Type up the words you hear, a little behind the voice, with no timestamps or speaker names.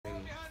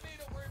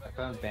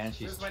found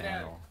Banshee's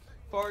channel.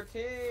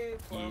 14th,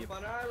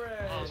 fun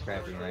Irish. I'm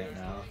scrapping right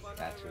now.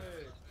 Gotcha.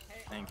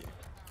 Thank you.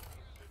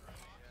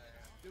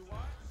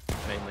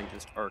 Mainly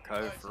just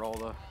archive for all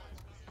the.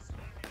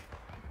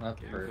 Not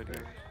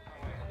perfect.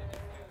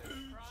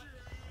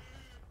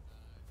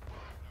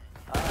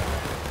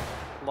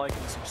 Like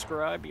and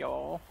subscribe,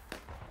 y'all.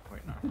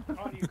 Wait, no.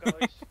 On you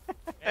guys.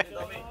 Hey, it's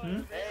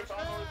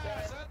almost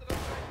that.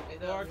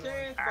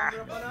 14th,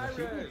 fun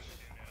Irish.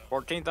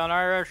 14th on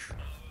Irish.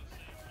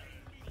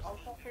 I'll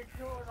fucking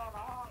do it on a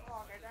hot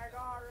rocket, I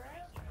got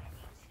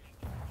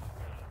it.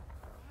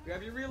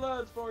 Grab your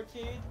reloads,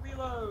 14th,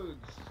 reloads.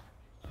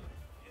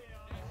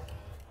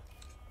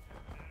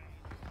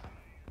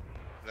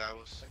 That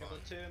was Second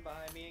platoon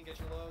behind me and get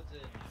your loads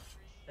in.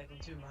 Second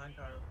platoon behind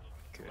Carl.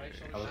 Okay. Right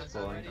shoulder I was shots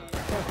pulling. already. I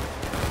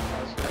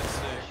was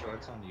doing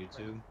shorts on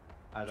YouTube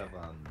out of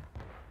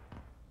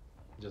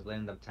just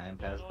letting the time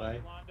pass by,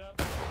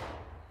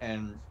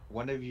 and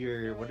one of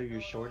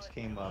your shorts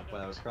came up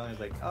when I was scrolling. It's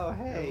like, oh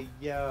hey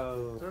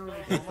yo,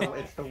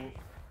 it's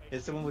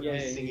the one with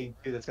me singing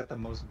too that's got the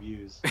most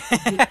views.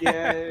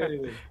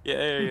 Yay!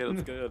 Yeah,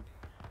 that's good.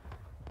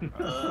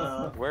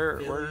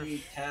 Where?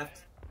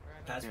 Taft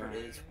password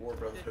is War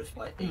Brothers hosted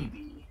by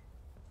AB.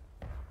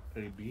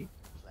 AB?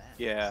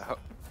 Yeah,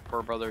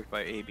 Four Brothers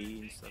by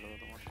AB instead of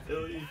the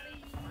other one.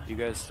 You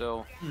guys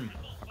still?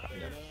 Okay.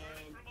 Yeah.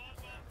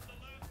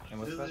 And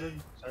what's the password?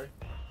 Sorry?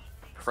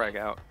 Frag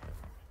out.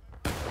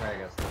 Alright, I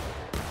guess.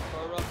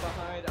 Far up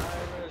behind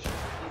Irish.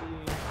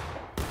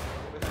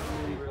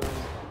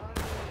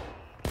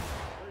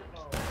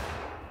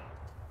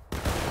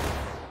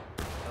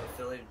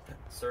 Affiliated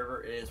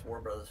server is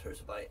War Brothers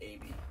hosted by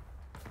AB.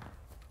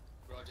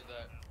 Roger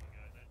that.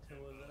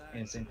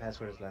 And same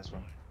password as last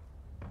one.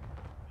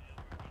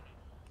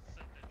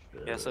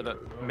 Yeah, so to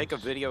make a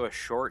video a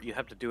short, you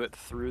have to do it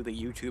through the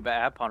YouTube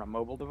app on a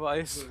mobile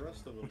device,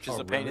 which is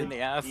a pain in the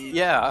ass.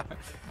 Yeah.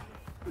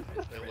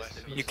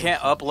 You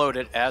can't upload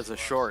it as a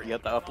short. You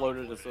have to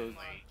upload it as a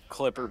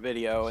clip or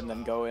video and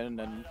then go in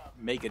and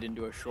make it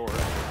into a short.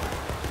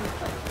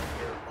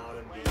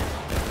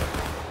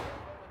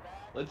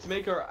 Let's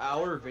make our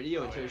hour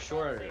video into a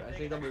short. I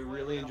think that'll be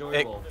really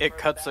enjoyable. It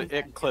clips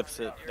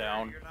it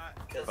down,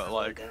 but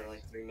like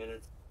 3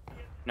 minutes.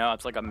 no,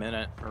 it's like a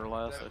minute or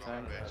less. I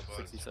think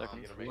 60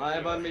 seconds.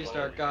 Live on me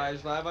start,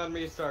 guys. Live on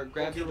me start.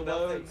 Grab your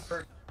loads.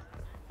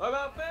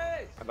 About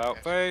face.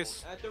 About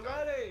face. At the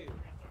ready.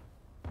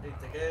 Take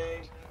the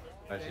game.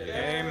 That's it.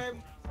 Game. And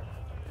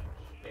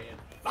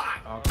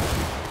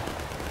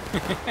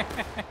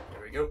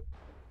there we go.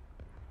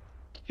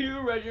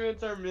 2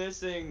 regiments are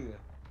missing.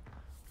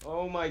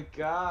 Oh my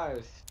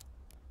gosh.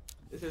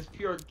 This is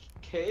pure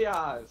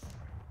chaos.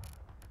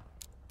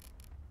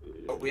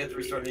 Oh, we have to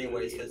restart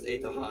anyways because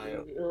 8th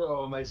Ohio.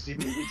 Oh, my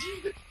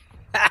CPU.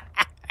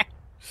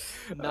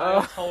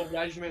 Nice whole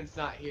regiment's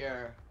not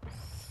here.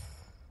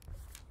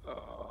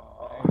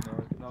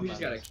 We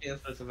just gotta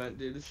cancel this event,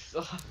 dude. This is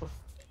awful.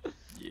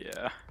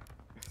 Yeah.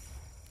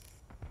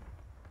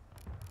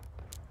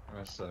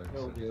 That sucks.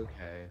 It'll be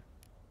okay.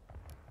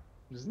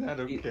 It's not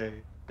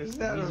okay. It's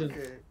not These are-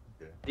 okay.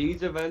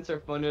 These events are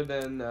funner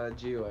than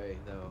GOA,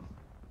 though.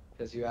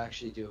 Because you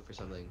actually do it for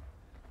something.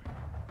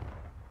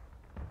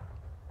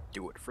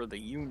 Do it for the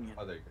union.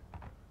 Oh, there you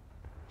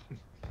go.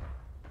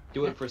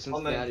 Do it for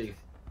Cincinnati.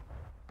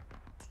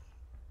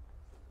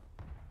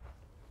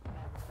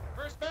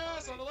 first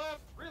pass on the left.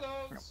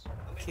 Reloads.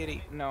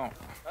 Kitty, no.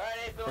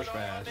 First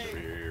pass.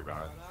 Here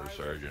behind first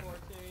sergeant.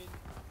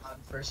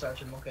 First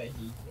sergeant, okay,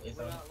 he is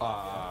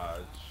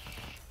on.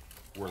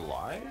 We're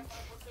live?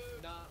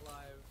 Not live.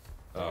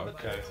 Oh,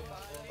 okay.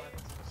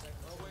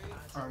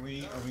 Are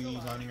we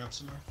lining up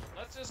somewhere?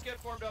 Let's just get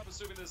formed up,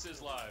 assuming this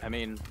is live. I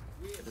mean,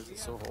 this is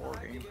Civil War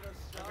game.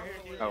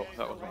 Oh,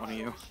 that wasn't one of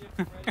you.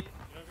 Get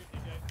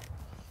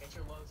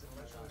your loads and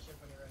let's ship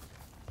when you're ready.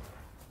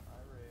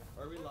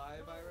 Are we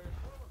live, Irish?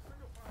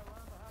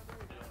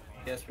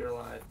 Yes, we're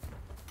live.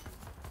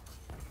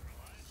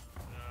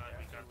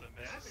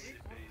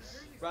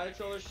 Right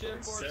shoulder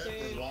ship,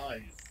 14.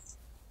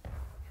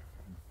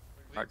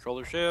 Right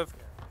shoulder shift.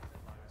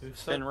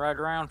 Spin right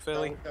around,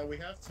 Philly. That we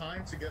have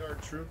time to get our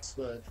troops,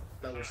 but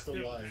that we're still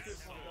live.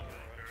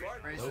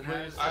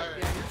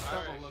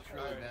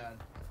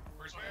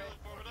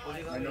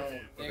 I know.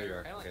 There you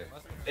are. Okay.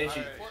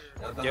 Banshee.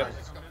 Yep.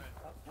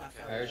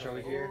 Irish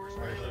over here.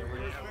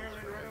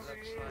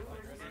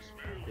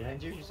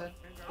 Behind you, you said?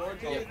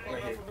 14, right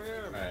here. over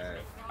here. Alright.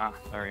 Ah,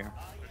 there you are.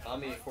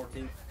 I'm in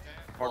 14th.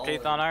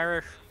 14th on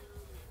Irish.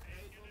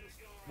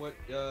 What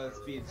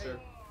speed, sir?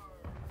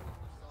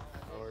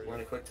 We're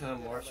on a quick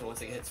time march, and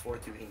once it hits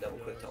 42, we can double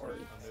quick to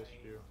Artie.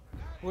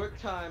 Quick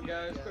time,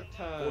 guys. Quick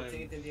time.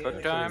 14th Indiana.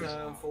 Quick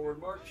time. Forward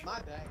march. My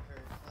back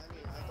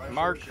hurts.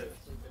 March.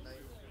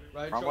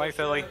 Right Wrong shoulder way,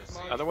 Philly. shift,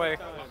 march, Other way.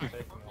 quick time.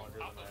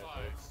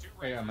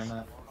 Wait, am I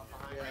not?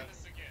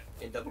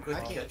 And double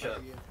quick to catch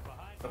up.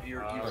 Up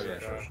your yeah.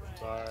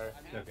 Sorry.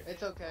 Okay.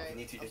 It's okay. You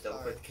need to just double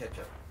quick to catch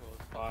up.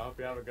 I hope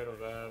you have a good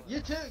event.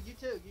 You too.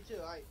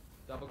 Alright.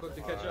 Double quick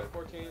to catch up,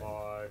 14.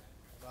 Bye.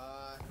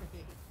 Bye.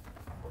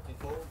 14th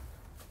forward.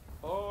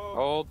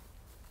 Hold.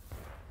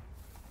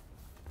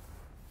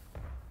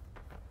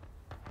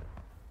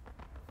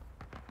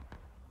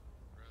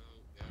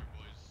 Yeah,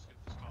 boys, get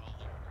this call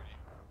looking pretty.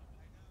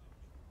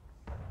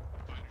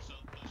 Find yourself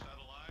pushed out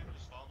of line,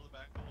 just follow the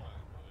back of the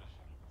line, boys.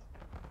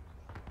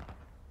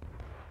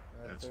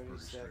 Alright, That's a 30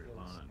 pretty straight seconds.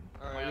 line.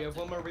 Alright, you have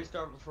one more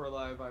restart before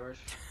live, Irish.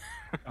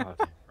 Oh,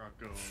 Rocco,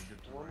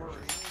 get to One more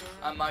restart.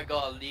 I might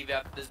gotta leave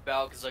after this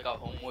battle because I got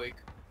homework.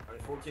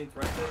 Alright, 14th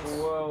right face.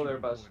 Whoa there,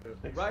 bus.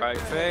 Right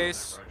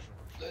face. Right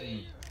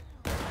face.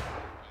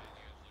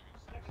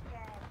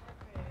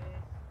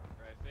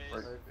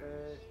 Right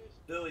face.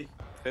 Billy.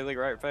 Philly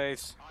right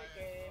face.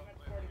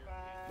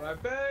 Right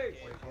face.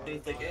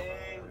 Take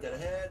aim. Dead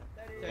ahead.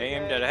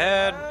 Aim dead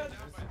ahead.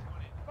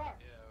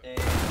 And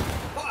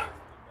fire.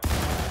 I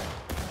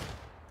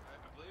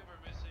believe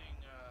we're missing,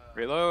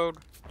 Reload.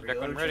 Check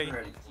when Reload, ready. check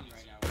ready.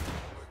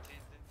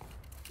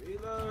 14th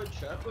Reload.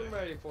 Check when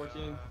ready.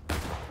 14. and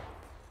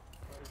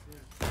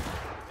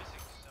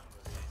missing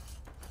somebody.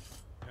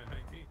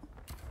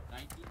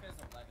 19th is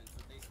 11, so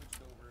they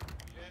switched over to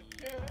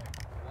Yeah.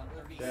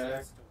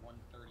 136 to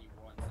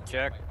 131. So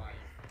Check. by 5,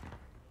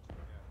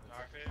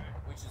 Our favor.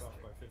 which is,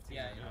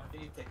 yeah,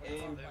 Take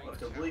aim.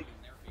 Left oblique.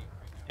 in their favor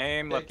right now.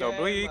 Aim left Take aim,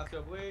 oblique. Left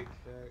oblique.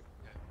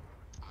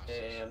 Check.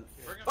 And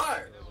We're gonna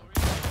fire.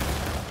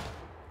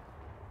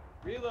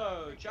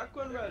 Reload. Check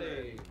when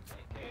ready.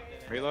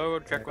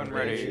 Reload. Check when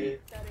ready.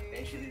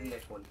 And she lead the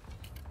next one.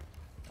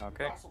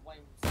 Okay. Also, why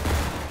Since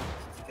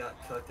he got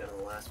cooked out of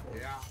the last one.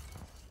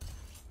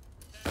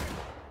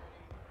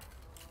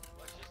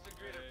 Let's just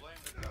agree to blame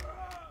the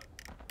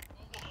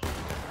government.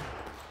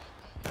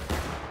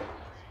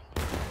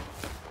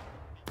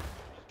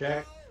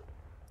 Check.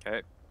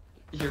 Okay.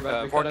 You're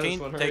about to cut out this 14.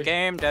 one, Take hurry.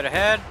 aim. Dead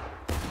ahead.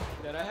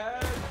 Get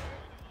ahead.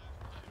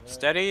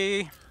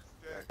 Steady.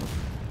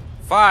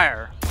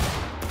 Fire.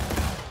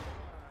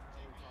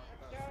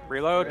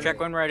 Reload. Check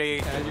when ready.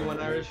 Can I do one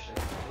Irish?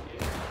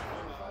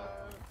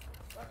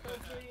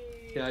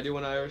 Can I do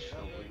one Irish?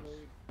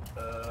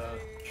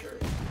 Sure.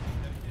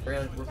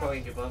 We're probably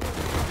gonna give up.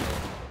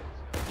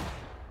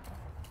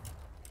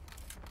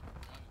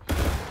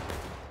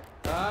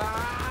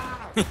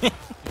 Ah!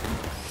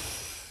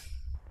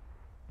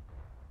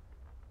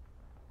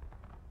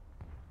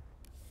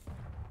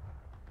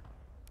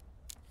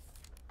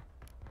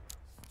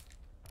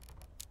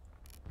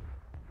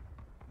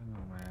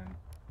 Oh man.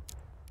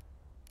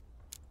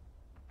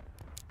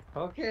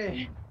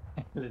 Okay.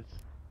 Let's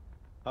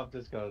hope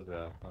this goes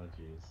well. Oh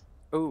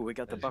jeez. Ooh, we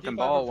got the Just buck keep and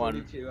on ball for one.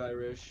 42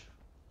 Irish.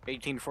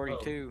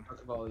 1842. Buck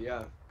and ball,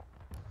 yeah.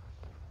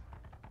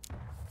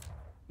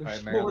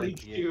 Alright, Maryland,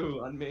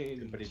 42 on main.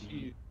 Somebody Jeez.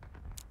 beat.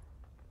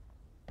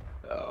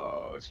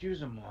 Oh,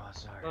 excuse me,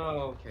 sorry.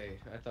 Oh, okay.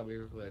 I thought we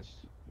were glitched.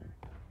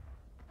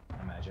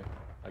 Imagine.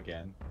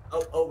 Again.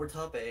 Oh, we're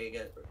top A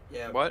again.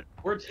 Yeah. What?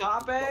 We're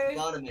top A?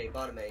 Bottom A,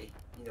 bottom A.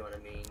 You know what I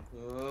mean.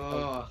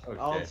 Oh,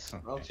 okay.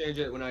 I'll change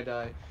it when I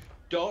die.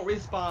 Don't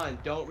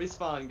respawn. Don't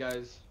respawn,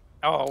 guys.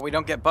 Oh, we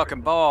don't get buck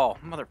and ball.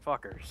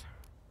 Motherfuckers.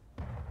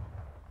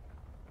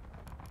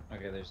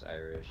 Okay, there's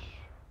Irish.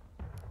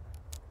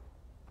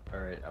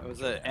 Alright,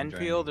 Was it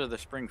Enfield or the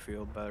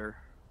Springfield better?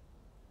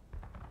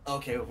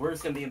 Okay, we're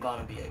just gonna be in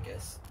bottom B, I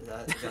guess. Is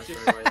that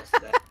fair way to say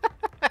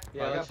that?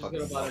 Yeah, I let's got just go to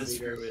fucking bottom Just B,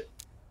 screw guys. it.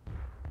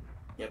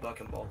 Yeah, buck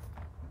and ball.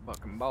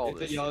 Buck and ball. If they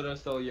This yell at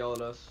us, they'll yell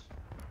at us.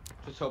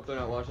 Just hope they're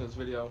not watching this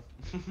video.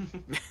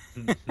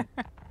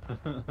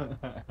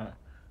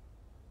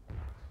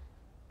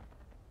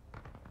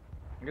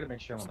 I'm gonna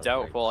make sure I'm on It's the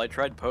doubtful. I right-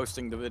 tried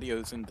posting the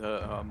videos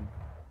into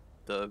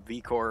the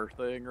VCore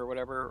thing or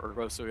whatever, or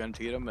goes to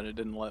Antietam, and it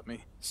didn't let me.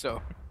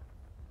 So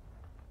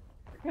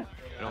I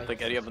don't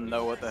think any of them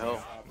know what the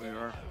hell we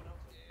are.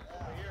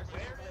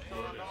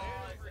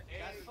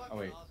 Oh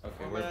wait,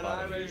 okay, I'm we're an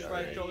bottom. Irish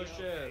alright. right shoulder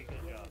shift.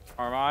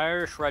 Arm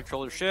Irish, right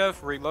shoulder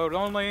shift, reload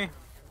only.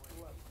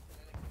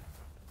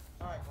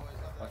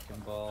 Fucking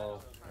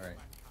ball. Alright.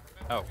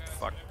 Oh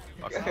fuck.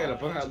 Fuck. I gotta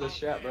book out this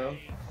chat, bro.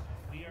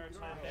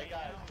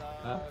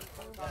 Huh?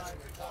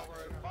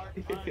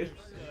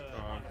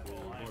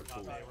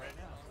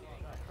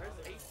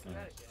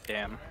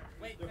 Damn.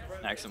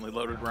 Accidentally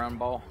loaded round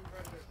ball.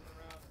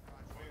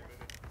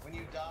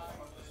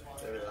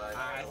 So did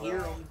I hear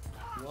him.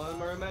 1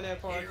 more minute,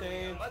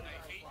 14.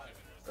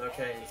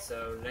 Okay,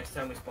 so next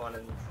time we spawn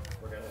in,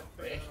 we're gonna.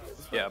 Wait.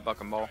 Yeah,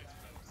 buck and ball.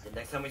 The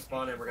next time we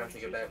spawn in, we're gonna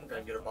take it back. We're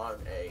gonna go to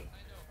bottom A.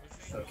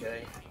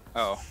 Okay.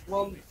 Oh.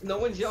 Well, no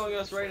one's yelling at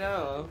us right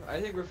now. I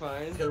think we're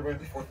fine. Because we're in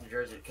 4th New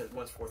Jersey. Because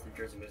once 4th New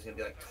Jersey moves, there's gonna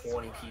be like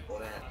 20 people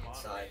in that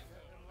inside.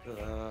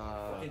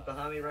 He's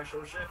behind me, right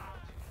shoulder shift.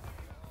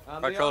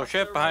 Right shoulder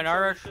shift behind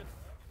Irish.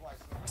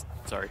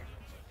 Sorry.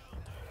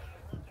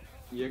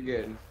 You're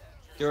good.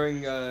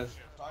 During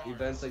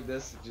events like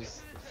this,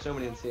 just so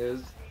many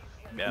NCOs.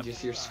 Yeah. You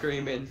just hear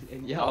screaming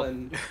and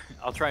yelling.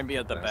 I'll try and be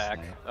at the Last back.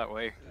 night. That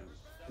way.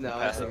 No,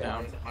 Pass it's it okay.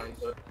 down.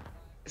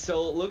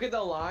 So look at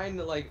the line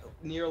like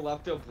near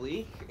left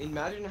oblique.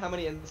 Imagine how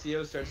many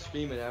NCOs start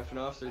screaming after an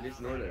officer gets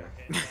an order.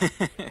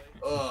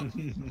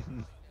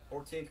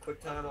 14th,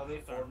 quick time on me,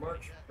 forward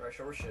march, right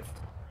shoulder shift.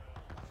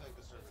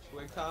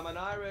 Quick time on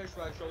Irish,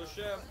 right shoulder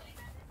shift.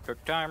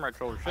 Quick time, right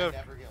shoulder I shift.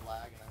 never get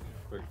lag, and I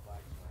Quick, lag.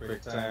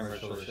 quick time, right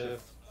shoulder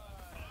shift.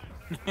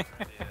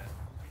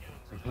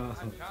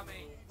 I'm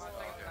coming. 5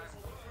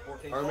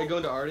 seconds time. Are we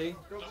going to Artie?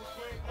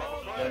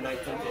 Yeah, 19 days.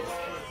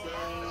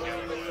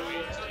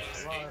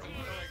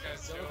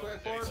 Go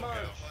quick forward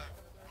march.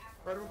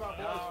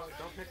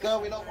 Go,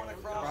 we don't want to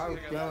cross.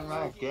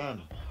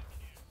 Gun.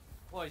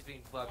 Well, he's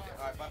being plugged in.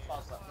 Alright, my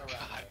pause left. No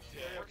round.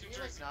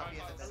 Now be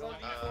in the middle.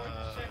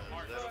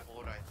 That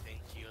board, I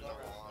think you know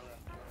on.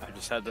 I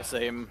just had the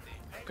same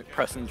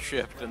pressing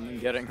shift and then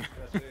getting.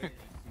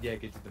 Yeah,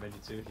 get to the menu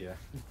too. Yeah.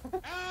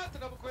 Ah, it's a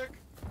double quick.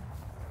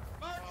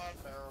 March.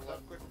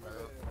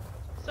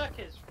 Suck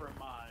his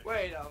fromage.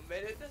 Wait a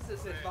minute, this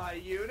isn't my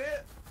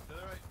unit. To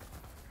the right.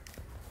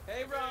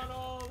 Hey,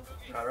 Ronald.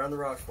 Alright, around the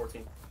rocks,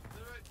 14. To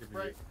the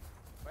right. Right.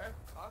 Where?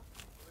 Huh?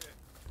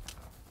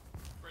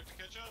 Sprint to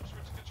catch up,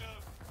 sprint to catch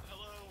up.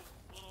 Hello,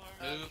 little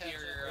Iron. Move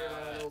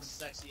your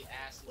sexy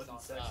asses Looking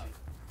on sexy. up.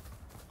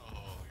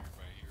 Oh, you're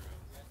my hero.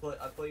 But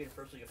I play you in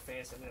First League of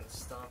Fantasy, I'm gonna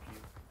stomp you.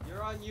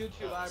 You're on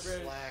YouTube, Irish.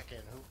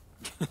 Slacking. Who?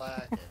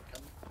 Slacking.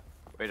 Come.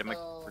 Wait, am I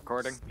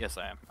recording? Yes,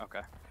 I am.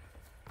 Okay.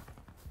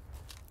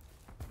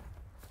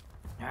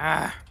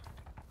 Ah,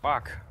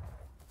 fuck.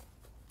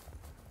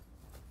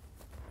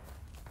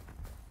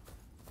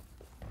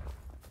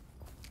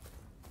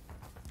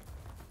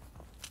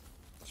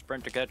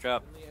 Sprint to catch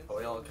up. Oh,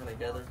 we all kind of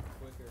together.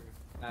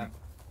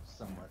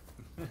 Somewhat.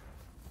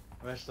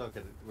 we're still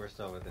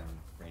within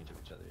range of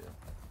each other. Yeah.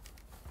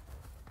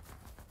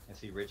 I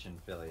see Rich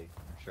and Philly.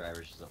 I'm sure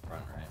Irish is up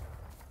front, right?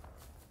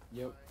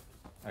 Yep.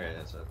 Okay,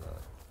 that's what I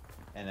thought.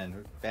 And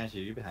then Banshee,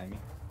 are you behind me?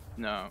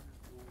 No,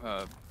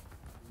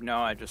 no,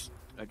 I just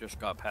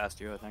got past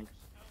you. I think.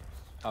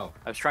 Oh.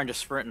 I was trying to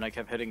sprint and I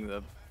kept hitting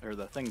the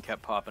thing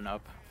kept popping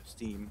up.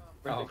 Steam.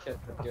 Oh.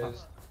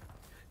 Guys.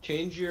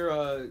 Change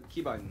your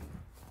key button.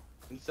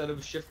 Instead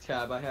of shift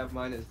tab, I have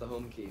mine as the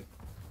home key.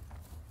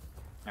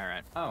 All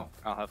right. Oh.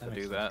 I'll have to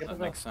do that. That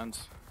makes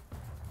sense.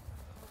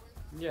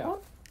 Yeah.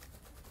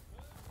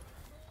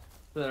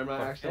 So then I'm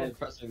not Okay. actually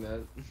pressing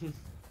that.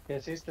 Yeah,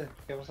 sister.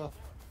 ¿Qué pasó?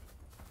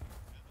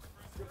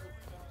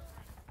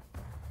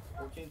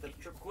 14th, that's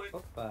triple quick.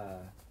 Opa.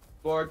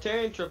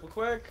 14, triple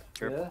quick.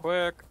 Triple Yeah.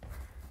 quick.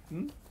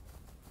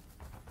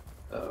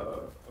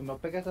 No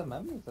pegas a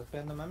mami. ¿Estás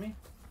pegando a mami?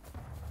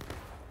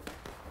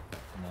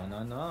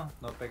 No.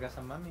 No pegas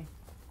a mami.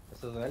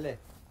 Eso duele.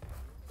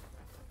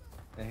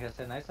 Tienes que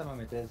ser nice a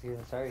mami. Tienes que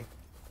decir sorry.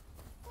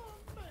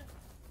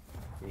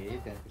 Sí,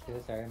 tienes que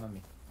decir sorry,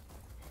 mami.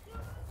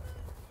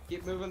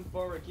 Keep moving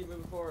forward, keep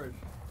moving forward.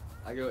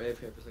 I go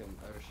AFK for a second,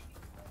 Irish.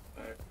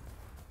 Alright.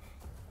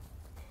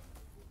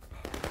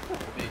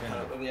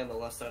 We'll be on the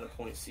left side of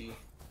point C.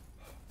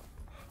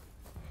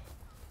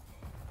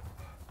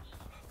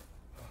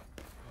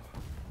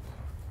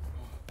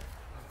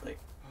 Like.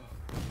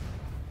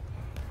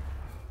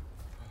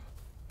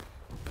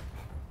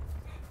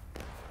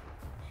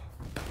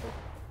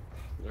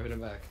 They're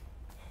hitting back.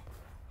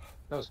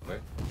 That was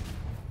quick.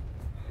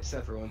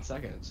 Except for 1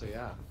 second, so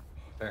yeah.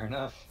 Fair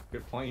enough.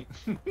 Good point.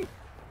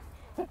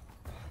 I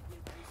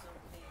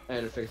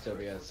had to fix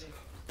OBS.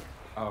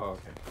 Oh,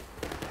 okay.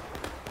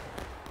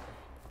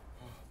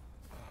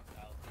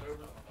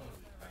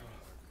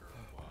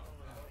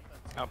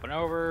 Up and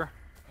over.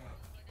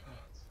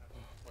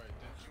 Wait,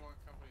 didn't you want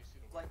company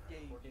seat over?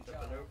 14th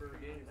up and over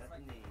again, at the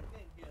knee.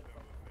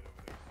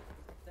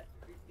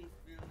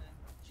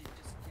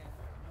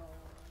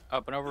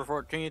 Up and over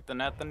 14th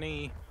and at the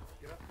knee.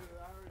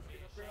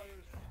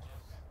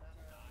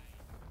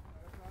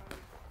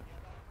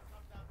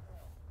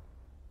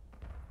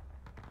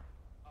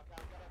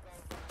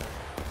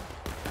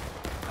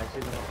 I see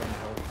them up on the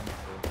hill.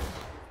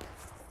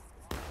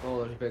 Oh,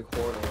 there's a big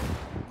corridor.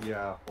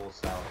 Yeah, whole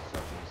south,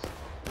 southeast.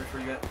 Which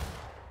where you at?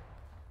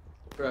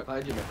 Right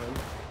behind you, my friend.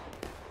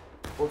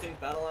 14th,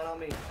 battle line on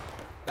me.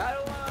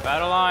 Battle line!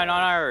 Battle line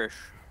on Irish.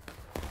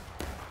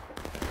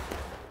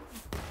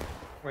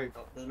 Wait.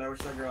 Oh, doesn't matter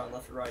which side you're on,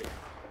 left or right.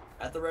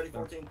 At the ready,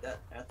 14th.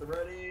 At the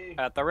ready.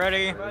 At the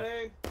ready.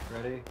 Ready?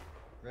 Ready?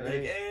 Take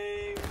Ready?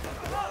 aim.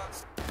 At the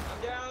rocks.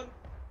 I'm down.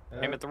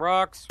 Aim at the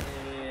rocks.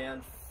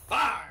 And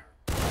fire.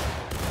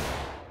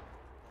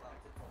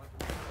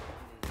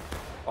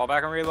 Fall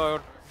back and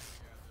reload.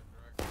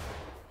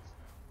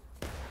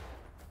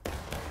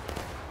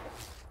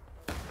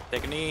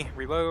 Take a knee.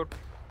 Reload.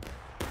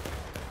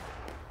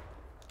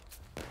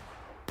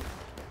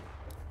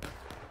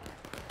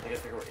 I gotta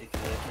figure out what it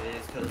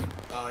is, because,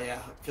 oh yeah,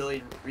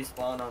 Philly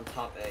respawn on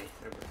top A.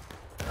 Remember?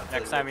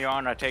 Next time you're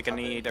on, I take a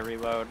knee to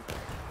reload.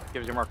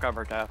 Gives you more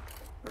cover tap.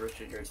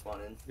 Rich, you're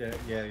spawning. Yeah,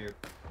 you're.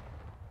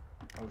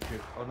 Oh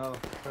shoot. Oh no.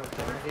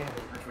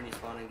 Rich, when you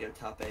spawn in, go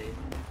top A. Ready,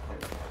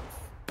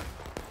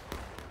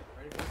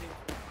 14?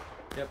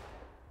 Yep.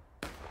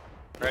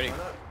 Ready. Line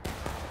up.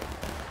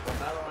 One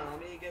battle line on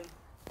me again.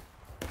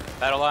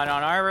 Battle line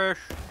on Irish.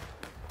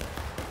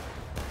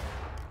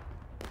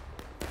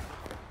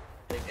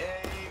 Take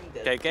aim.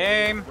 Take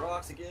aim.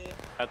 Rocks again.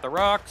 At the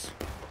rocks.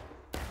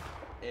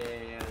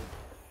 And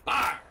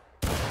fire.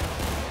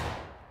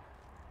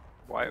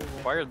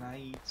 Why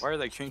Tonight. are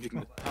they changing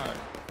the time?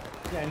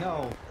 Yeah, I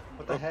know.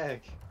 What the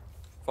heck?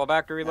 Fall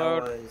back to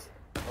reload.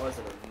 That was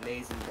an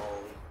amazing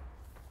volley.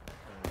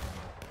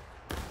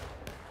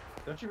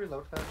 Don't you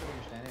reload faster when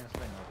you're standing? That's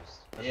what I noticed.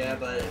 That's Yeah,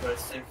 what I but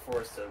it's safe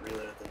for us to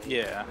reload at the knee.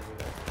 Yeah.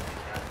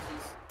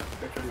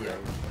 Richard's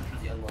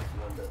the unlucky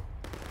one to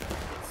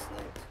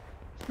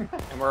get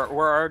sniped. And we're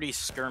already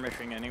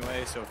skirmishing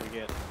anyway, so if we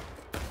get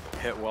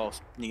hit while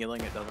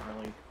kneeling, it doesn't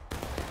really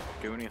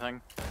do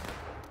anything.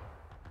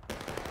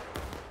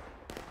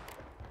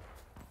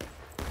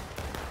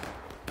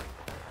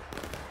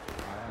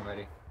 Alright, I'm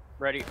ready.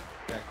 Ready.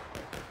 Check.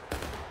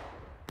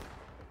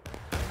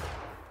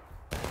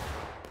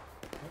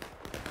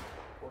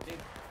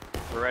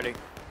 We're ready.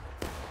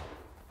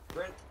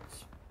 Sprint.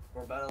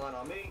 More battle line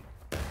on me.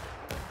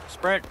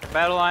 Sprint.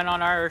 Battle line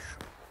on Irish.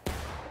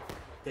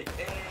 Take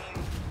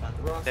aim at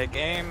the rocks. Take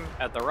aim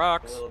at the A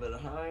rocks. little bit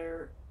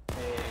higher.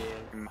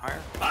 And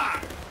Higher.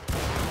 ah!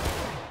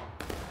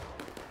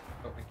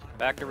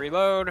 Back to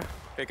reload.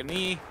 Take a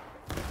knee.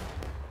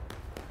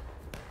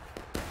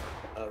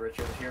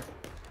 Richard here.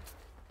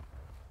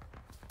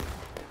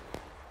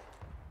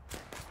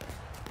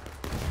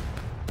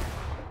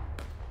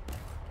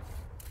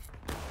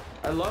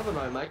 I love when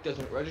my mic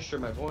doesn't register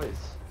my voice.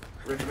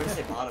 Richard, we're gonna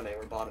say bottom A.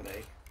 We're bottom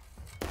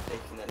A.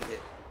 Take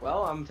Connecticut.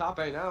 Well, I'm top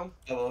A now.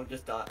 Oh, well,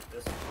 just I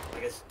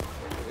guess.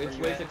 It's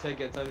wasted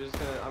tickets. I'm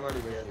already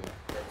with you.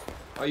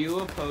 Are you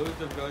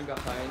opposed of going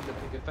behind the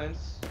picket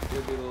fence? It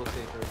would be a little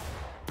safer.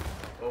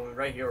 Well,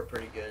 right here we're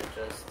pretty good.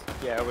 Just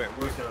Yeah, we're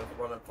just gonna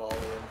run up volley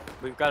in.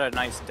 we've got a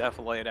nice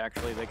defilade.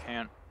 Actually, they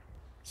can't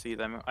see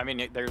them. I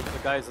mean, there's the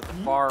guys at the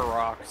far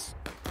rocks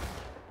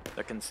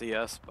that can see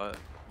us, but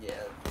Yeah,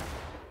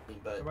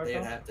 but they'd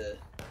have to.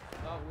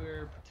 Thought we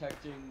were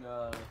protecting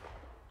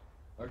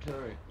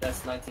artillery.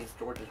 That's 19th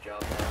Georgia's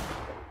job now.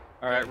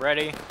 all right,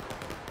 ready.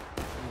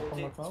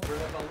 14th,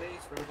 sprint up on me.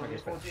 Sprint up on me.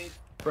 14th.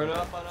 Burn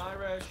up on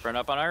Irish. Sprint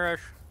up on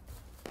Irish.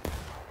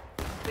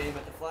 Aim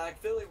at the flag.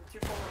 Philly, we're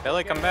too far.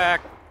 Billy, come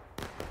back.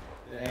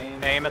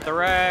 Aim at the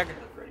rag.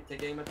 Ready.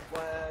 Take aim at the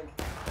flag.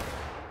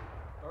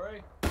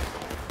 Alright.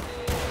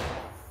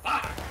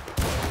 Fire!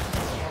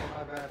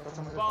 My bad. That's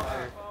how much Fall fire.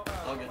 back, fall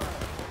back. All good.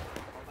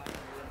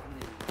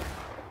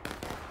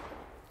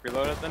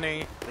 Reload at the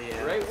knee. But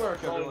yeah, Great work,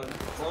 as long everyone.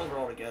 as long as we're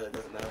all together, it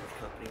doesn't matter which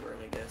company we're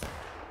in, I guess.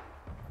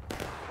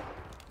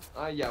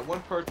 Yeah,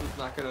 one person's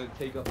not gonna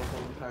take up a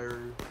whole entire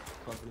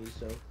company,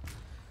 so. We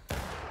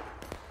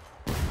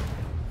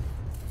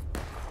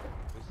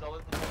still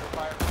listen to the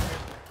fire.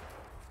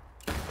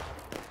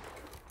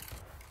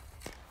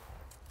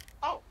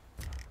 Oh!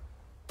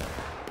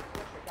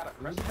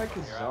 Who the heck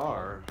is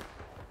Czar?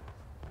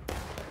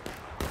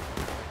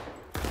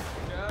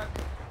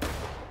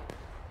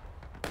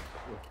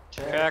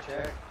 Jack.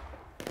 Check.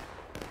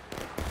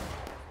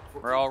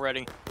 We're all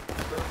ready.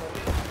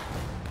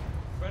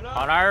 Burn up.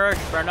 On Irish,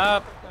 burn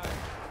up.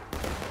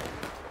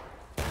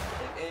 Take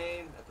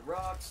aim at the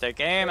rocks. Take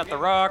aim at the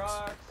rocks.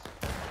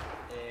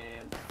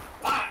 And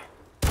fire!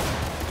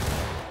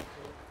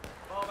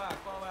 Fall back,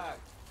 fall back.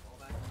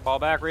 Fall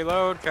back,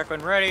 reload. Check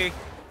when ready.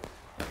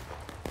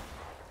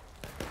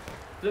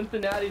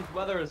 Cincinnati's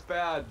weather is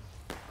bad.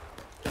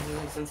 This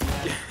isn't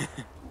Cincinnati.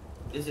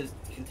 This is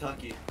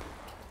Kentucky.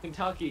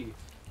 Kentucky.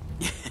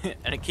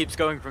 And it keeps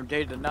going from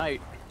day to night.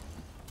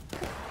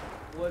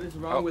 What is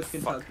wrong Oh, with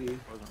fuck. Kentucky?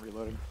 Wasn't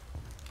reloading.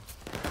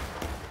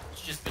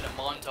 It's just been a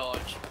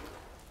montage.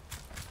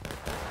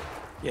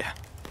 Yeah.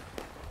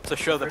 To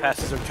show the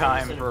passage of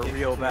time for a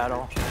real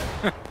battle.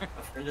 A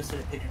friend just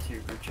sent a picture to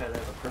your group chat of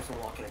a person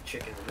walking a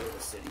chicken in the middle of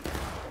the city.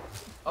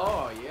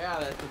 Oh yeah,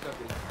 that's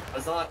Kentucky.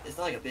 It's not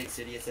like a big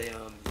city. It's a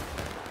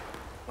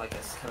like a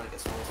kind of like a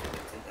small city,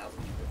 like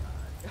 10,000 people.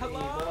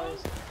 Hello.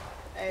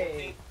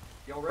 Hey,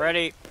 y'all ready?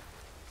 Ready.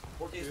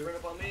 14 sprint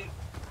up on me.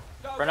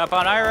 Burn up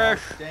on Irish.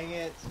 Dang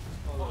it.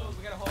 Oh,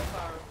 we got a whole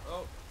power.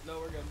 Oh, no,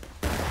 we're good.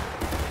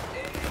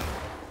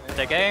 Aim.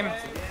 Take aim.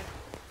 And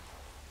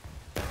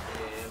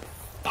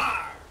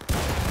fire!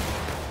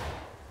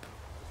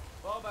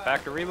 Fall back.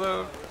 Back to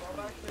reload. Fall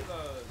back to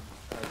reload.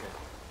 Okay.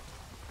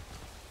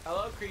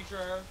 Hello,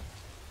 creature.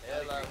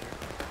 Hello.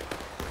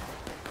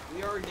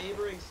 We are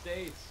neighboring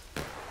states.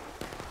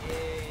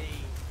 Yay.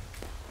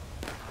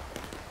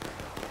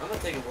 I'm gonna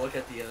take a look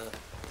at the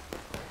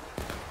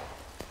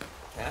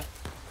cat.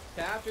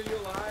 Taft, are you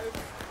alive?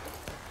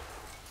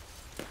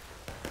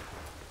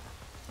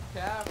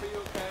 Taft, are you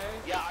okay?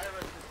 Yeah,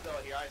 Irish is still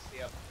here. I see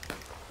him.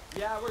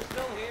 Yeah, we're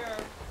still here.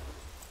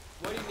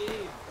 What do you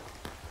need?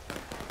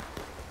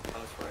 I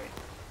was right.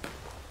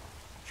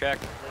 Check.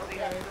 Does he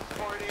have this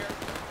fort here?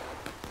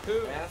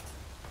 Who? Taft?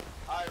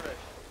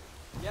 Irish.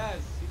 Yes,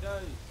 he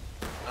does.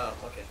 Oh,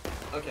 okay.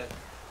 Okay.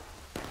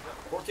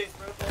 14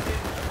 sprint up on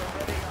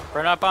me.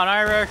 Burn up on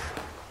Irish.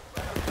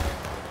 Take aim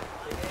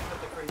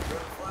at the crazy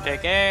flag.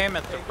 Take aim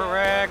at the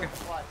parag.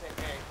 Fly,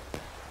 take aim.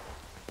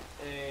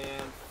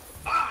 And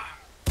fire!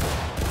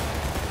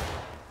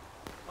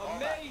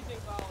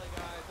 Amazing volley,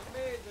 guys.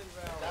 Amazing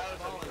volley.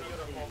 That was a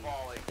beautiful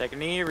volley. Take a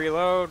knee,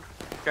 reload.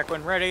 Check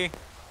when ready.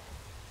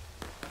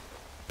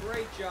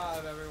 Great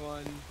job,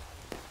 everyone.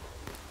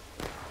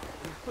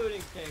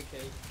 Including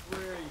Pancake.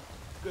 Very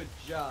good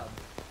job.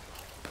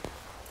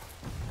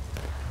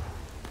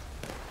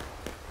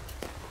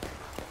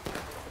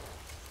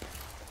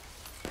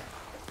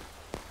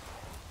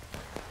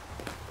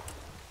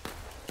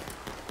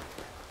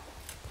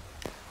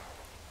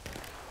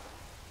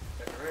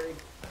 Ready?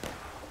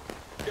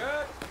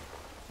 Good.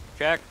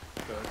 Check.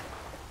 Good.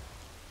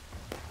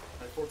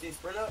 14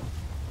 sprint up.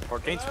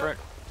 14 sprint.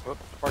 Whoop.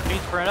 14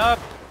 sprint up.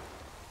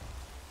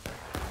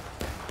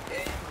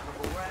 Aim,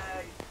 double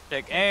rag.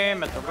 Take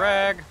aim at the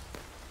rag.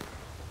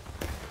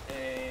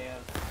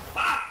 And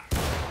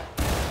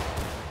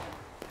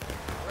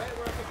Great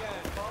work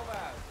again. Fall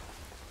back.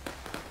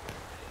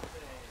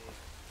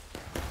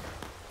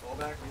 fall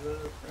back,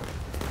 reload.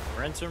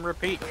 Rinse and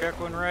repeat. Check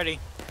when ready.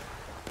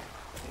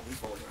 These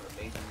balls are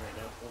amazing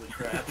right now. Holy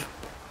crap.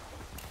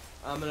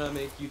 I'm gonna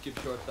make YouTube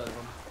shorts out of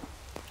them.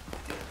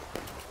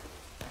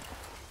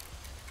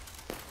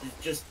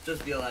 Just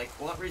be like,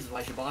 what reason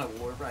I should buy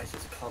War Price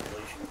is a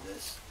compilation of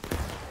this.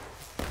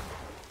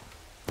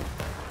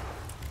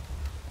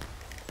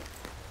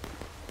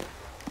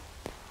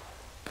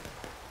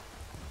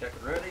 Check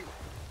and ready.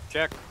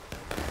 Check.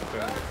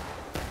 Good.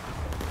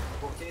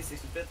 14,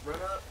 65th, run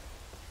up.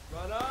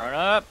 Run up. Run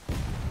up.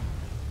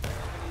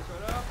 Please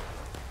run up.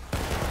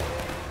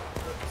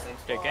 Same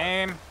spot. Take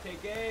aim.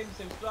 Take aim.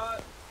 Same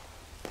spot.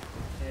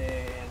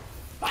 And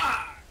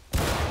fire!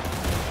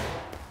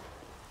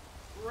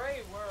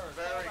 Great work.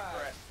 Very Fall back.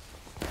 correct.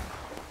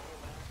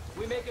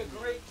 We make a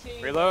great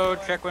team. Reload.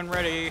 Illinois. Check when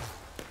ready.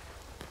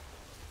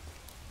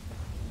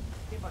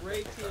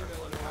 Great team,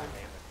 Illinois.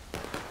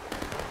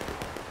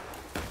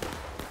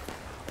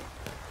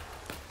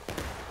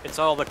 It's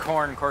all the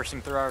corn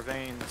coursing through our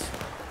veins.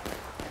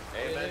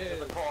 Amen It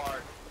to the is.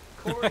 card.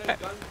 Corn and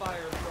gunfire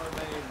through our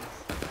veins.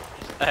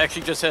 I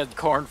actually just had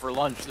corn for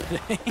lunch today.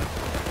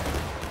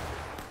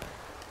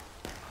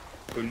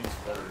 Who needs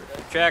fire?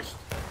 Check. It's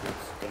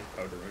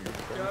gunpowder on your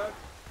phone. Good.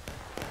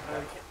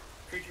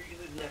 Creature, you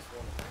can do the next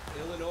one.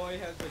 Illinois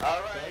has the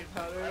All right.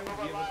 gunpowder.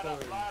 Everyone We have line the up,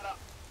 corn. line up.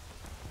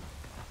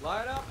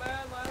 Line up,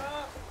 man. Line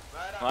up.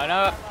 Line up. Line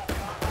up.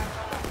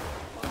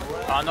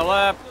 On the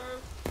left. To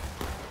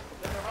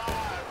the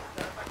right.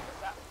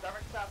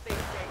 Direct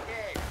southeast,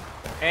 gang.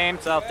 Aim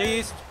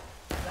southeast.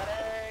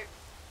 Steady.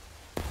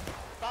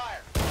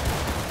 Fire.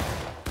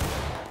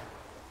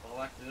 Fall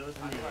back to those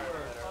knees.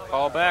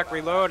 Fall back.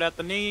 Reload at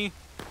the knee.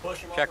 Push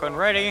him off Check the when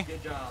rocks, ready. guys.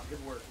 Good job.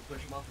 Good work. We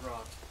push him off the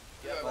rocks.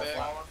 Yeah, Fall man.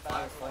 flat. Falling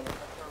Fire, back fall like back.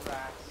 the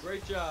racks.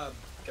 Great job.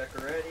 Checker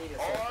ready. It's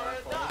Or all fire,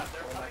 not, fall they're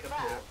back coming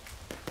uphill. back.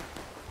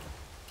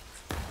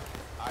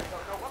 I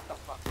don't know what the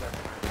fuck they're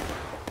doing.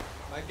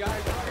 My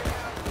guys are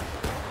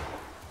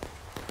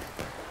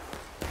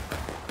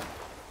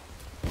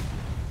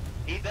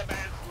Eat the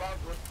man's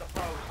love with the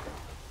post.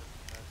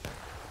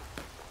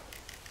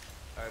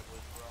 Alright,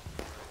 boys, bro.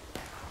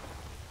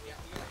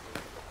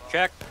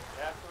 Check.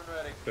 Yeah, we're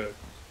ready. Good.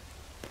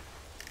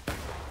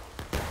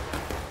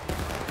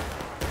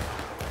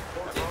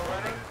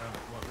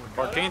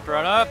 14th.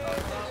 Run up. Hold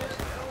fire,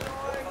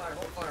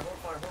 hold fire, hold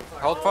fire, hold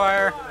fire. Hold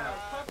fire.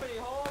 company.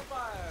 Hold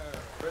fire.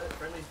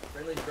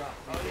 Friendly's drop.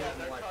 Oh yeah,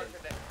 they're charging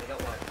it. They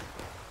got wiped.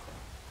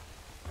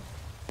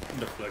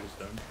 The flag is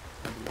down.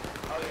 Oh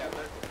yeah,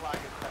 there's the flag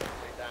is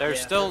technically down. There's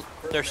Yeah, still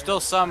first there's still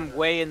some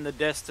way in the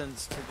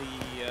distance to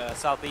the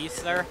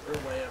southeast there. We're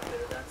way up there.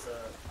 That's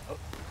oh.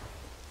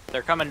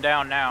 They're coming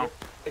down now.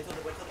 Wait till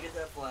they get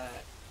that flag.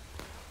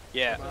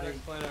 Yeah. My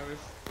next plan, Irish.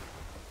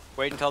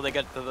 Wait until they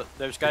get to the.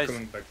 There's They're guys.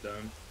 coming back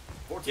down.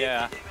 14,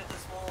 Yeah. Keep at the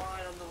small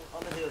line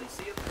on the hill. You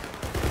see him?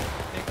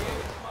 Take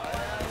aim.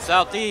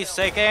 Southeast.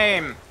 Take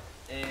aim.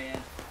 And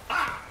Fall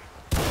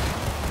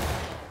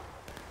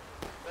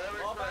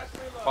back,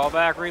 reload. Fall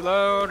back.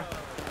 Reload.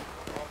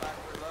 Fall back,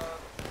 reload.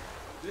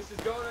 This is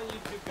going on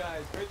YouTube,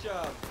 guys. Great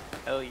job.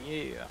 Hell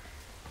yeah.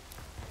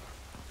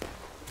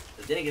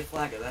 they didn't get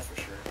flagged, that's for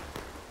sure.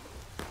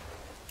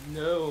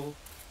 No.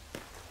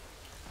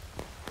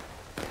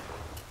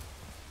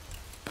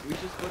 We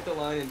should split the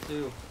line in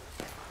two.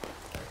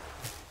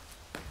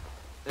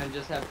 And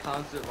just have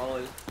constant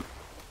volleys.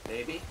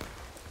 Maybe.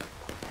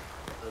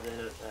 So then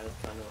that's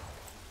kind of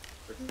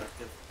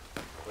perspective.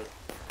 But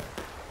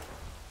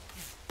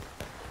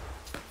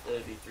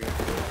it'd be 3 and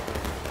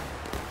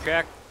 4.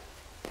 Check.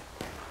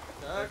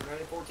 Check.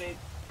 Ready, 14?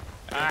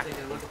 Ah. Take a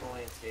look at the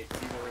landscape,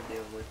 see what we're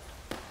dealing with.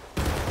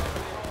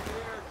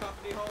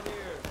 Company hold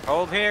here.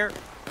 Hold here.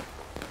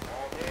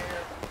 All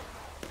here.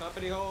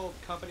 Company hold.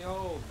 Company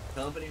hold.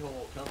 Company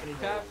hold, company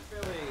hold. Cap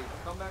Philly.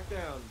 Come back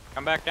down.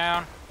 Come back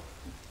down.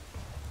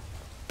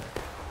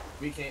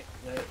 We can't,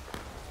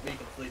 we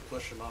complete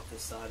push them off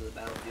this side of the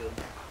battlefield.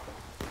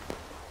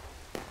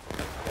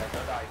 Yeah,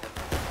 no dice.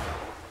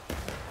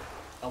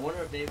 I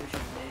wonder if maybe we should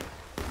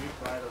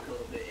group ride a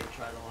little bit and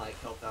try to like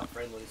help out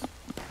friendlies.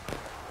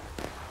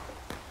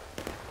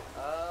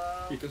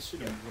 You can see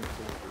them going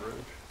towards the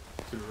ridge.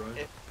 To the right.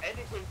 If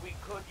anything, we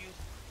could use.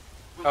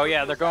 Oh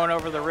yeah, they're going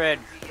over the ridge.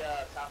 The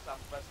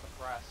south-southwest of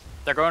Press.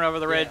 They're going over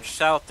the ridge Yeah.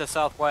 south to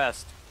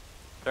southwest.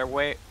 They're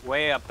way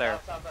up there.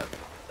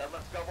 Then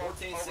let's go over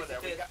there.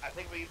 I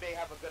think we may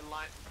have a good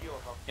line view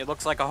of them. It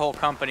looks like a whole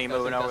company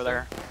moving over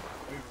there.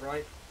 Move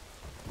right.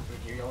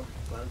 Here y'all.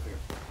 Land clear.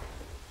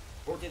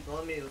 14th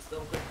on me. Let's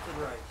double quick to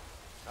the right.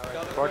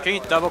 Alright.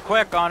 14th, double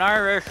quick on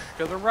Irish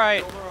to the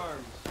right. Shoulder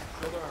arms.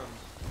 Shoulder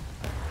arms.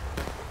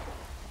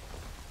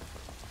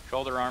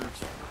 Shoulder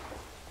arms.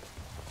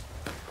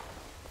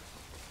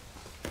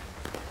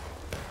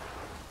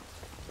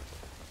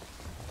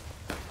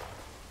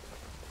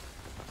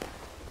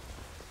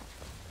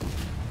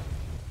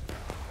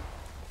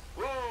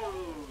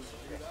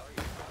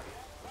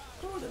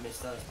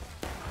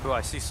 Ooh,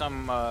 I see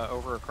some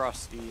over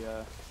across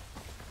the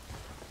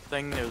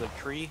thing near the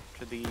tree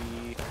to the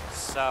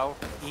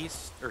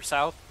southeast or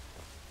south.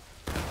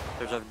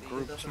 There's a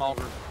group, small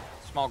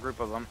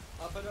group of them.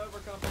 Up and over,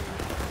 company.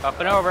 Up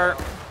and over.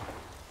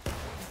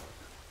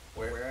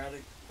 Where at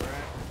it?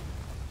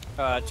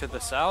 To the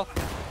south.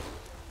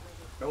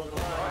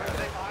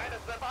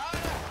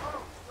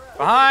 Behind.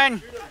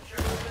 Behind.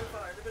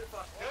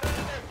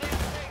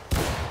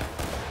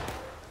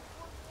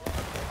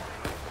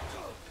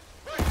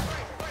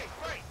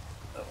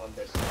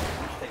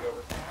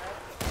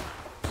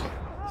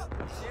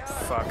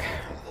 Fuck.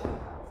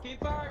 Keep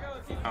fire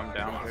going. Keep I'm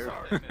down here.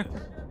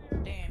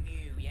 Damn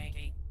you,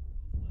 Yankee.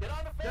 Get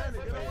on the fence.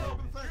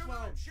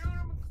 Shoot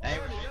him. Hey, I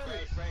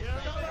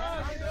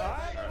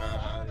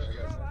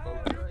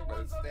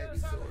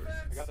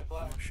got the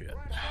flag. Oh, shit.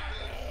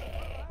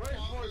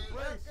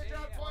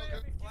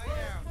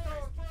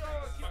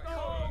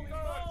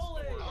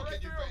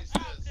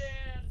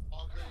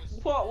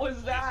 What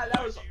was that?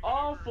 That was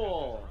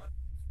awful.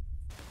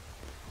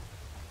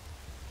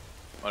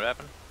 What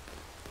happened?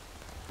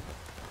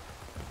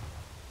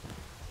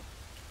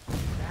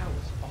 That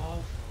was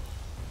awful.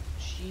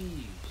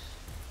 Jeez.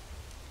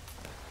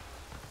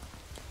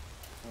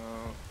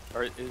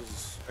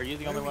 Are you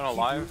the only one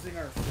alive?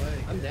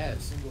 I'm dead.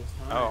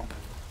 Oh.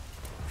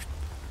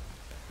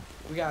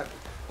 We got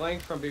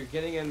flanked from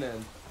beginning and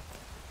end.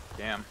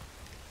 Damn.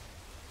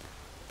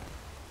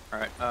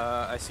 Alright,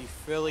 I see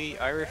Philly.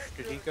 Irish,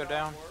 did he go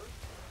down?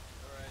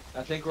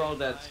 I think we're all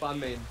dead. Spawn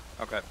main.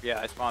 Okay,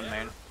 yeah, I spawned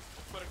main.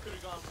 But it could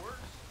have gone worse.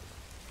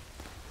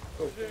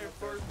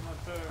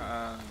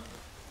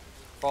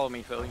 Follow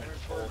me, Philly.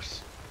 Well,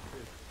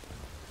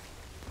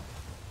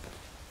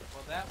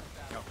 that was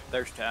down. No,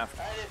 there's Taft.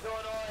 Hey,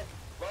 Illinois,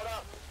 load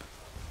up.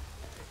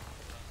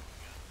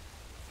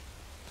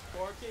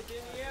 14th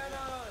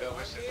Indiana. Bill,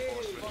 we sent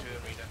force to me,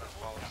 then I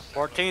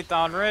follow. 14th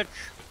on Rich.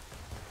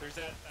 There's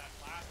that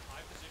last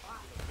high position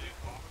with a big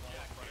bomber in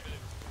front of it. It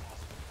was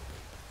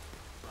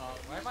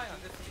awesome. Why am I on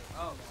this team?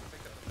 Oh, I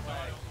picked up the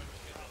flag.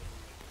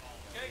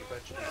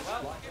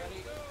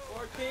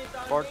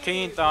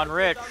 14th on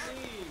Rich.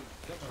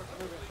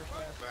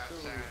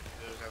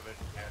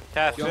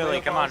 Taft,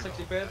 Philly, come on.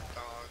 65th.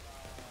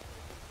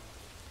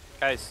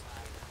 Guys,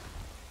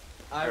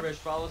 Irish,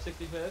 follow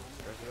 65th.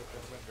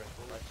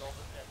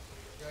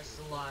 Press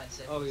the line.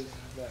 Oh, he's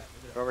back.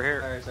 over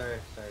here. Sorry.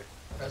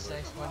 Press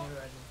X when you're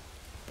ready.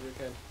 You're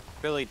okay.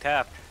 Philly,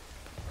 Taft.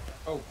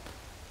 Oh.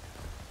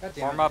 God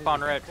damn Form it. up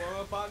on Rich. Form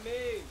up on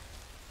me.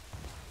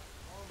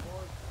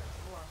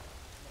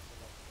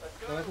 Let's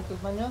go. Alright,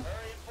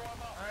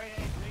 hey,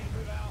 please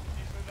move out.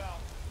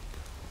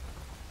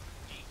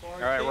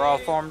 Alright, we're all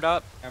formed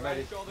up. I'm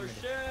ready. Shoulder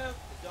shift.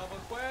 Double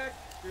quick.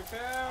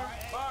 Repair.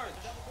 March.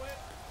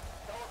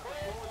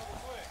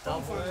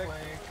 Double quick.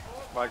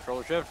 Right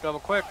shoulder shift, double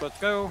quick, let's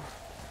go.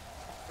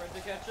 Sprint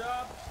to catch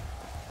up.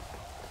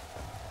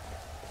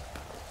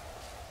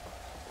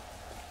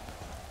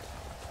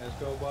 Let's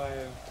go by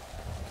him.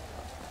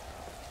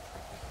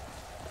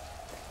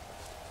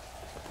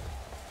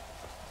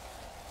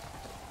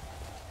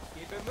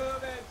 Keep it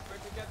moving.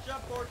 Sprint to catch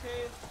up,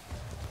 14th.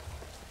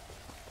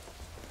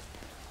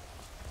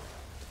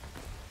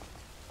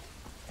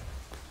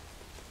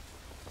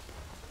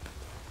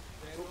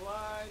 Stay in the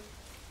line.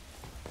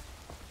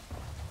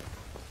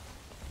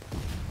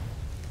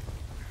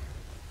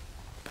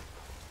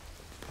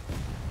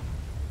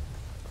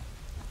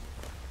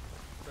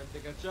 Sprint to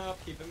catch up.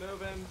 Keep it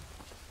moving.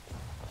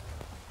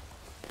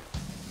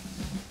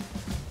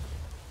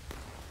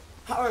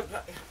 Howard.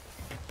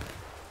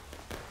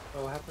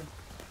 Oh, what happened?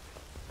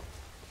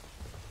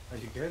 Are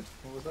you good?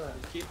 What was that?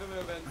 Keep it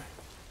moving.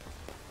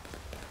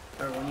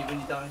 Alright, when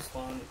you die,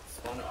 spawn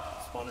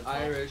at top.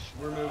 Irish,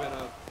 we're moving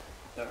up.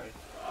 Sorry.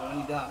 When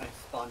you die,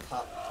 spawn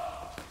top.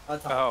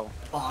 Top. Oh.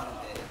 Bottom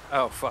A.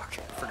 Oh fuck,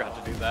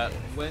 forgot to do that.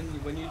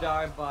 When you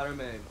die,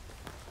 bottom A.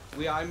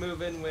 I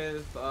move in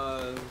with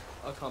a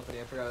company.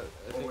 I forgot.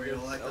 I think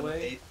it's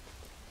LA.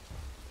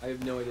 I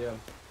have no idea.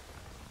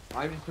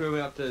 I'm just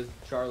moving up to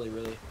Charlie,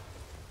 really.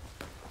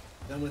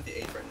 I'm with the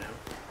 8 right now.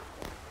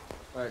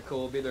 Alright, cool.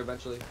 We'll be there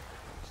eventually.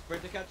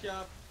 Sprint to catch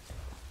up.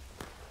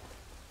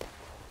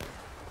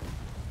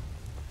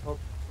 Oh.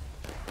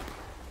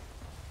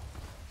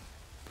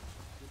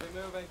 Keep it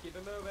moving. Keep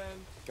it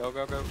moving. Go,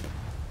 go, go.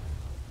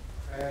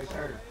 Alright,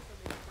 started.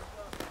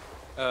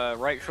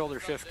 Right shoulder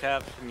shift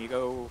taps and you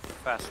go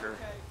faster.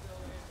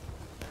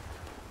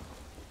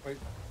 Wait.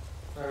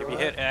 If you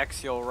hit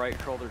X, you'll right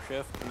shoulder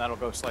shift, and that'll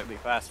go slightly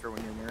faster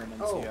when you're near an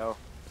NCO. Oh,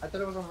 I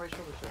thought it was on right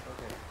shoulder shift.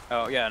 Okay.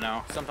 Oh yeah,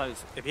 no.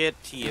 Sometimes if you hit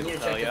T, it'll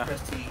tell you.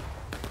 Press T.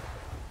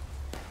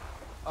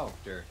 Oh,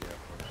 sure, yeah,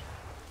 of course.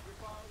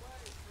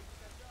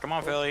 Come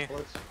on, Philly.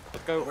 Let's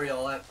go. Where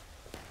y'all at?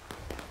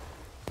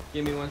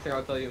 Give me 1 second,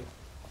 I'll tell you.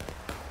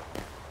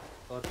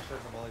 Let's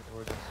start the volley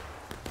towards us.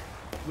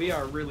 We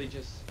are really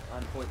just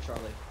on point,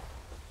 Charlie.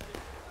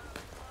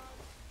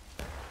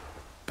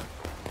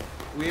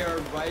 We are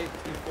right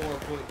before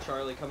point,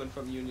 Charlie, coming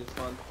from Union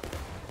spawn.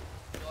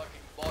 You're like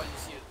a ball, you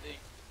see a thing.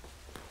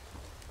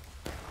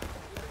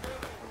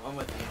 I'm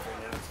with you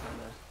right now. It's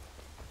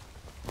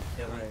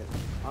kinda. Alright.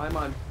 I'm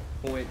on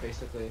point,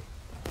 basically.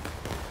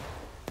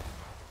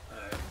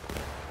 Alright.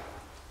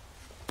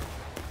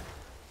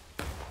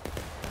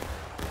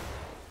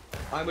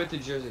 I'm with the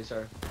Jersey,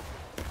 sir.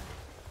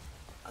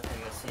 I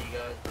think I see you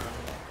guys.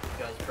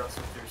 You guys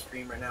crossing through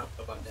stream right now.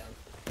 Oh, I'm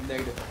down.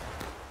 Negative.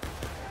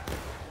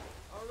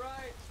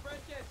 Alright,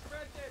 sprint it,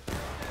 sprint it,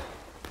 sprint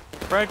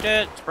it! Sprint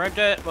it, sprint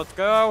it, let's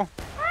go.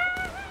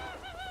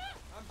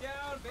 I'm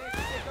down, Banshee,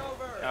 take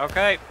over!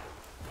 Okay.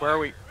 Where are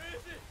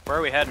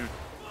we heading?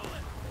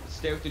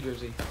 Stay with the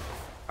Jersey.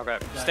 Okay.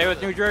 Stay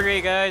with New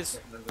Jersey, guys.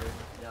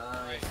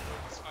 Nice.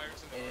 This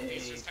fire's in the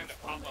just kind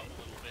of pop up a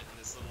little bit in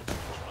this little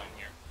line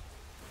here.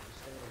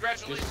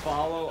 Just Congratulations.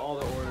 follow all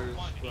the orders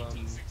from...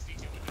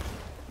 1862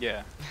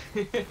 Yeah.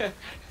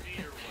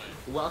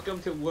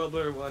 Welcome to World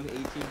War I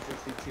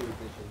 1862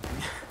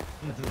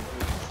 edition.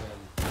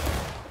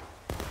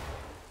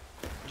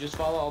 Just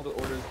follow all the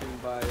orders given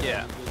by...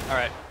 Yeah.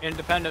 Alright.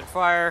 Independent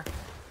fire.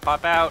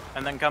 Pop out,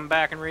 and then come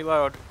back and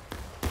reload.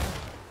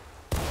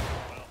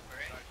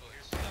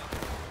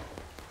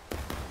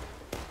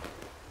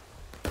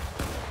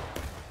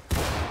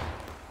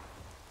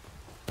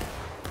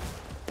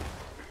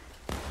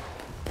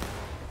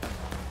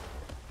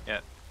 Yeah.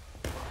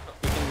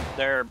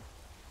 They're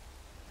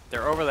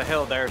over the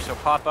hill there, so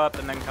pop up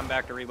and then come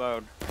back to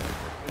reload.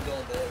 I'm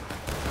going there.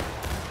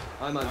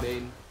 I'm on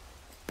main.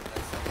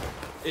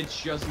 It's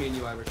just me and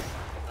you, Irish.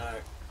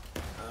 Alright.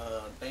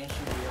 Banshee,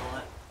 where y'all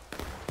at?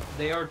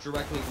 They are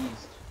directly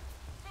east.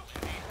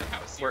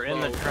 We're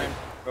in the trench.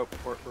 Oh,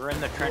 we're in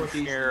the trench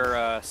Northeast.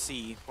 near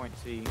C, point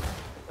C.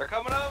 They're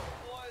coming over,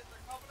 boys.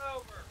 They're coming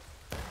over.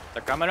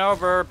 They're coming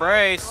over.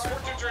 Brace. New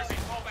Jersey,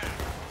 fall back.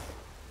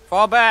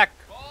 Fall back.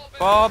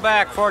 Fall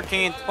back.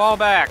 14th. Fall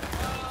back.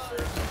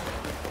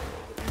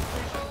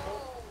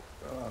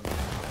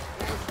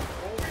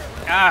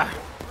 Ah.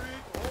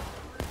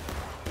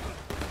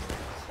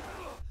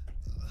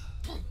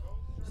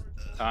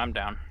 Oh, I'm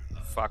down.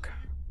 Fuck.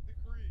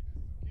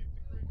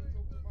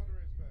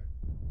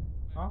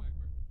 Huh?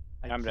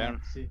 I'm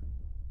down. See.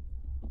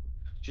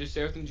 Just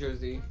stay with New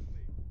Jersey. No,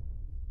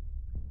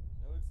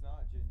 it's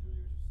not, Ginger.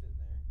 You're just sitting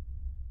there.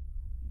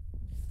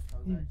 I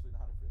was actually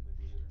not a friendly,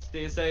 believe it or not.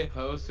 Stay say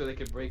ho so they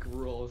can break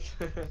rules.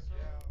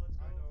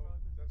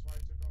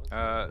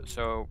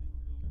 So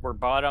we're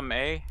bottom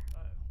A.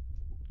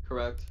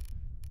 Correct.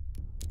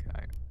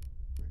 Okay.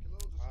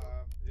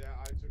 Yeah,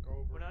 I took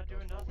over. We're not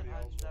doing nothing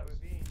hiding in that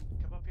ravine.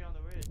 Come up here on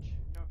the ridge.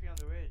 Come up here on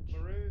the ridge. The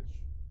ridge.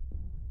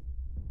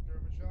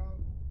 German shot.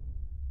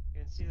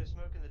 You can see the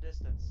smoke in the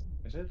distance.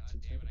 Is it?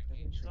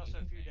 There's also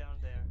a few down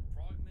there.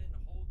 Frogmen,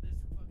 hold this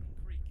fucking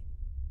creek.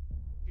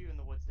 A few in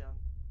the woods down.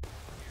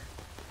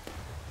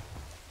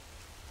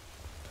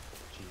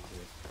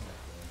 Jesus.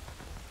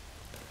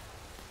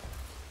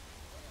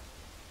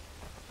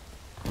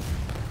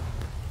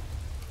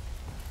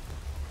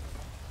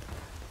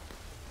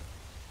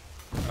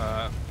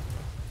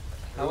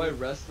 How I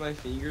rest my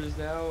fingers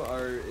now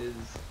is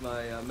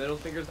my middle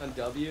finger's on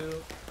W,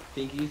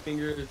 pinky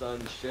finger's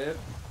on shift,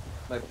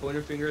 my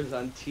pointer finger is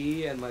on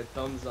T, and my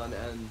thumb's on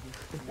N.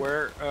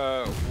 Where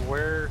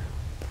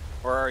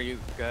are you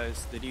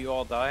guys? Did you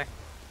all die?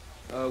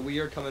 We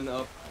are coming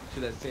up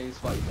to that same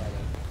spot you died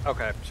at.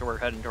 Okay, so we're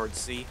heading towards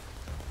C.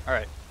 All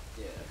right.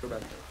 Yeah,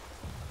 correct.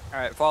 All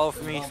right, follow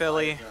for me,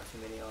 Philly. Not too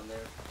many on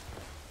there.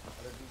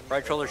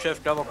 Right shoulder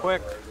shift, double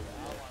quick.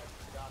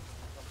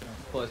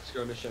 Plus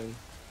skirmishing.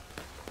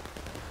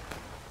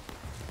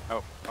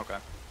 Oh, okay.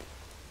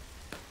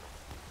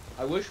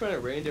 I wish when it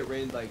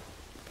rained like...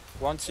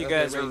 Once you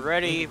Okay, guys are rain-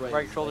 ready, rain.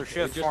 right shoulder Like, it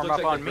shift, just form looks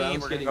up like on the me.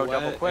 ground's We're gonna getting go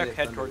double wet quick, and it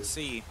head thunders. towards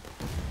C.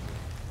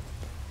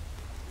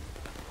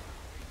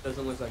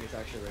 Doesn't look like it's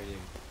actually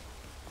raining.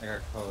 Like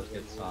our clothes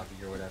get soggy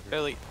or whatever.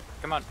 Philly,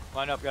 come on,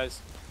 line up, guys.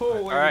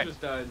 Oh, All right,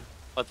 just died.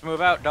 let's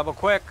move out, double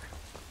quick.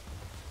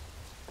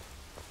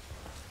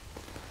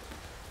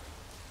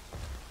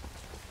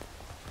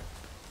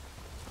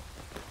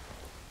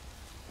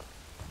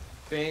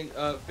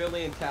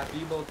 Philly and Tap,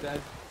 you both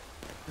dead?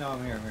 No,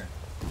 I'm here, I'm here.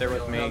 They're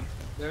with me.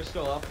 They're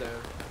still up there.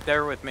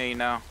 They're with me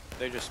now.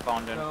 They just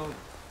spawned in. No,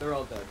 they're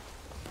all dead.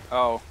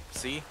 Oh,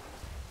 C?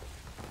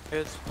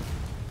 Is?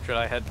 Should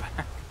I head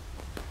back?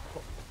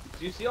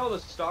 Do you see all the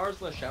stars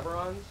and the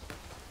chevrons?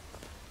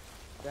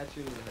 That's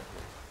who you need to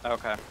head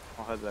Okay,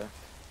 I'll head there. to.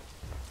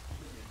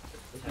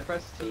 If you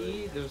press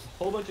T, there's a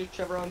whole bunch of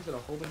chevrons and a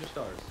whole bunch of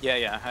stars.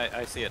 Yeah,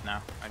 I see it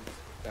now.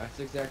 That's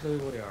exactly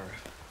what we are.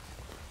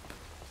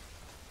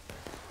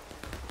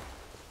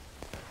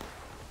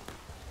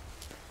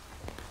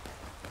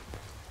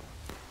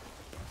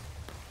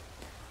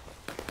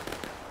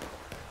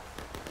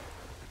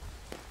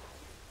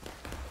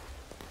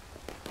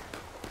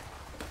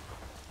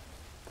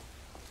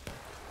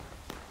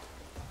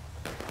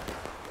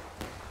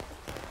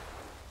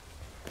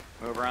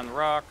 Move around the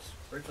rocks.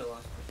 Where's the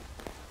last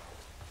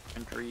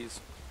And trees.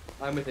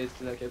 I'm with 8th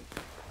Connecticut.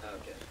 one?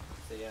 Okay.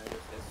 So yeah, this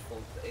guy's full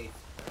to 8th.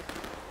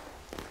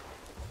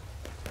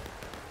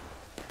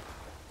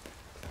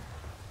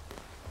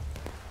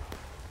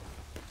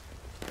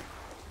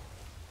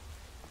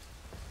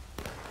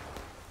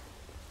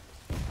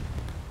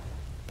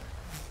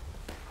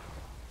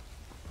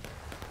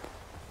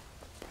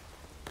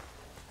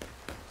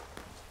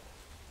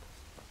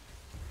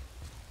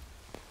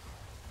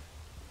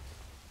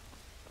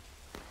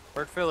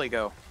 Where'd Philly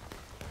go?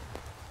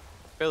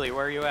 Philly,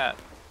 where are you at?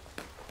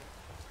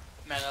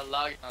 Man, I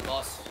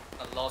lost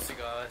you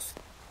guys.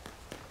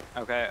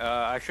 Okay,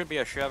 I should be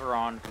a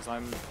chevron because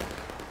I'm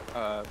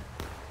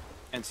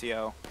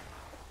NCO.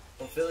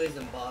 Well, Philly's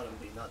in bottom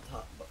B, not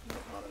top, not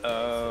bottom A,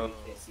 so you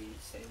can't see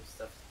same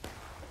stuff.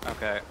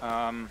 Okay,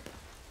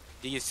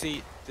 do you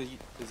see, does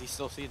he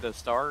still see the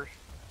stars?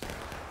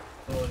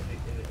 Well,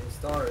 the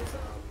stars,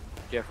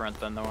 Different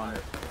than the one.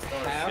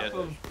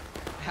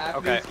 Half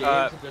Okay, of these games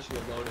are just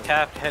reloading.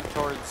 Taft, head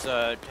towards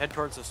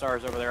the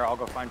stars over there. I'll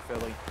go find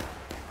Philly.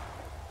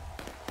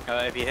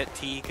 If you hit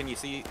T, can you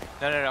see?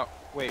 No.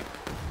 Wait,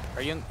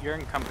 you're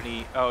in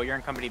company? Oh, you're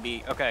in company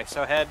B. Okay,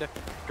 so head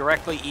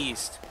directly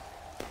east.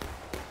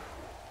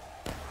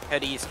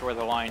 Head east where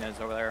the line is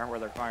over there, where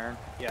they're firing.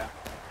 Yeah.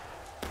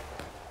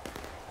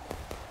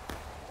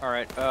 All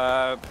right.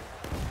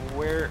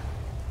 Where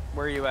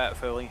are you at,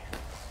 Philly?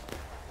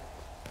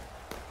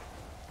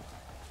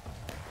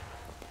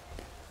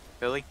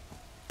 Philly?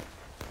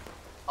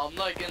 I'm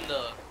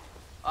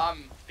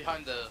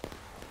behind the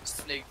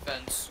snake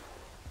fence.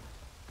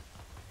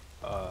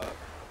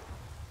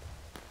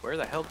 Where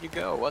the hell did you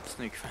go? What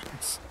snake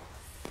fence?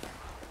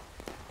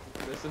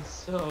 This is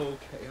so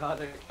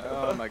chaotic.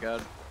 Oh my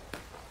god.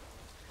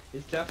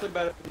 It's definitely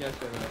better than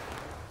yesterday.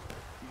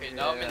 Okay,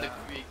 now I'm in the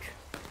creek.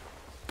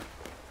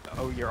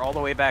 Oh, you're all the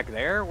way back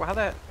there? How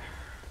that?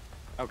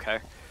 Okay.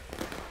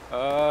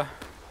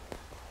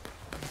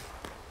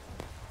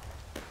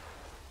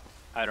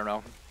 I don't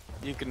know.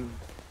 You can,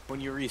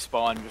 when you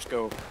respawn, just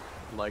go,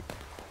 like,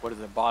 what is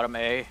it, bottom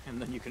A, and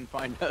then you can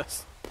find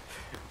us.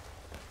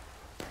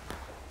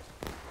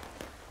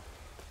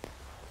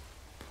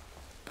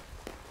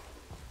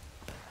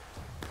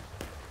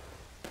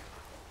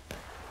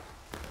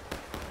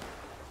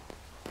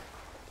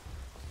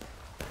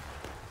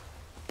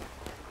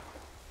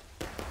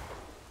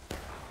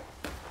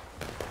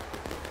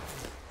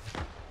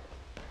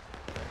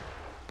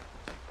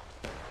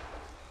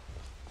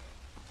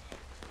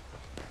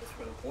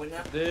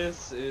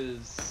 This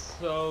is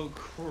so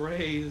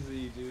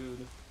crazy,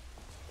 dude.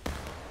 I'm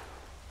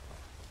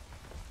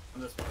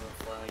just going to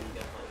fly, you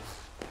get close.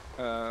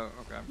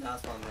 Okay. Nah,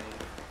 it's on main.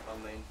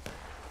 On main.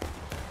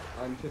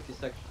 I'm 50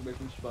 seconds away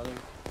from spawning.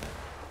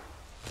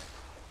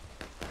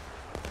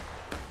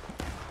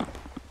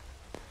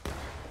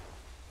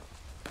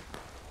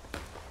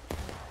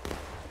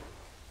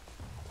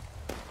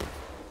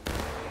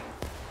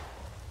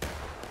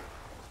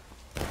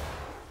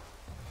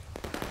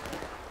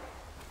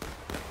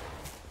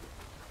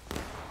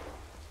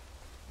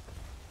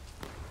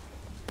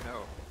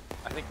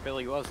 I think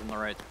Billy was in the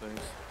right place.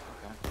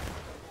 Okay.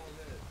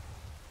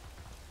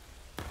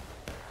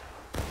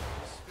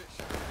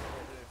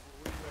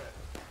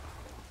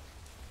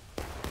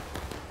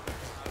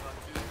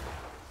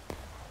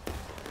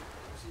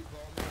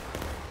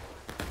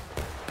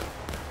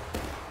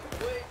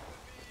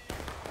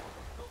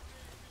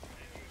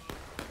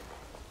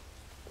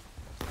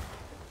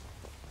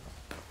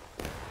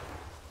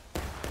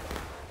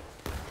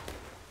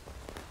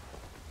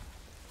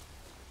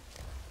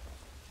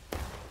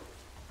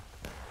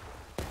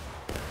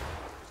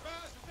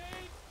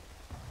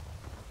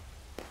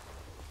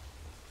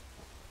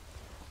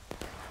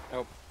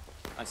 Nope.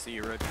 I see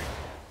you, Rich.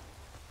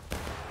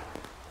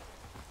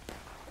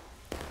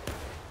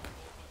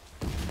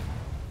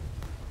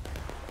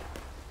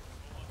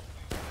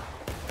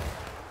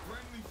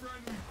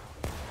 Friendly.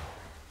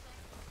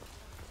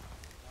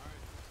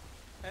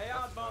 Hey,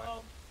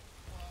 oddball!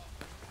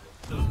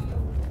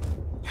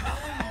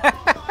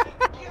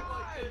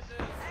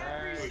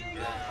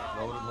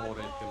 Load and hold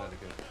in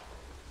Connecticut.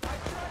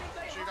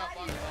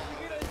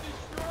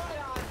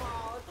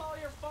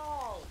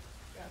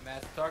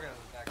 Matt's talking to us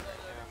back right now.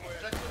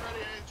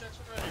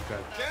 Jackson ready,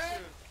 Okay.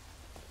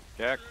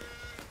 Jack.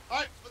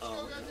 Alright, let's Oh, go,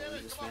 we're gonna goddammit.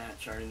 lose this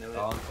match, I already know it.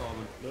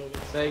 Solomon.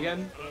 Say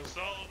again?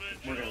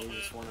 We're gonna lose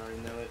this one, I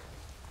already know it.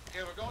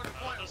 Okay, we're going to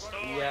point.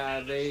 Yeah,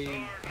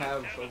 they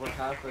have over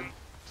half a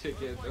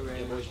ticket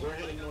available. We're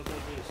gonna go to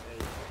this,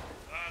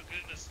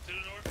 Goodness, to the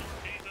north,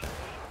 14th.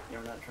 yeah,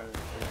 we're not trying to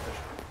push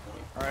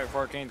point. Alright,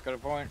 14th, got a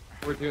point.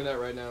 We're doing that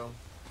right now.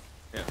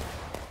 Yeah.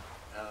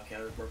 Okay.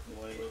 counter working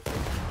away.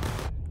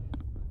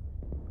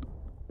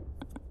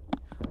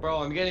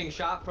 Bro, I'm getting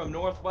shot from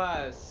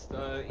northwest,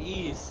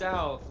 east,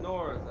 south,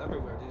 north,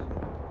 everywhere, dude.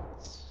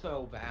 It's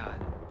so bad.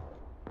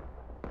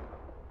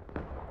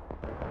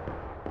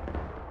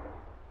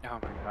 Oh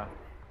my god.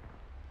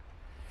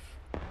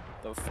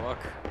 The fuck?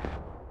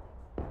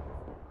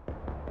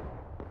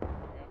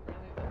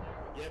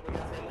 Yeah, we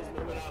got friendlies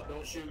moving out.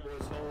 Don't shoot,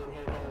 boys. Hold.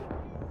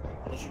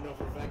 Unless you know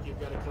for a fact you've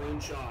got a clean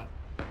shot.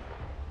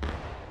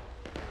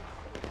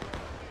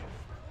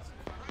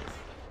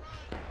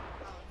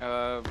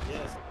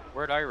 Yes.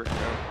 Where'd Irish go?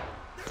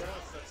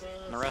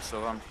 And the rest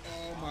of them.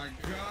 Oh my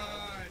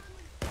god!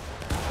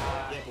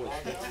 Yeah, boys.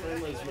 Get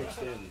friendlies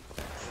mixed in.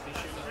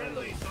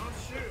 Friendlies, don't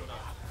shoot!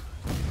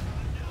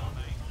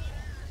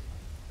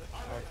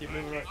 Alright, keep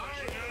moving right.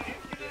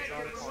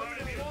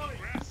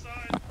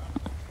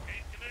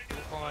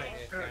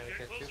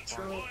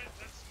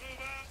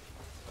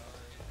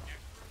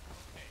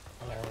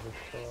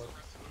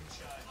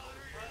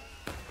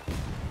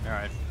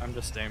 Alright, I'm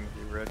just staying with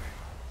you, Red.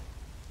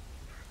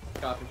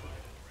 Copy.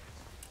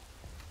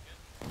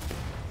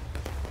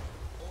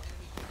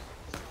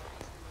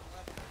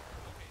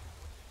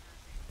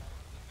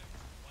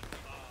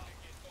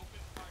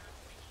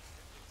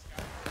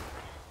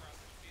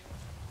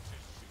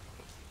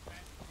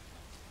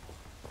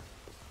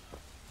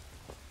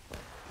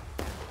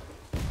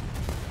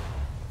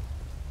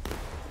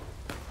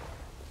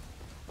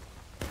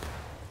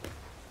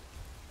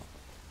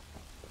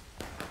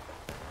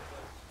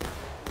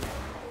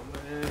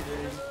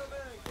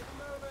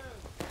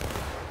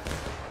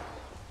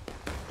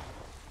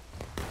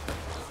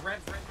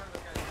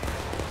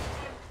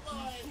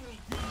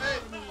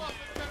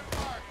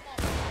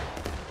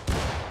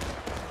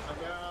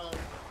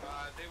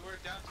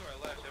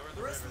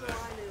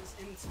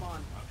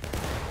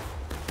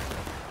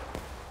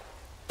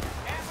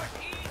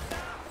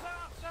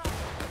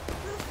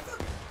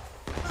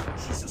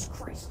 Jesus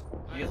Christ.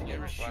 You guys are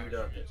gonna shoot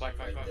up. Flag,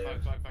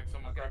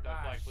 someone grab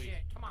that flag, please.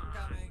 Come on.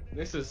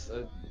 This is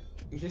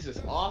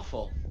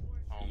awful.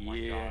 Oh my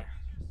god.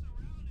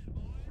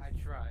 I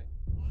tried.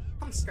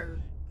 I'm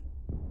scared.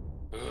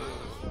 Is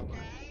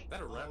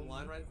that a rebel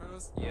line right in front of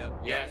us? Yep.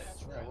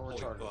 Yes. Yeah, we're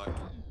retarded.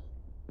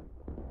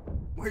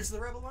 Where's the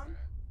rebel line?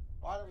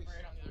 Why do we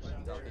Right on the other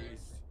side.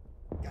 Southeast.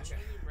 Gotcha.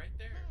 Right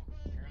there.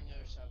 You're on the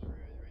other side of the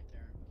road, right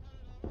there.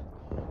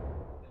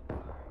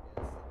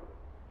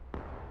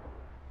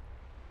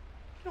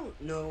 I don't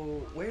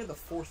know where the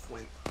fourth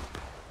went.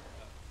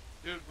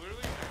 Dude,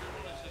 literally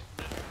everyone is just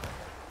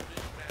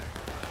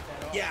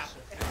Yeah.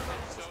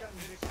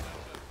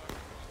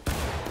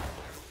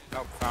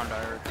 Nope, found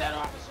Irish. That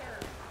officer!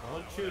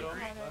 Don't shoot him.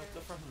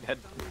 Head.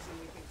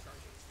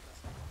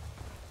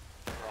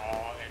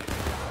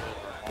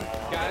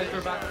 Guys, we're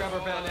about to cover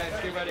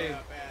bayonets. Get ready.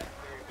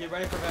 Get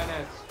ready for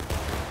bayonets.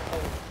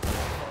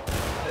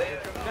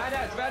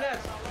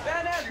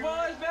 Bayonets,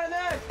 boys,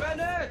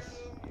 bayonets!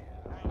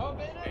 Oh,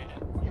 bayonet!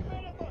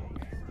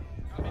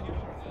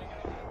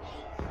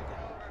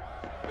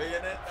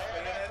 Bayonet.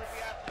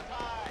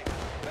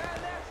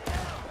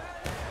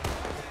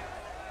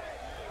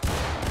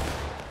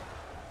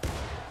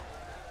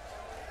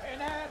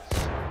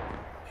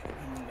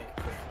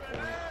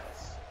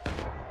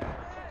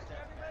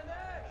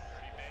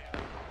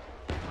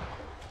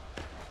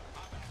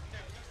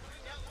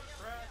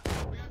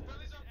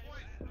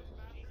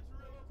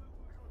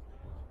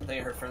 I think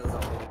I heard friendlies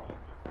on me.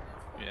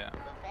 Yeah.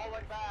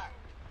 Falling back.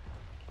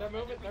 They're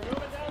moving down there,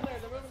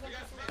 they're moving down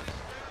there.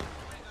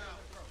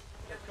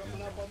 They're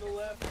coming up on the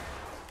left.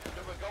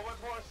 We're going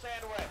for a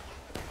sandwich.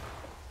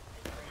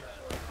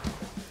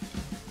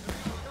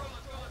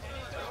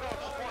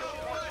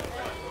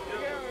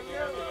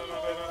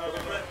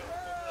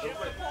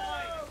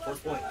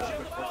 First point.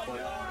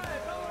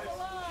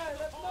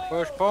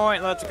 Push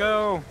point, let's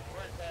go.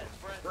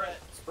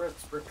 Sprint,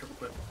 triple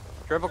quick.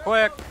 Triple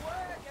quick.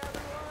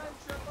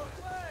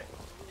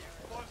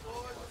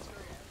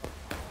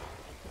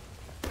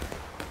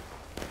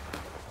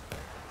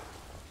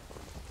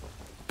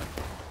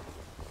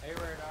 Hey,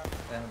 radar.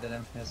 Did I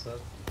mess up?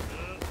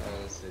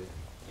 Let's see.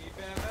 Keep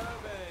it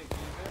moving.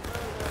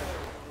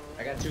 I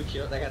got 2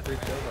 kills. I got 3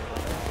 kills.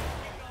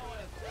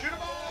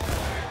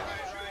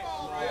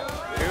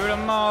 Shoot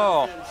them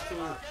all.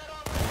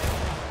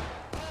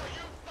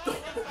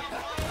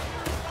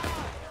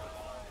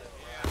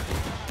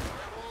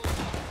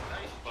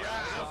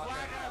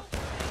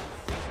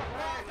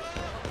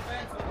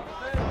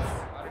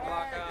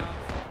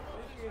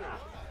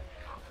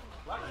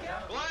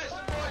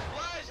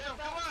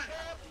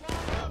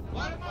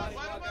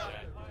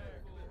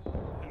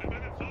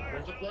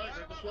 Where's the flag?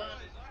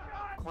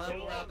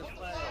 Climb around the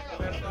flag.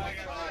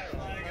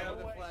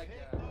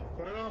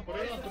 Put it on.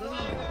 Protect the man. Keep it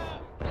alive.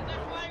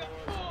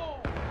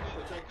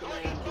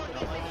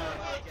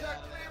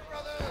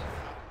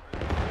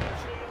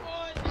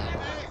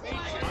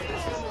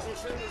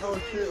 Oh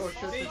shit.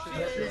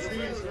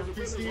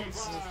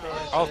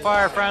 All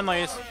fire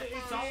friendlies.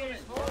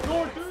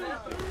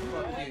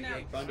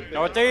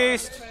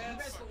 Northeast.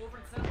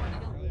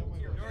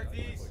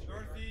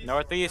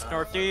 Northeast,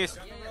 northeast.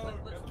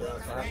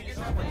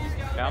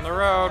 Down the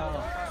road.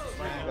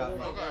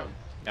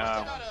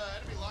 No.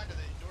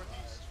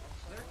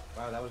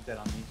 Wow, that was dead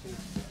on me too. It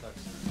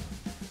sucks.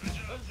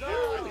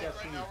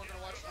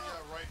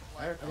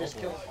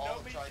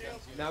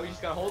 Now we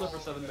just gotta hold it for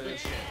 7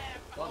 minutes.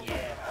 Fuck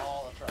yeah,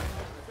 all the tries.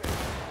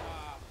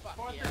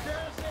 Fourth Jersey!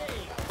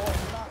 Oh,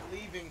 we're not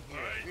leaving here.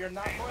 We are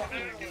not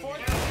fucking leaving.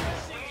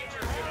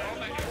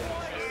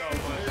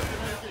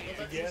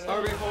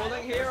 Are we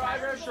holding here,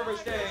 Irish, or are we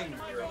staying?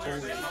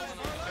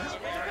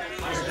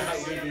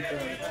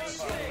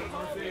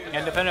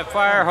 Independent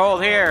fire,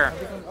 hold here.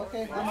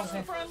 Okay,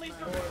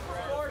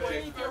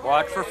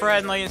 Watch for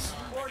friendlies.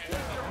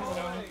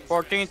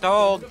 14th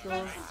hold.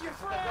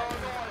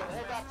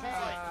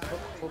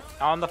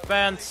 On the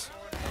fence.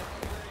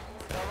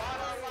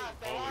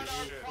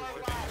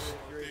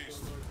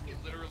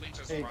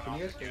 Hey, can you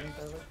guys hear me,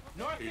 Tyler?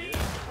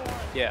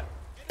 Yeah.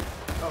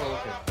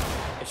 Oh, okay.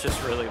 It's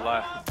just really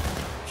loud.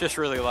 It's just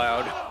really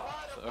loud.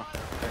 So.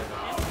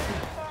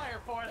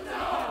 I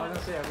was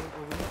gonna say,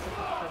 will we have to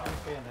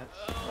put bayonets?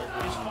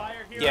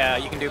 Yeah,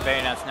 you can do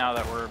bayonets now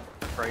that we're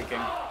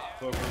breaking.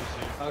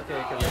 Okay,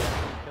 because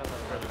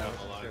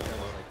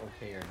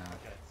okay or not.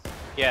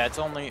 Yeah, it's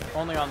only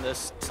on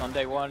this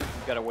Sunday one.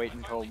 You've got to wait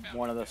until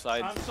one of the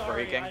sides is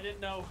breaking. I didn't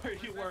know where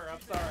you were.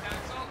 I'm sorry.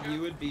 You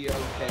would be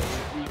okay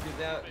if you did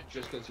that,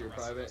 just because you're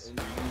private and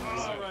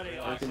you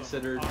are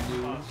considered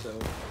new, so.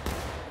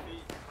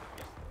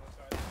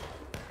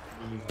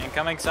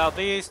 Incoming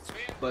southeast.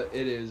 But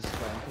it is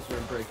fine because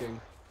we're breaking.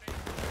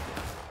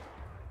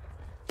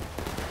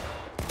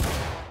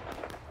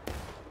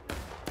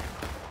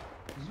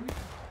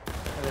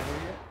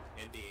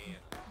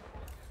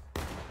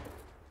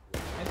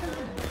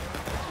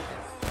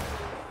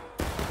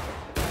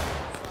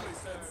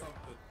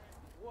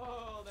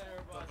 Whoa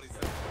there, bud.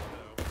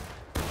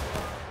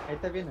 Ahí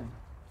está bien.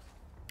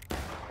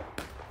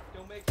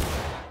 Don't make it back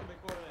to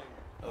McCorling.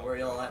 Oh, where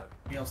y'all at?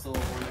 Y'all still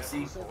over in the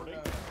sea?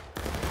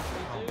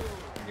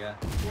 Yeah.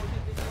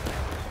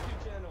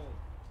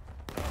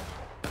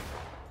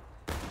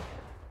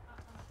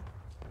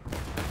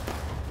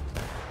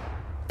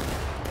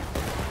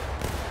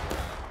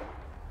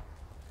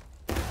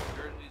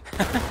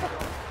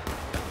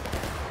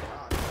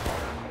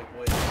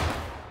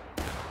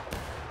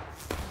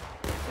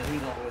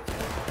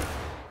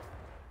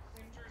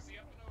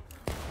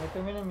 Ahí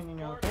termina mi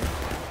niño, ¿ok?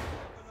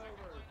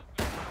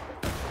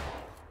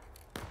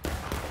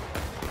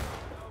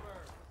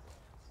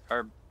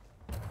 Are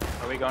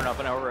we going up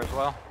and over as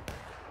well?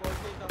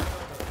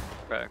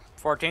 Okay.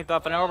 14th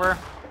up and over.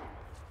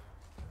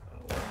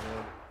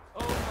 Oh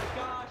my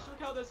gosh, look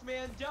how this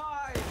man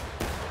died!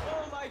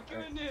 Oh my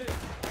goodness!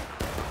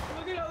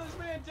 Look at how this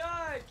man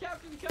died!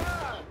 Captain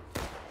Cobb!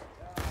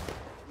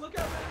 Look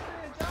how this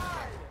man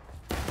died!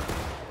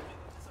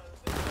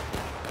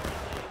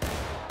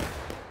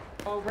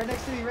 Oh, right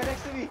next to me, right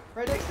next to me,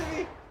 right next to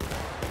me!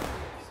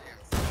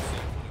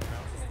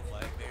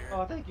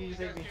 Oh, thank you, you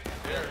saved me.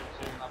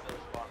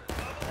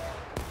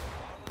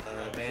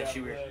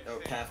 Banshee, oh,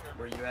 Taft,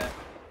 where you at?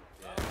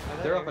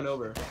 They're up and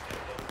over.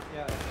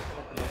 Yeah, up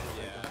and over.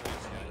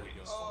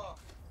 Oh,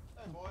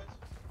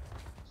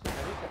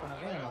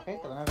 hey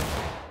boys.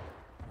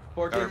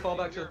 14, fall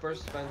back to the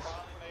first fence.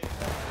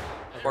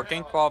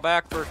 14th fall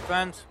back, first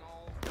fence.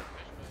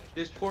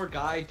 This poor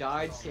guy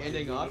died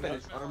standing up and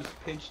his arms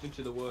pinched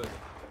into the wood.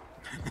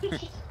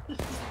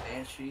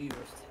 Banshee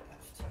versus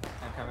Taft.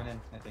 I'm coming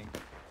in, I think.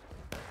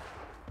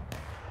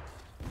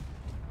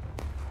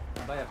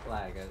 I'll buy a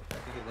flag. I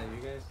think is that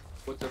you guys?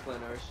 What's their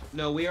plan, Irish?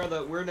 No,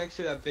 we're next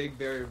to that big,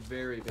 very,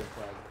 very big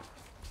flag.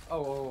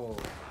 Oh.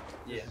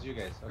 This Yeah. is you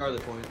guys. Okay. Charlie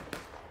Point.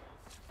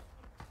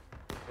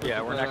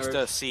 Yeah, we're next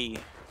to C.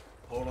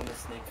 Hold on the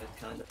snake fit,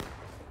 kinda.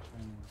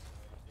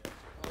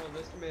 Oh,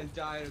 this man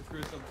died a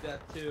gruesome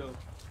death too.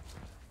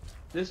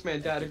 This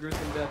man died a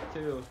gruesome death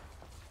too.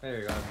 There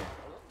you go.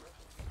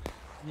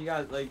 He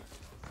got like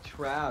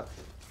trapped.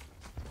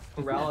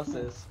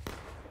 Paralysis.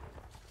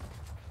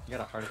 You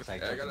got a heart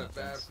attack. I got a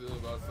bad feeling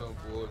about some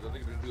boys. I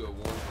think they're gonna do a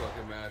one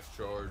fucking mass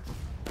charge.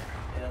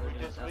 Yeah,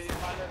 We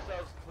find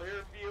ourselves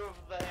clear view of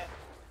the hill.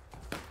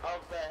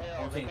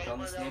 14th on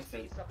the snake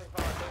fit.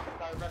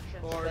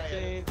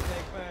 14th snake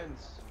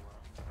fence.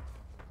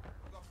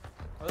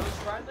 Are those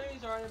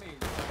friendlies or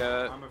enemies?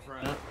 I'm a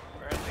friend.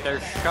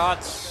 There's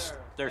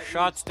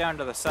shots down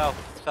to the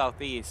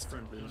southeast.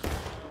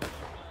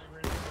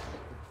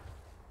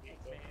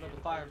 Look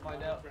at fire and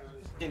find out.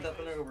 14th up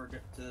and over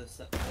to the other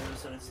side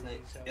of the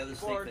snake. The other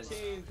snake fence.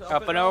 14th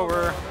Up and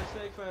over. on the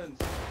snake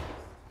fence.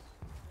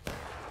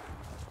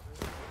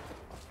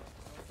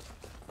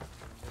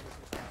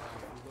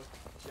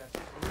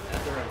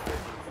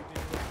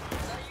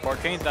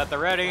 14th at the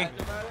ready.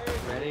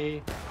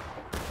 Ready.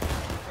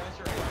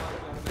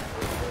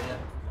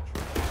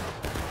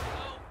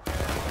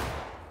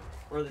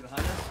 Where are they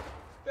behind us?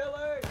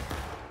 Billy!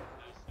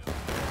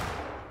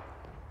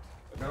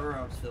 Cover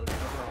arms, Phil.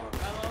 Cover arms.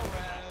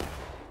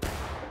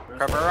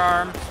 Cover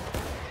arms.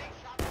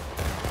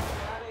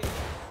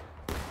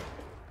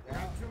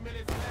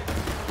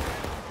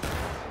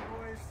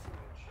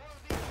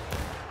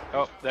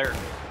 Oh, they're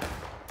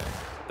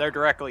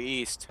directly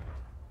east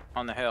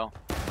on the hill.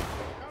 I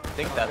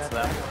think that's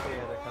them.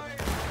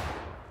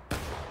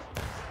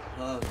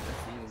 Oh,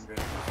 that's Union, bro.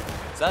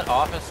 Is that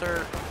officer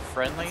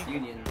friendly? That's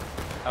Union.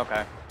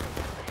 Okay.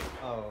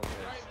 Oh, okay.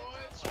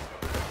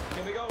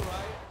 Can we go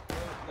right?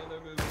 No, they're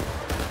moving.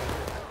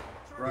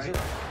 Right.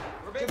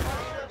 We're being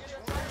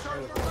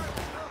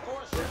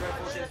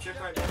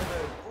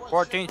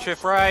 14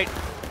 shift right.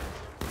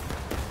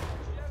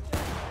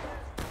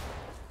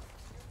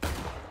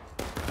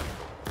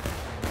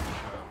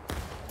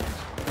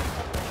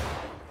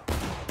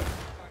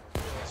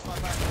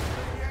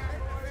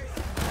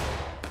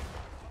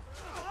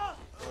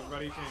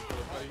 Everybody you can,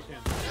 everybody you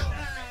can.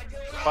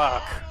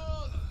 Fuck.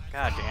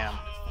 God damn.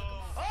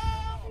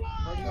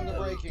 Bring them to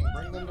breaking.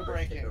 Bring them to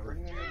breaking.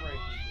 Bring them to breaking.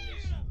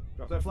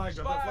 Drop that flag,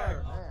 drop that flag.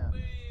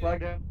 Flag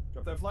down.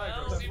 Drop that flag,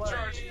 drop that flag.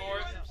 Charge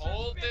north.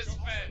 Hold this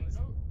fence.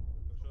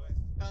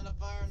 Kind of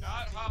fire.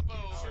 Not hop over.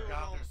 Oh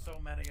God, there's so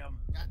many of them.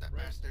 Got that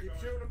bastard. Keep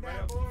shooting them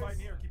down, boys. Keep fighting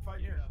here, keep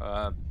fighting here.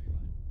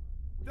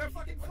 That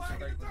fucking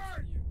flag in the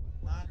dirt!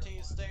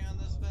 19, stay on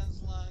this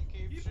fence line.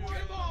 Keep shooting.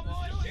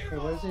 Hey,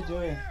 what is he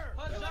doing?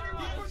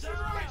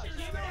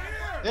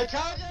 They're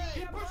charging!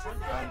 Keep pushing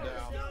right.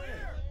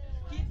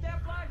 Keep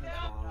that flag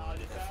down!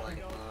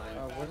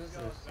 What is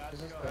this? What is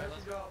this?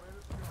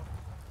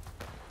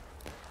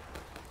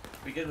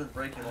 We get with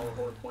breaking all the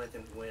whole point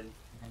and win.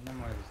 No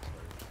more of these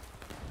toys.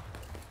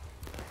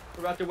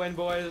 We're about to win,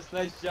 boys.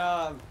 Nice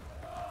job.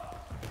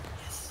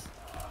 Yes.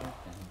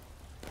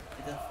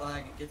 Get that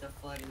flag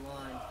in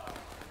line.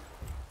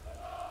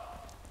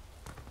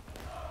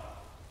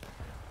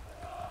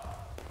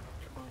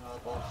 Come on,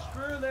 oddball.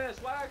 Screw this.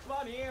 Wax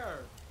one here.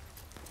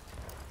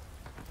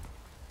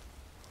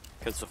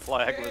 Because the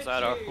flag was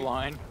out of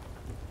line.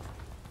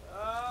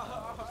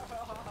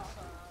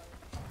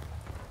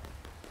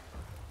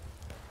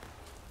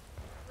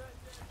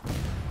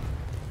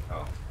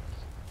 Oh.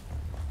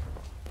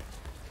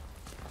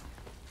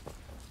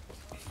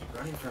 Keep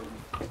running from him.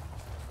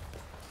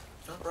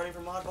 Stop running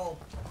from oddball.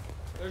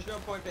 There's no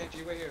point,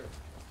 Banshee. We're here.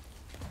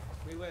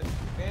 We win.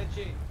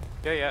 Banshee.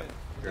 Yeah.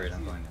 Great,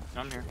 I'm going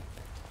now. I'm here.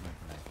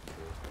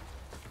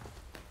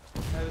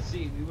 Have a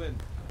seat. We win.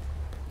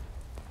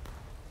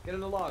 Get in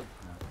the log.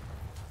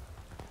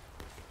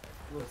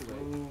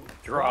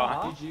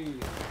 Draw. GG. Wait.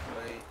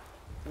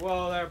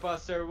 Whoa there,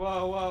 Buster.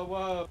 Whoa, whoa,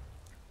 whoa.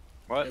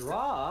 What?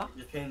 Draw?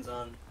 Depends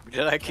on.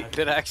 Did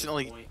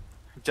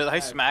I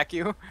smack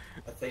you?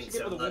 I think should be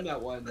able to win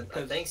that one.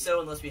 I think so,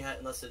 unless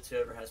it's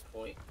whoever has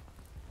point.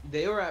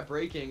 They were at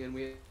breaking and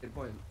we had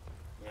point.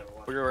 Yeah,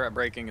 but We were at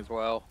breaking as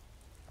well.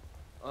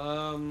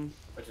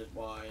 which is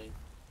why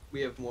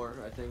we have more,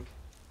 I think.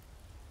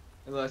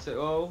 Unless it,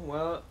 oh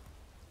well,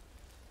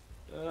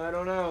 I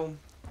don't know.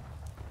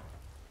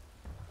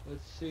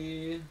 Let's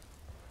see.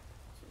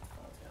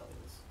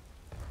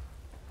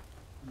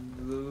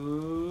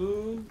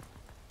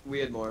 We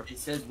had more. It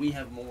says we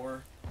have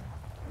more,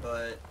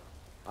 but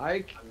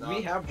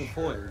we have the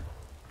point.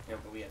 Yeah,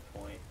 but we have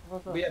point.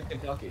 We have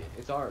Kentucky.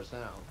 It's ours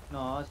now.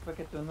 No, es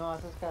porque tú no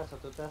haces caso,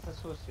 tú te haces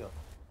sucio.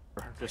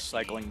 Just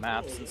cycling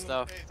maps and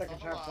stuff.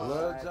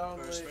 Loads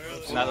only.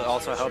 And that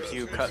also helps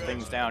you cut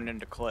things down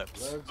into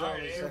clips. Loads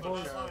only.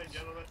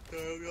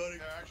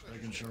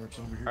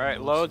 Alright,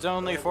 loads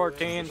only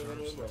 14.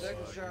 Second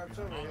sharps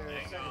over here.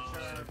 Second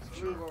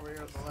sharps. Move over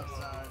here on the left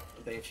side.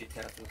 Banshee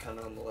tapped and kind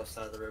of on the left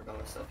side of the road by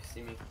myself. You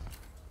see me?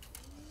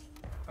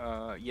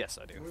 Yes,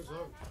 I do.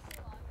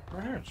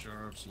 Right here.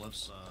 Sharps, left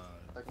side.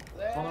 On the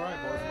right, boys. On the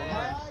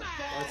right.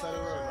 Right side of the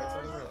road. Right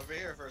side of the road. Over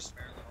here first,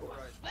 man.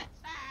 Right.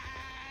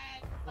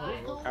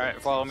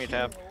 Alright, follow me,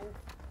 Tab.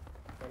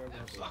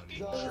 Fucking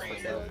Go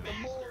traitor.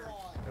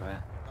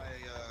 ahead.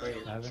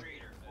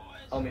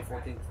 Oh, me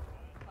 14.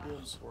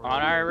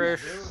 On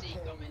Irish.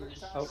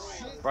 Oh.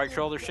 Right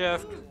shoulder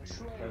shift.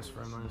 Nice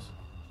friendlies.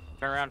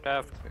 Turn around,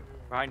 Tab.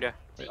 Behind you.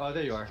 Oh,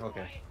 there you are.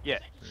 Okay. Yeah.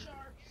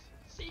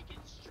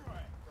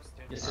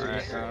 Yes, sir.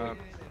 Alright, Yes, sir.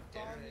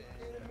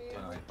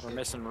 we're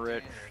missing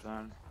Rich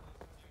then.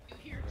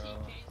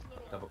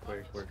 Double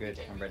quick. We're good.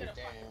 I'm ready.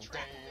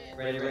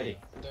 Ready.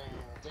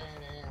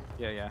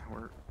 Yeah,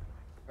 we're.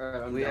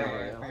 Alright, I'm We down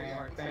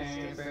are.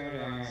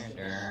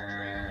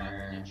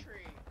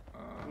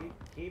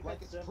 Keep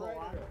it civil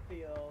on the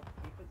field.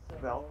 Keep it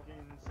civil.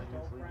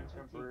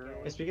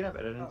 Hey, speaking of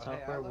editing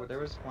software, there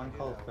was one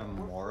called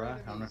Filmora.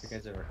 I don't know if you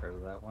guys ever heard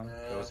of that one.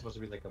 It was supposed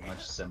to be like a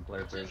much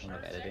simpler version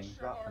of editing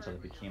until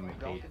it became a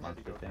paid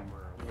monthly thing.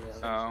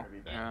 Oh,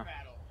 yeah.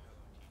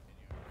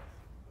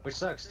 Which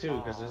sucks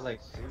too, because it's like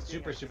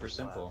super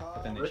simple,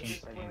 but then they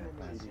changed the payment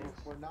plan.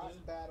 We're not in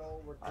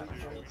battle, we're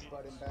defense,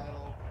 but in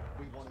battle,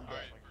 we want to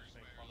get.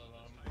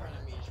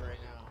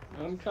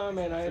 I'm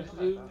coming. I have to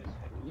do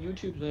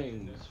YouTube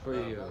things for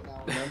you.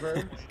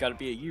 Remember? Gotta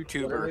be a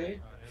YouTuber.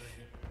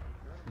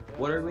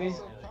 What are we?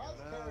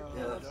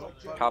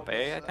 Top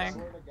A, I think?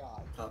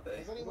 Top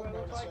A.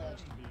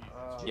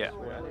 Yeah.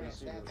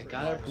 I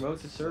gotta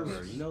promote the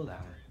server. You know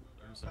that.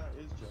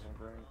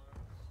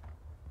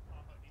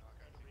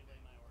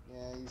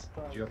 Yeah, he's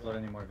Did you upload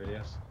any more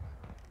videos?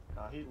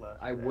 He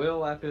left. I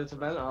will after this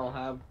event. I'll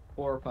have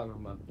 4 or 5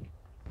 of them.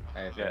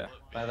 Alright, yeah.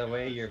 By the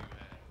way, your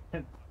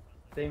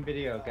same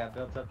video got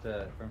built up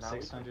to from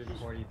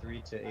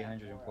 643 to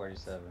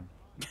 847.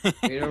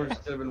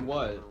 807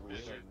 what?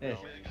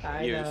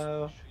 I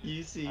know.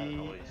 You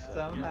see,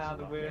 somehow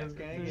the wind's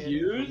gonna get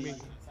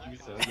views.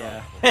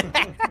 Yeah.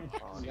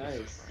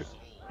 Nice.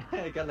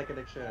 I got like an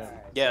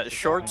extra. Yeah,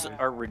 shorts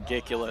are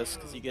ridiculous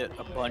because you get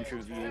a bunch of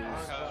views.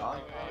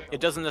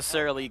 It doesn't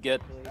necessarily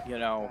get, you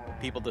know,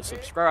 people to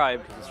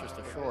subscribe because it's just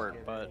a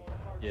short, but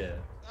yeah.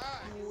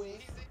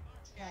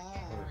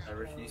 I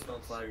refuse to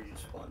spawn flag or you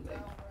spawn me.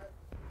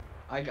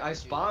 I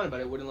spawned, but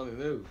it wouldn't let me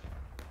move.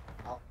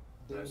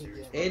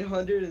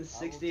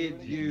 868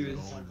 views.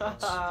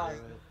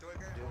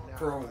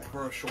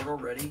 for a short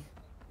already?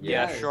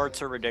 Yeah,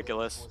 shorts are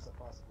ridiculous.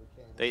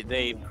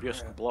 They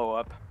just blow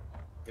up.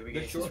 Did we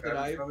get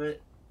subscribers from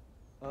it?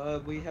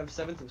 We have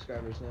 7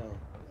 subscribers now.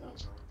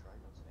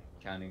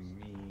 Counting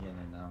me and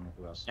then I don't know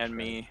who else. And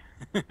me.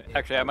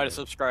 Actually, I might have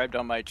subscribed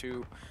on my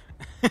 2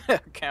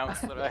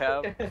 accounts that I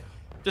have.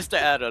 Just to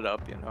add it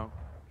up, you know.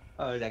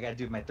 Oh, I gotta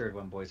do my 3rd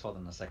one, boys. Hold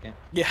on a second.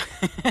 Yeah.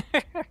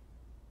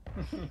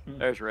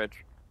 There's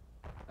Rich.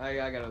 I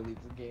gotta leave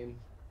the game.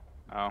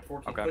 Oh,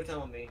 14, okay. quick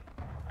time on me.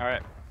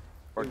 Alright.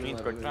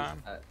 14th quick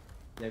time.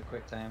 Yeah,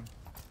 quick time.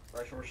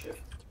 Right shoulder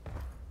shift.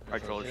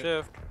 Right shoulder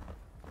shift.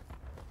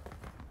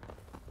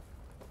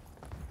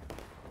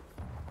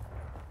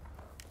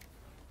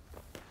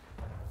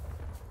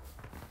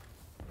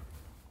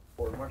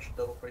 Forward march,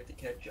 double quick to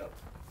catch up.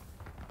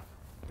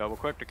 Double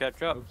quick to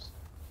catch up. Oops.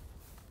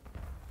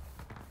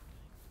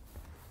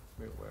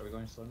 Wait, where are we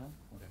going slow now?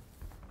 Okay.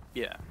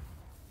 Yeah.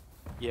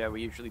 Yeah,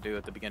 we usually do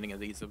at the beginning of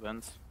these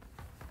events.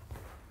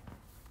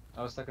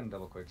 I was stuck in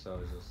double quick, so I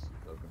was just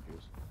a little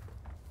confused.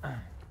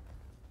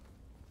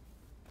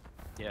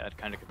 Yeah, it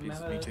kind of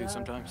confuses me too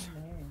sometimes.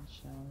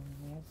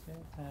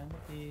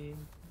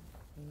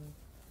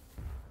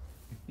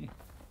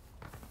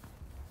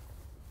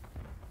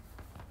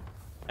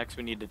 Next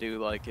we need to do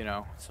like, you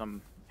know,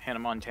 some Hannah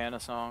Montana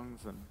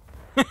songs and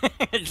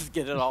just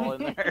get it all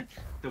in there.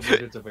 The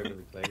Wizards of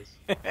Waverly Place.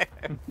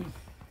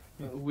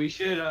 We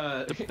should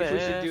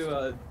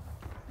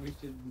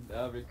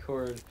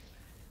record.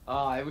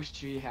 I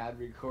wish we had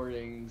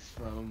recordings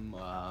from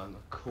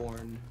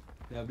Korn.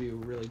 That'd be a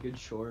really good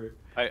short.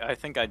 I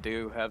think I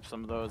do have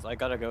some of those. I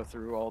gotta go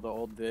through all the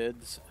old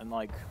vids and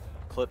like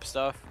clip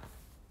stuff.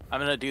 I'm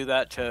gonna do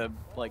that to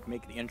like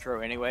make the intro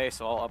anyway,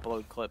 so I'll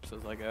upload clips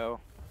as I go.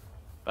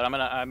 But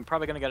I'm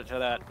probably gonna get it to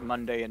that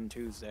Monday and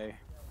Tuesday.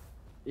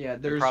 Yeah,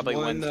 there's probably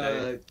one.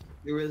 Wednesday.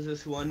 There was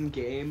this one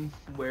game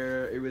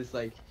where it was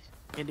like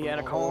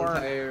Indiana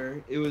Corn.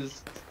 It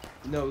was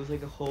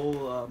like a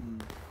whole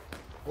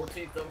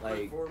 14th, double like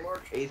quick forward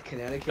march. 8th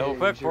Connecticut. Double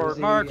quick forward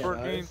march,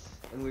 14th.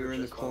 And we were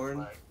in the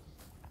corn.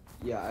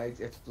 Yeah, I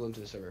flew into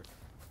the server,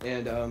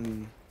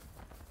 and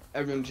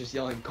everyone just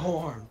yelling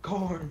corn,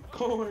 corn,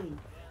 corn.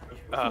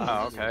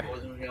 Oh, okay.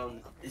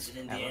 This is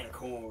Indiana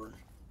corn.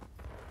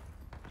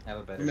 Have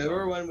a better.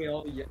 Remember when we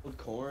all yelled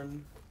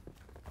corn?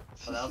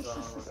 Oh, that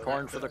was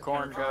corn for the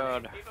corn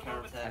god.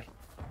 Counterattack.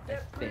 I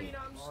think.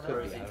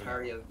 Could be the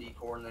entirety of the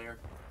corn there.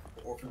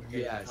 Or from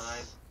the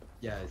time.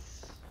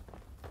 Yes.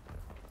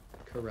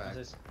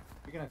 Correct.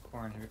 Speaking of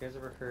corn, have you guys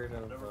ever heard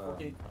of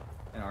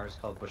an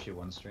artist called Bushy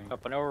One String?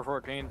 Up and over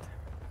 14th.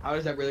 How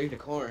does that relate to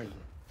corn?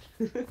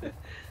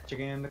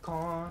 Chicken in the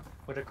corn,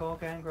 where the corn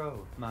can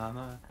grow,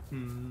 mama.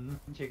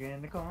 Chicken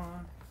in the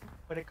corn,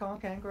 where the corn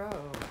can grow.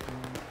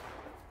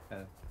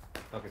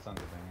 Okay, song's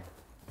a banger.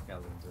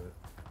 Gotta listen to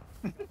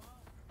it.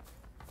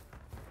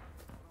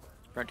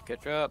 Trying to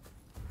catch up.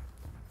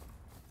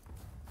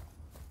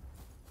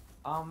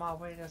 On my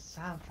way to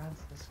San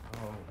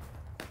Francisco.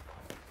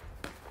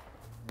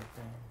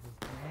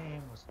 His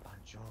name was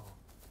Pancho.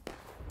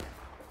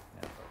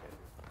 Yeah, okay.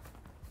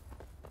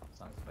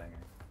 Song's a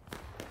banger.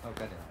 Oh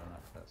goddamn, I'm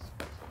not close.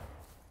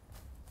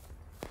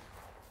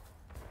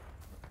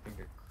 My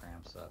finger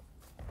cramps up.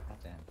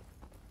 Goddamn.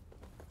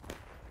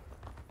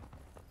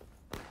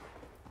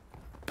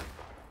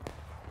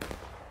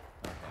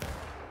 Okay.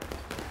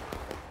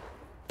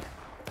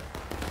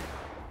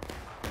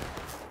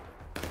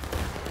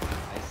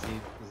 I see.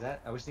 Is that?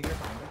 I was thinking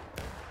behind it.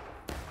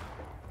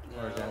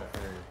 Or is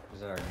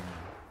that our union?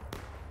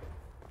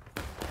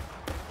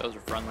 Those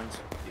are friendlies.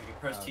 If you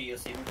press T, you'll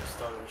see them just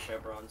start with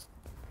chevrons.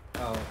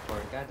 Oh, for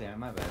goddamn,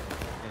 my bad. I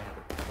had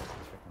to press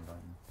this freaking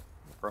button.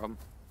 No problem.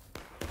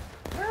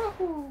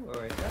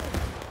 Alright,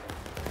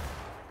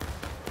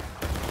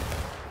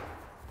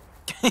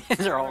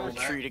 They're all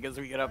retreating as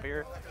we get up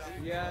here.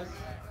 Yes.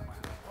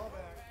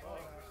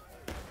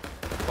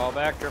 Fall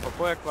back, triple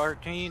quick,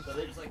 14th. So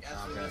they just like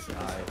I'm gonna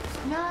die.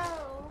 No.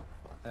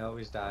 I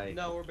always die.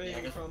 No, we're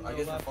baiting from I the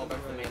guess left fall and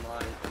back to the right. main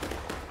line.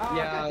 Oh,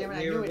 Yeah, goddammit,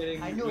 we were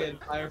getting we had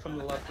fire from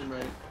the left and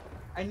right.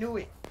 I knew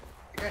it.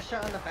 I got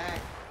shot in the back.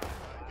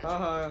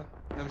 Haha.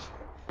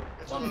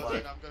 It's on the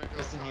line, I'm gonna go.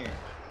 Listen here.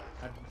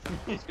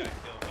 This guy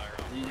killed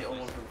Byron. You need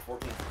almost from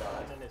 14th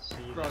died.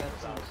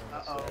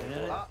 Uh-oh.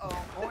 Uh-oh.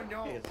 Oh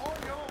no. Oh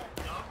no.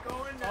 I'm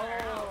going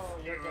there. Oh,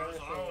 you're going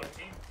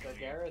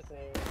Garrison.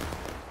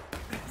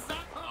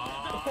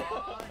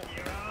 Oh,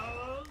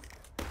 heroes!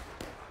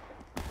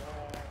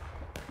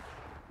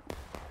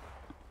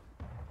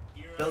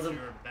 That was You're a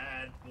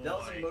bad boy. That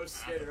was the most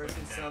scared I've ever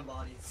seen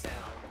somebody sound.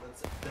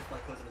 That's my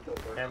closing the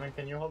door. Kevin,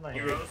 can you hold my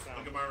hand? Heroes,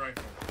 look at my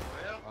rifle.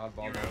 Heroes,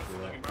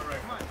 look at my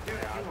rifle. Come on, do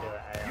it. I'll do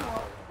it. You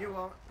won't. You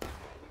won't.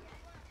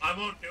 I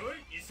won't do it?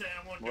 You say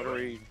I won't What do are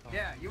it? we?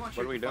 Yeah, you want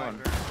What are we doing?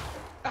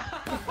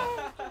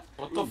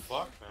 What the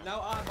fuck, man?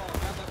 Now eyeball,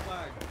 grab that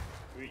flag.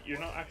 You're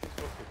not actually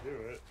supposed to do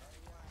it.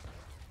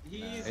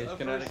 He's It's a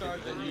Connecticut.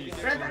 first sergeant. He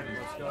East. gets Let's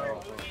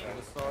go.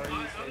 The star east.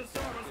 Let's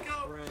go, let's go.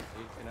 Sprint.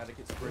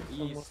 Connecticut sprint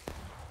east.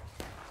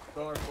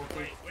 Star 14.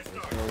 Wait, which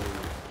star?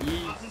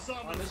 East.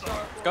 On the star.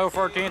 Let's go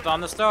 14th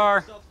on the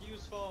star.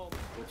 Self-useful.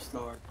 Which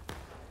star?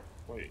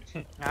 Wait.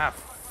 Ah,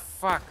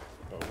 fuck.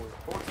 Oh, we're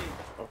 14.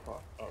 Oh,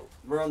 fuck. Oh.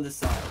 We're on this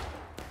side.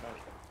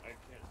 I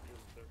can't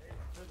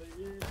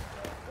do this.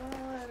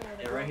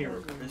 Yeah, right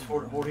here. Just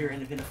hold here,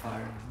 independent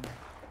fire.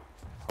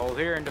 Hold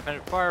here,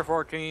 independent fire,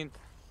 14th.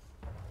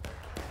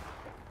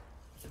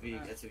 That's a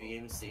big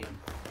aim to see him.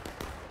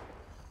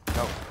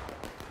 Go.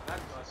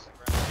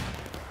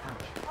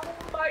 Oh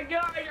my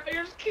god, I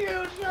just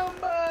killed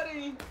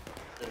somebody!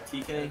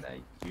 TK? I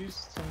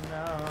used to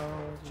know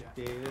you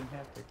didn't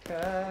have to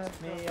cut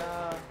me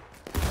off.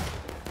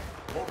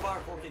 Hold fire,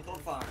 14,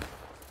 hold fire.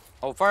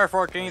 Hold fire,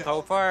 14th,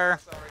 hold fire.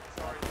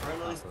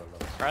 Friendlies.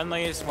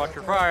 Friendlies, watch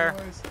your fire.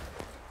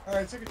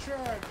 Alright, take a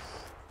charge.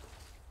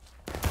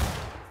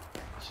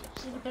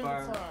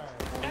 Independent fire.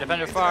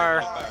 Independent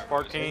fire,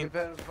 14th.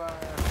 Independent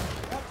fire.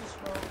 Not to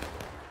smoke.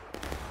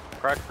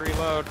 Crack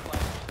reload.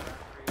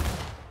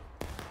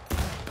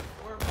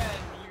 We're men,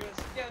 you're gonna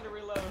stand to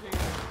reload here.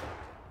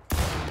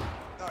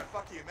 No,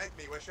 fuck you, make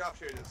me, we're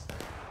sharpshooters.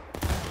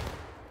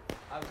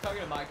 I was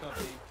talking to my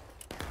company.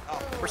 Oh.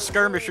 We're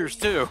skirmishers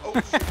too. Oh,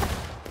 shit.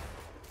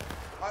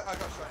 I got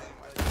shot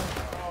anyway.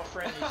 Oh,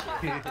 friendly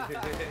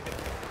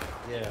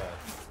Yeah.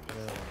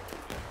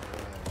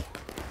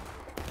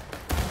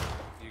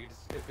 You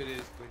just, if it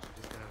is Twitch, you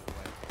just gonna have to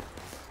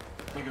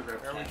We could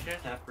grab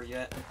Tapper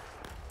yet.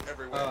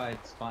 Everywhere. Oh,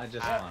 it's fine.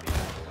 Just spawned.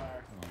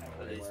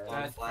 They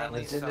spawn flat.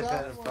 Let's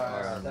independent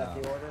fire on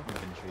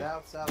infantry.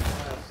 South,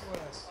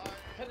 southwest.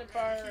 Independent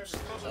fire.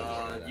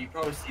 You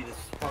probably see this.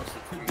 Probably see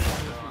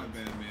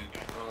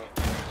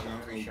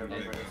three sharp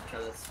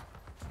neighborhoods.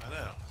 I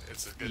know.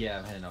 It's a good. Yeah,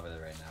 I'm heading over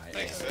there right now.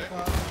 Thanks, So, Zach. on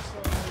our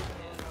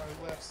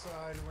left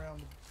side,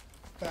 around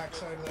the back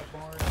side of that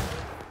barn.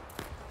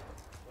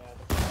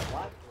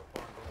 What?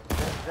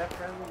 Is that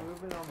friendly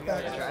movement on the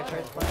Back other I side?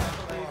 tried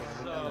playing.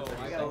 So,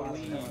 I gotta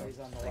leave.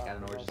 Like, I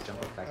don't know, we're just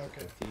jumping back to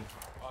 50.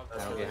 I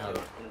don't get how.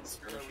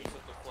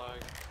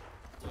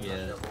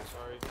 Yeah.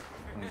 Sorry.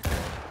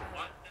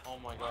 Oh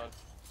my god.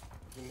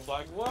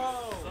 Flag.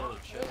 Whoa! Those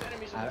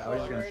enemies in I the was just far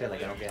gonna right say,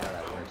 like, I over don't get how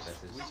that works. That's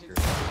just screw.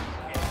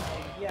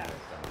 Yeah.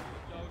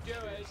 Don't do it.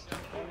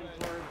 Aiming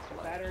towards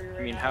battery right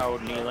You mean now. how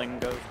kneeling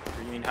goes?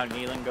 You mean how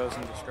kneeling goes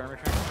into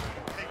skirmishing?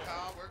 Hey,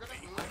 Kyle, we're gonna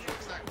move you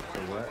exactly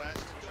For what? west.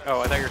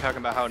 Oh, I thought you were talking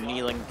about how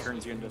kneeling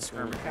turns you into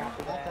skirmishing. Yeah.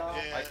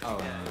 Oh,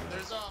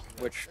 There's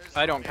Which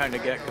I don't kind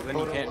of get, because then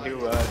you can't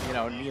do a, you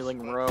know,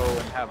 kneeling row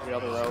and have the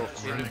other row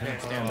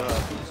stand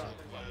up.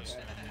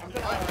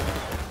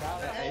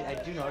 I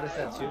do notice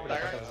that too, but I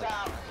thought that was like.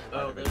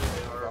 Oh, there they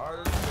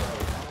are.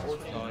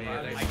 Oh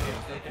yeah, they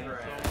shifted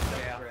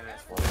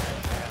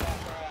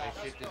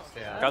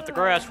south. Cut the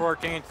grass,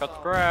 14th, cut the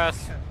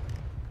grass.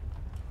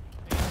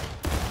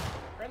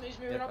 Friendly's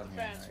moving up the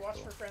fence. Watch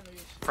for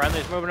friendlies.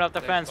 Friendlies moving up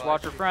the fence,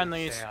 watch your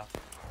friendlies.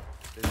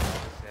 Damn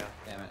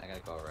it, I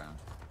gotta go around.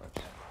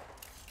 Okay.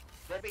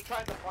 They'll be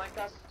trying to flank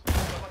us, so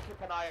let's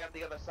keep an eye on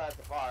the other side of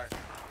the bar.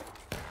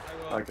 I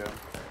will. Okay.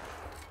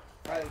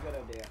 Probably a good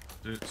idea.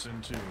 It's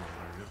in two. There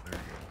you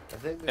I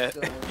think they're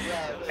still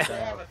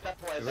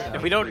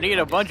We don't need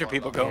a bunch of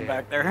people going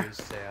back there.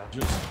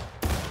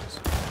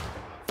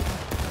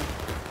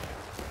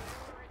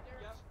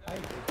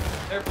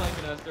 They're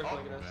flanking us, they're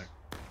flanking us.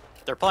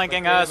 They're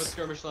flanking We have a us.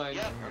 skirmish line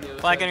on the other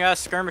Flanking side. us,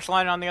 skirmish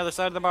line on the other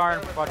side of the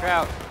barn. Watch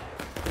out.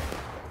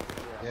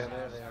 Yeah,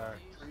 there they are.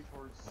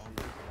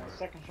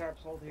 Second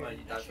sharps hold here. Right,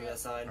 you dodge from that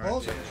side. go.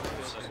 South as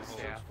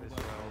well.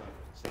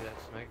 See that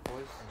snake,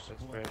 boys?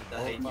 That's fresh. That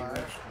hate you,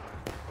 Rich.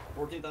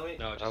 14th on me?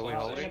 No, just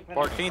hold it.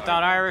 14th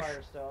on Irish.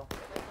 Fire still.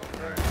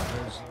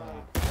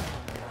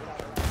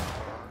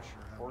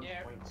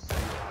 Yeah.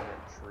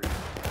 I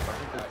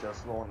think they're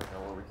just low on the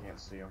hill where we can't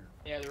see them.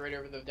 Yeah, they're right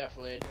over the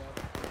defilade.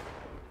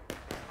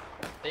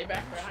 Stay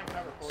back behind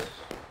cover, boys.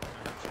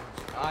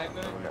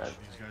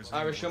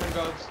 Irish, show me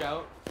go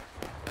scout.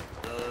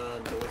 No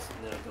tickets.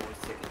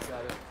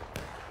 Got it.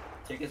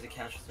 Tickets and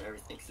caches and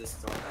everything, because this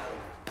is on battle.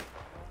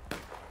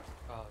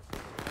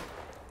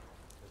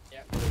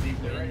 Yep. If we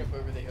They're win, right up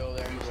over the hill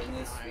there. if we win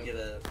this, we get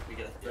a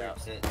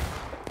 30%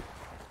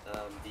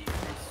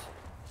 decrease.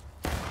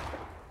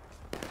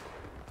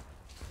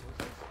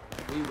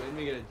 We win,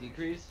 we get a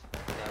decrease.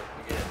 Yeah,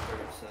 we get a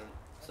 30%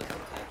 something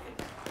attacking.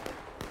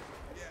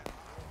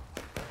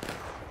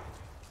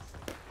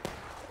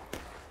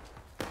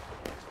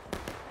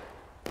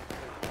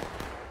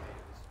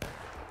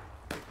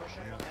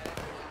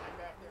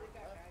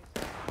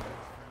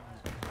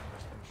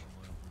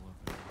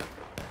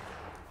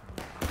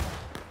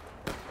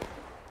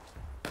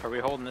 we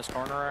holding this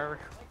corner,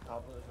 Irish?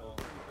 Are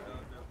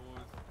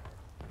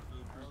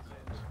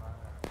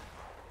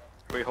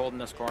we holding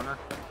this corner?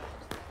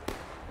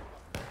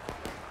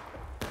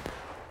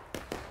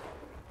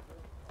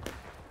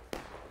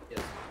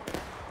 Yes.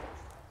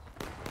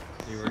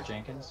 Leroy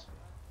Jenkins?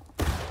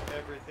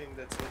 Everything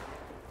that's hidden.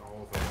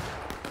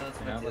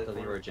 You know about the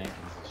Leroy Jenkins?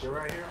 You're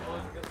right here,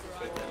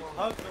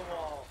 Hug the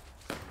wall.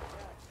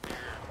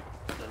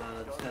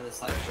 Just kind of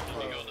side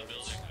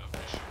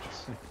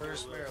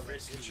First Mayor,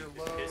 let's get your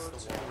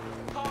loads.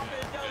 Pop it,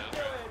 don't do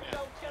it.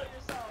 Don't kill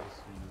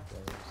yourself.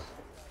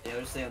 Yeah,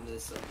 I'll stay on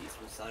this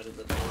eastern side of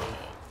the door.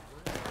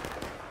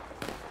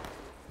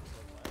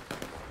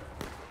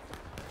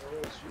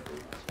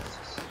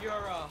 You're a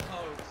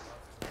hoax.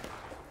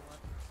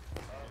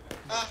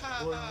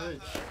 Hello,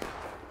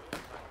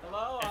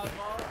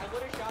 Oswald. I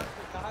literally shot the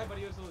guy, but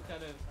he was a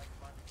lieutenant.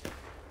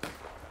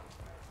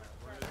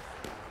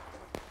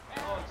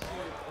 Oh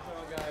shoot, that's the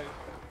wrong guy.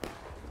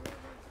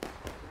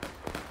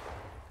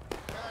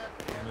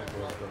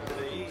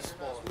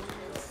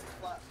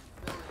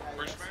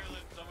 Where's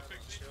Maryland? Double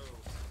quick to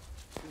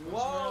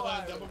Whoa!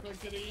 Maryland, double quick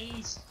to the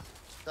east.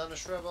 Down the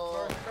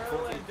shrivel.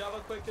 Maryland, double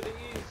quick to the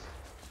east.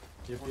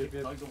 Yep.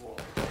 Hug the wall.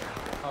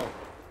 Oh.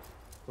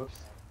 Whoops.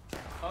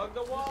 Hug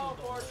the wall,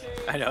 14.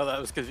 I know, that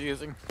was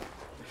confusing.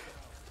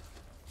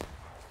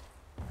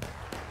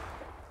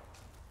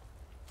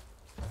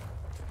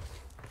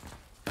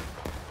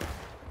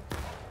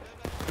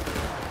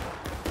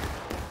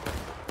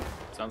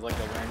 Sounds like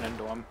they ran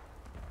into him.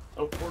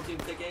 Oh, 14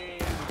 to game.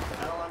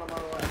 Battle line on my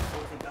left.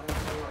 14, battle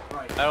line on my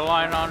right. Battle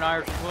line on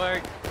Irish's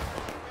leg.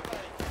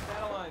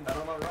 Battle line.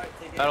 Battle on my right.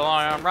 Take aim. Battle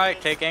line on right.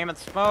 Take aim at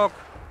the smoke.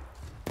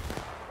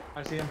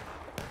 I see him.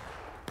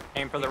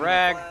 Aim for the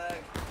rag.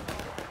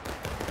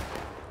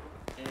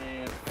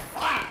 And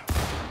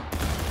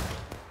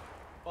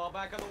Fall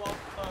back on the wall.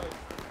 Close.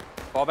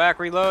 Fall back,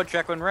 reload,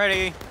 check when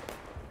ready.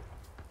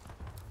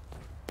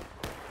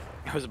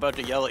 I was about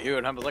to yell at you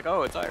and I was like,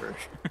 oh, it's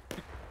Irish.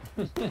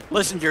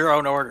 Listen to your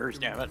own orders,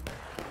 damn it.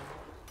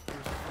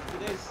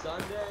 Today's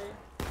Sunday?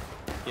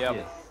 Yep.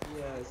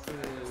 Yes, it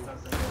is.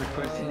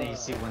 Requesting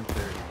AC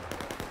 130.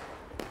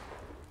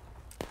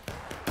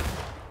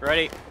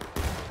 Ready?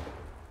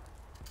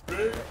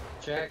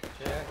 Check.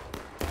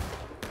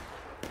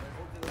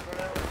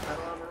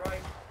 battle on the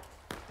right.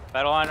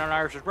 Battle line on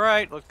Irish's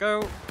right, let's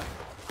go.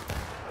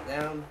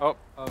 Down. Oh,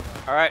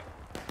 alright.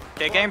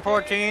 Take aim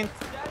 14th.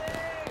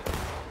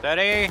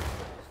 Steady.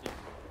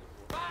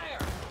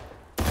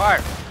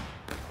 Fire!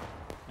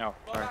 No,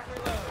 sorry.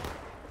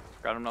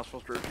 Forgot I'm not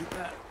supposed to repeat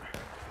that.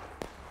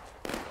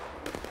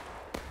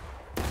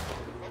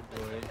 Oh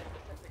boy.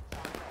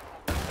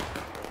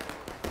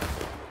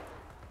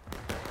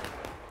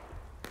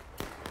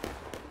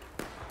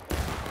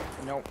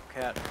 Nope,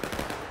 cat.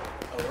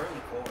 Oh, we're in the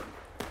corn.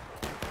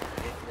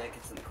 That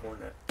gets in the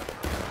corner.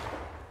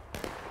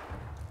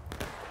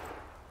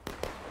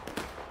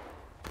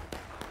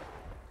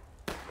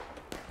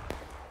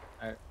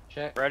 Alright,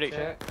 check. Ready?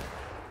 Check.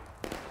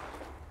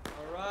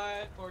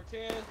 Alright,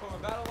 14, form a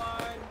battle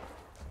line.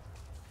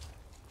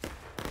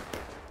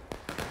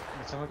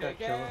 Someone got Take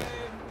killed. aim.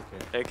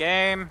 Okay. Take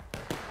aim.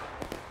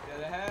 Get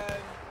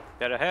ahead.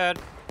 Get ahead.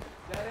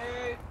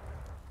 Steady.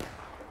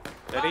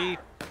 Steady.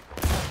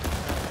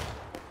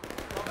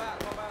 Fall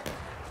back.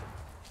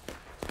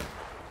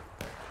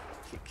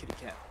 Kitty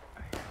cat.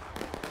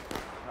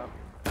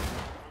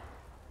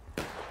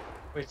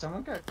 Wait,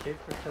 someone got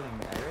kicked for killing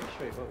the Irish?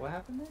 Wait, what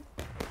happened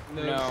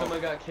there? No,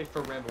 someone got kicked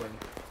for rambling.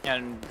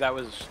 And that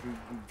was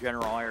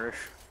General Irish.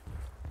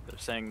 They're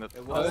saying that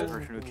the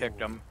person who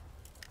kicked him.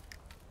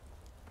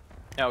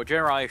 No,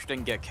 General Irish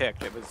didn't get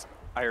kicked. It was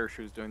Irish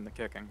who was doing the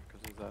kicking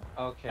because he's the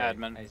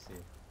admin. I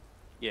see.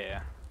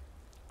 Yeah.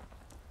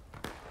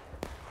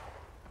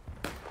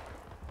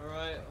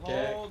 Alright,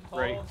 Okay,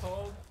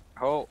 hold.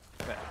 Hold.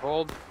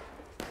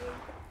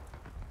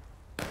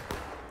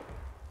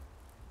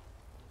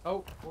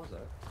 Oh, what was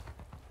that?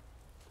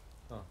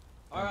 Oh.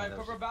 Alright,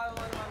 proper battle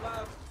line on my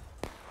left.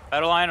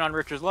 Battle line on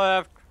Rich's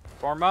left.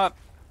 Form up.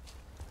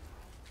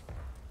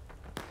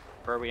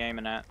 Where are we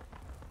aiming at?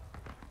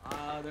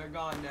 They're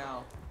gone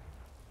now.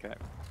 Okay.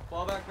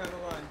 Fall back on the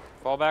line.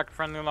 Fall back to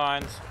friendly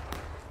lines.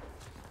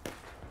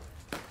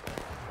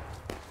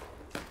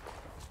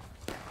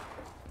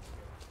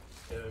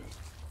 Good.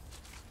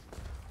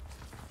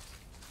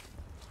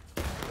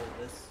 Hold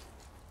this.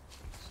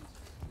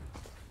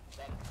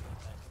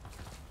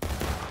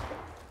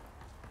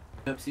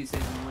 Yep,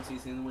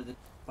 C-Season with the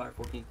Fire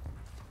 14.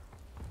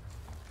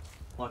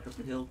 Walk up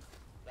the hill.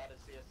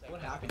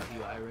 What happened to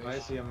you, Irish? I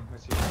see him.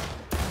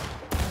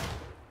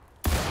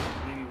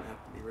 Maybe what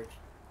happened to me, Rich.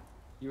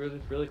 You were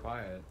just really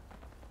quiet.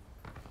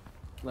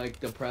 Like,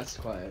 depressed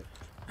quiet.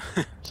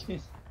 He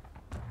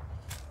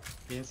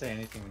didn't say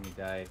anything when he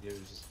died. He was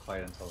just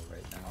quiet until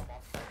right now.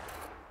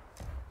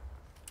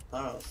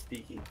 I don't know,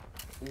 speaking.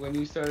 When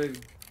you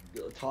started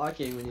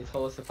talking, when you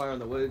told us to fire in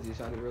the woods, you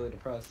sounded really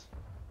depressed.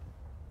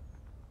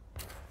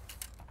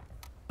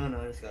 I don't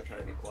know, I just gotta try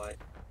to be quiet.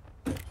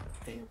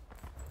 Damn.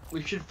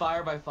 We should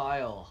fire by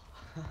file.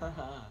 I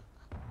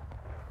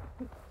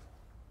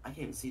can't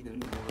even see them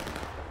anymore.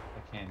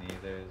 I can't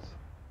either.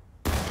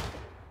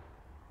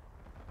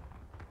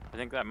 I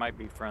think that might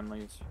be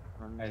friendlies.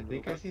 I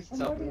think I see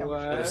somebody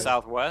somebody. To the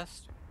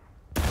southwest?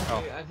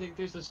 Oh. I think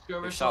there's a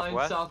skirmish There's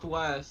line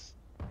southwest.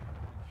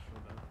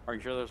 Are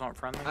you sure those aren't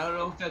friendly? I don't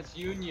know if that's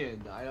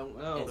Union. I don't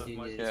know. It's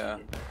Union, Yeah.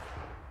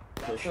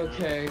 Push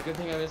Okay, good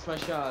thing I missed my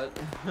shot.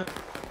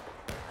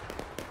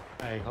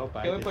 I hope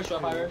I Can we did push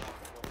up, too. Irish?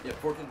 Yeah,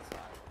 14th.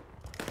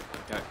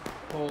 Okay.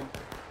 Hold.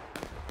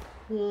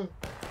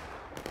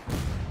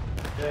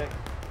 Check.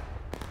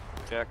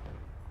 Check.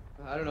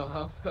 I don't know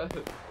how.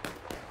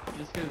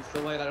 Just because it's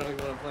so late, I don't even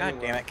want to play God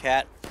anymore. damn it,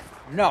 cat.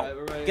 No. Alright,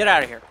 we're ready. Get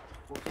out of here.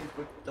 14th,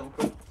 quick, double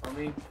quick on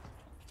me.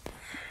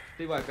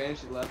 See why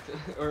Banshee left.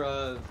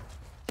 Or,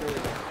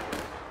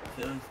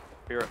 Philly.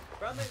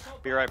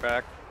 Be right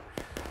back.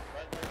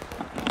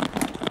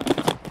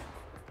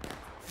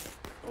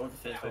 Or the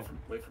fence,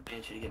 wait for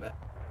Banshee to get back.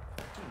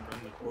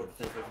 Or the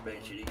fence, wait for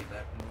Banshee to get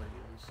back.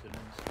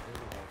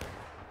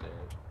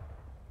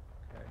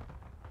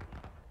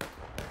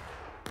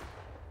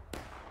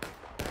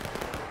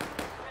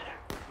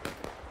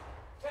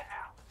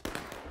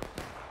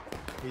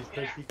 He's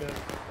pushing up.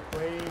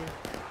 Wait.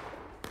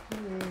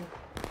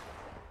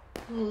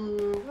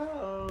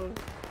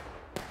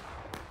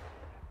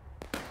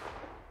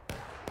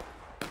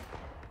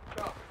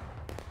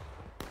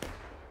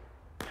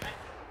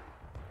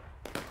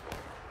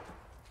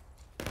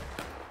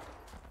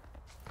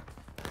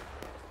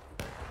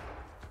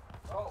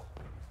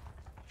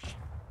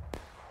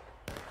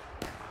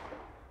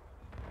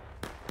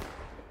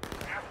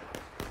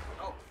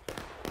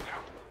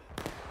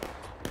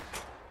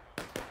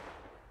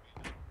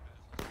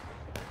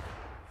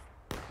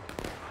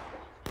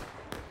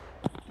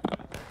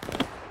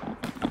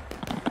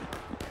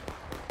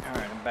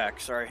 Alright, I'm back.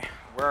 Sorry.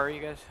 Where are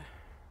you guys?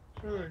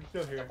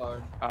 Still here.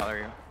 Oh, there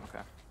you go.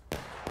 Okay.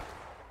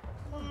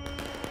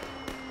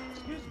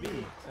 Excuse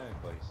me. Sorry,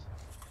 boys.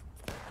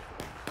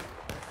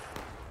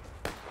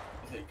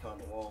 Take on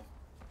the wall.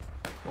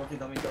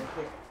 14th on me, double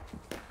quick.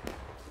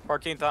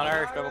 14th on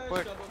Irish, double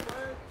quick.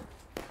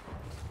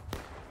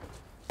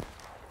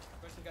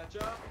 Question got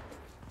job.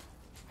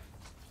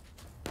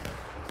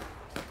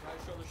 Right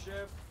shoulder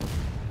shift.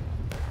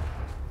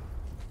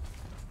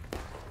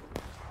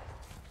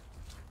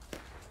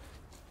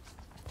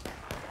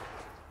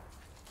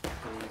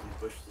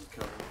 Bush is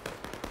coming.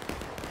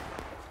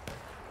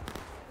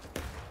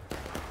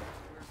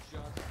 We're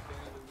just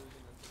barely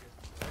losing them.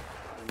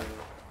 I know.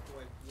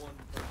 Like one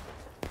person.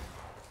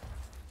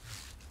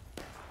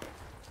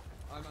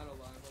 I'm out of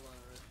line. Hold on,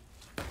 Irish.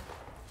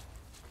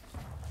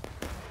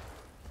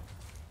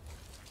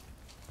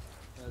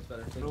 That's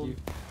better. Thank you.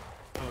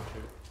 Oh,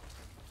 shoot.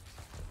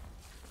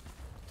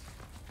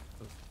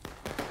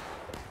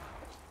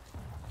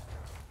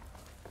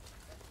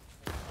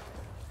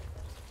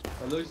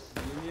 Are those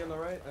Union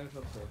alright? I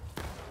hope so.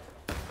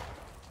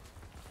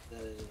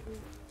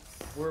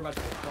 We're about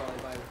to get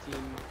followed by the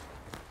team.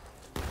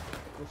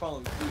 We're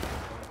following the team.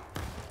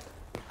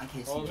 I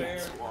can't see Jack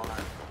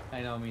Squad.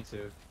 I know, me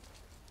too.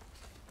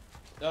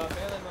 Melee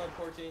mode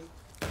 14.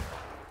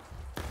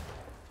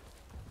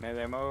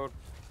 Melee mode.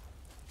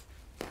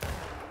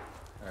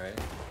 Alright.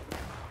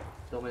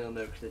 Don't melee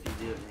mode because if you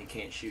do it, then you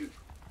can't shoot.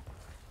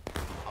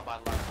 On my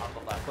left, on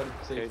the left.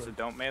 Okay, so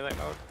don't melee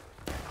mode.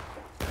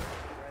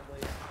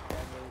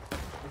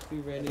 Let's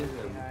do Randy.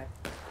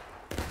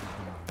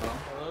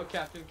 Hello,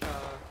 Captain Ka.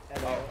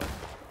 Hello.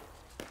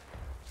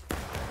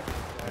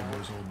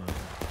 Everybody's holding up.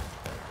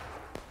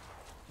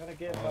 I'm gonna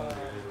give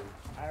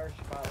Irish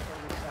about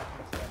 30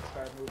 seconds then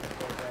start moving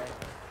full day.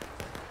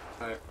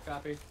 Alright.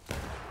 Copy. Here,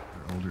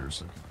 hold here a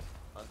second.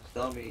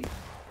 Dummy.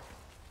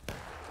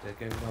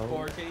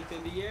 14th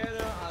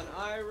Indiana on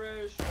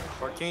Irish.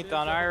 14th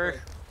on Irish.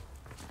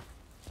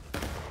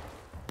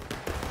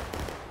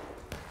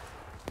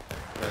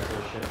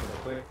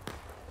 Quick.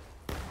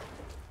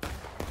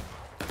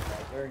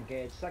 They're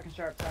engaged. Second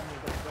sharp time to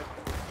go quick.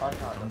 On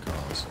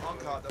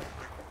call.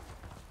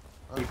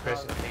 Keep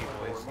pressing T,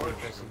 boys. Keep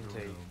pressing T.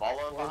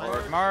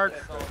 Forward march.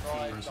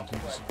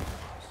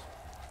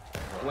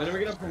 When are we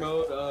gonna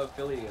promote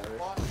Philly? I'm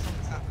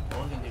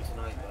gonna do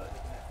tonight, but.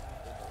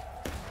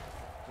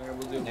 Alright,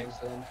 we'll do next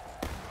then.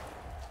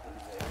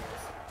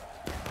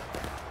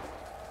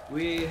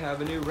 We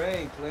have a new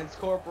rank, Lance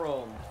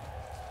Corporal.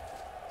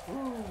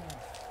 Woo.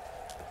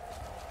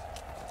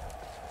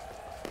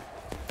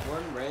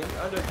 One rank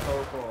under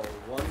Corporal,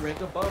 one rank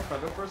above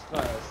Private First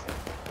Class.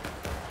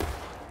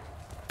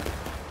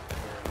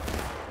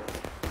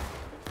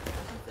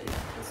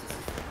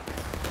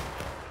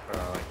 Bro,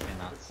 I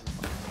cannot.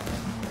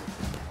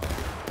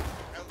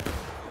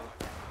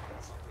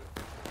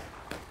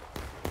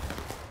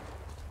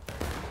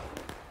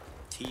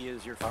 T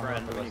is your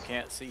friend when you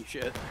can't see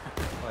shit.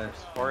 What?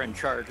 Or in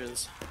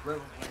charges.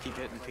 Keep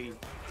hitting T.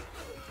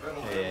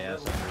 Yeah,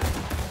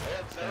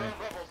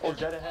 Oh,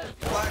 jet ahead.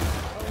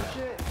 Oh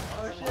shit!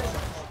 Oh shit!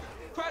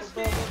 Press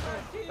T!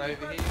 Right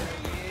over here.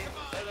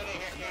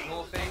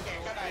 More thing.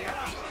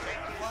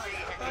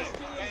 Press T!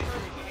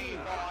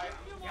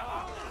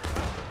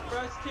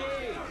 key!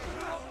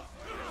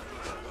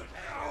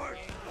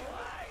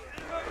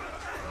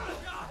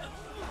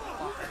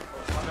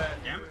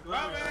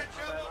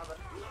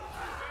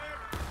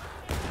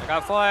 I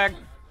got flag.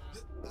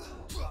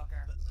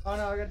 Oh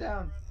no, I got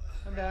down.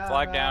 I'm down.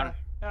 Flag down.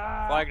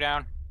 Ah. Flag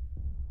down.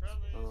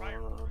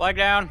 Flag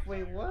down.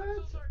 Wait, what?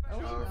 I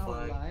wasn't out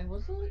of line,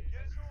 was it?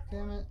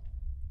 Damn it.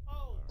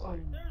 Oh,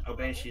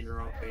 Banshee in the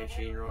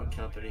wrong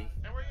company.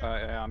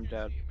 Yeah, I'm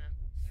dead.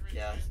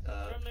 Yeah,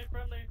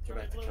 friendly. Go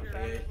back to company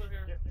A.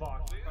 Get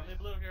fucked. Friendly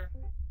blue here.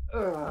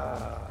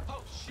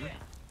 Oh shit.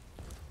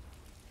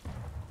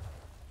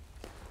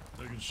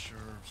 Second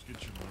sharps,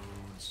 get your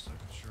loads.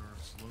 Second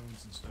sharps,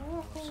 loads and stuff.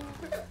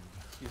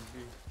 Excuse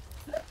me.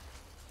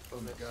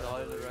 On the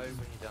side of the road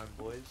when you're done,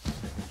 boys.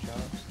 Second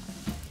sharps.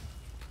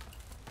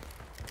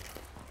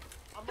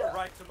 I'm gonna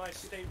write to my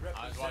state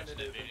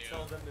representative and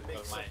tell them to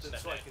make something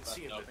so I can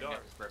see in the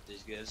dark. Gotta be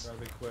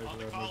quick, we're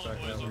gonna move back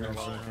down. We're gonna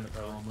second if I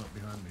roll up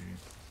behind me.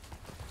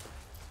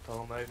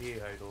 Call him over here,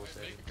 Hodel.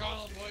 Make a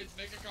column, boys,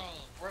 make a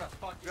column. Where the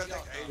fuck You is gotta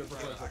y'all? take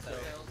What the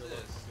hell is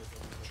this?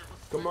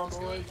 Come on,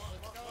 boys.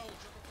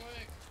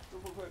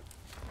 Triple quick.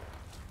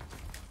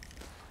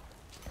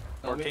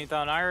 14th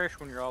on Irish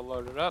when you're all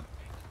loaded up.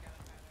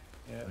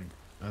 Yeah.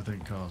 I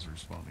think Cause are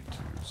responding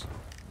too, so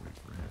wait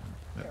for him.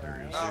 That there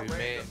he is. Oh,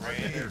 man,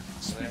 Right there.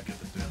 Speak of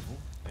the devil.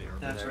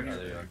 That's right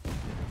here.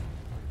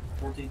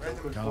 14,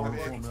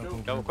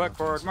 Double quick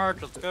forward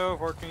march. Let's go.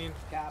 14th.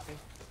 Copy.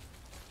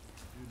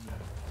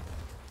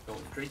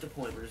 Going straight to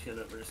point. We're just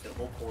gonna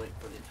hold point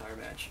for the entire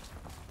match.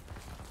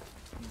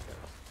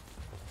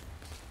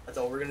 That's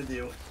all we're gonna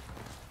do.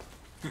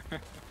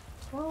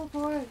 Oh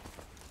boy.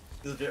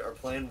 Our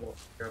plan was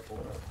careful.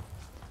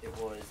 It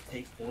was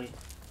take point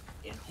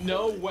and hold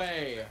No it.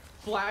 way.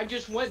 Flag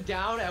just went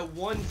down at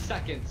 1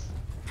 second.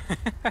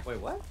 Wait,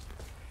 what?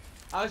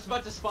 I was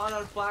about to spawn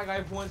on flag. I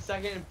have 1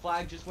 second, and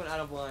flag just went out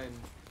of line,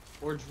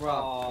 or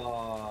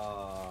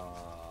dropped.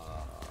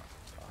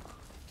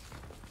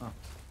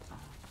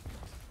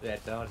 Yeah, I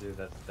told you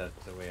that's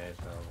the way I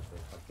felt with the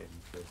fucking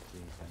 15,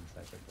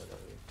 10 seconds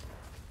early.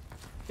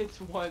 It's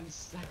 1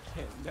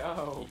 second.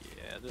 No.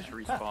 Yeah, just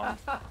respawn.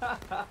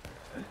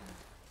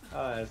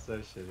 Oh, that's so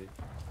shitty.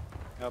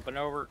 Up and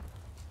over.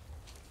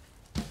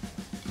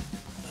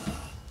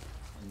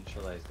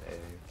 Neutralized A.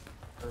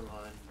 Never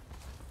mind.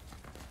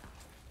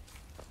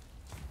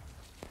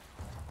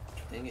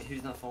 Dang it,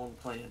 who's not following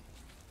the plan?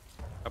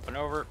 Up and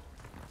over.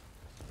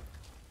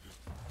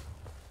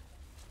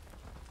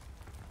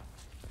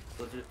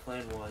 Legit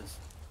plan was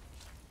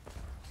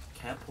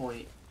cap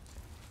point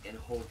and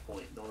hold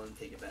point. Don't let them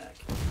take it back.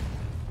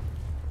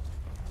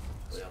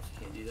 We also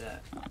can't do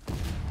that.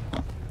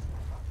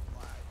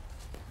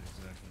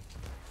 Exactly.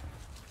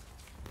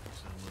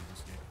 So I love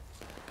this game.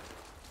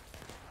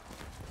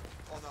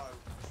 Oh no,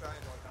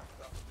 Australians always have to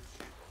start with this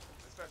shit.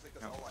 Especially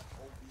because all the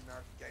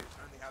American games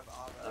only have the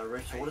other.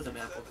 Rich, what does the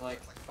map look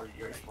like? Or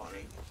you're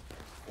spawning?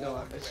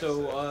 No,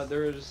 so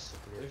there's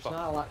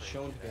not a lot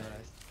shown to be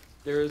honest.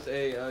 There's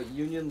a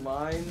Union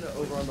line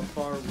over on the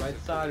far right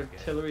side.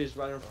 Artillery is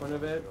right in front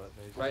of it,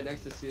 right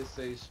next to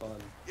CSA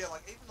spawn. Yeah,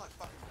 like even like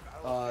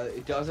fucking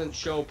it doesn't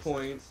show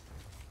point,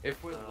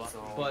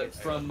 but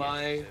from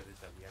my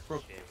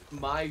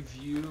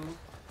view,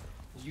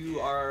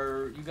 you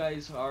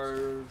guys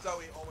are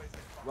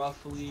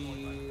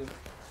roughly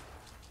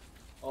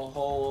a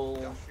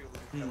whole.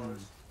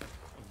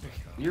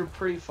 You're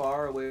pretty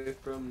far away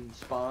from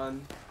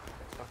spawn.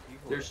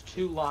 There's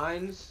 2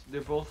 lines.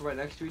 They're both right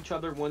next to each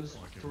other. One's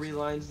 3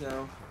 lines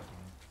now.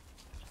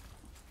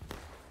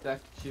 Back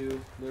to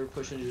 2.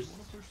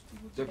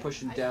 They're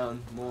pushing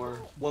down more.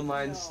 1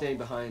 line's staying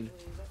behind.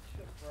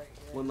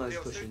 1 line's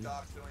pushing.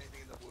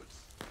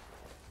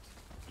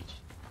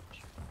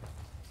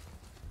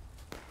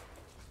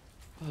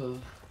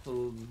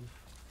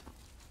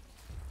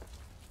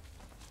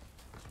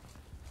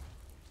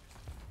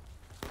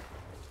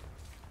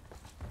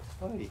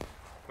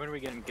 When are we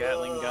getting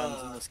Gatling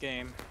guns in this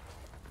game?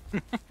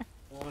 What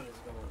is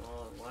going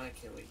on? Why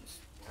can't we just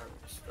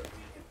start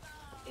using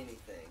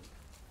anything?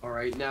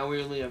 Alright, now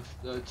we only have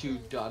 2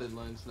 dotted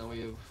lines. Now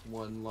we have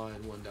 1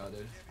 line, 1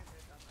 dotted.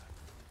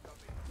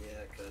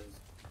 Yeah, because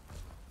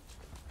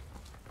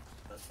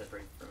that's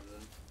separate from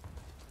them.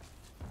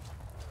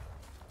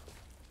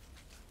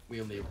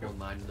 We only have 1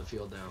 line in the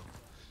field now.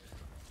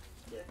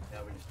 Yeah,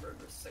 now we just murdered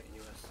the second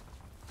US.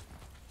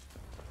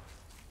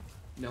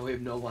 Now we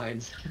have no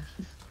lines.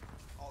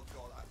 Oh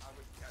god, I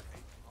wish we had 8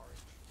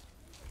 orange.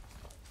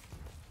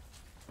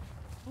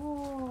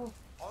 Oh.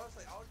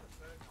 Honestly, I would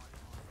prefer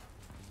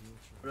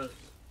 9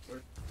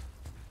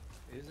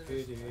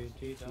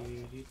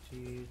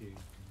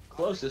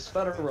 Closest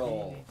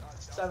federal,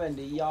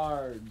 70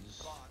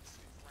 yards.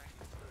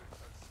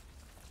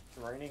 It's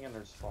raining and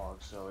there's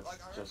fog, so it's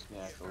just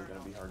naturally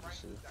gonna be hard to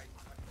see.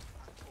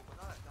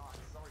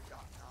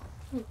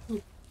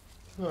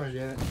 Oh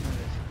yeah.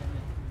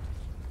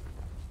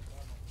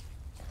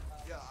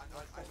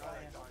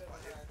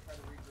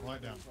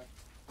 Light down.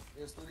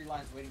 There's 3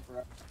 lines waiting for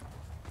us.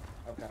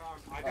 Okay.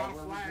 I got a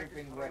we're flag.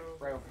 regrouping right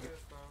over here.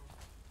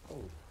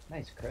 Oh,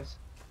 Nice, Chris.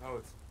 Oh,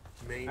 it's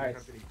main Alright,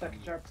 company.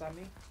 second sharps on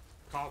me.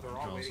 Call, they're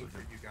all Call waiting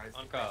second. for you guys.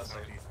 On to call get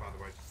second. southeast, by the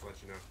way, just to let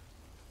you know.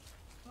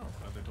 Oh,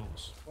 glad they told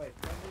us. Wait,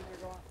 enemies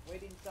are going,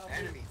 waiting south.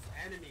 Enemies.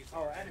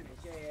 Oh, enemies.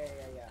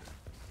 Yeah.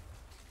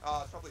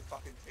 Oh, it's probably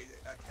fucking KD.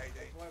 That's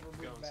why we're Keep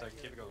moving going, back second.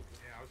 here. Keep it going.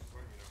 Yeah, I was just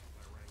letting you know.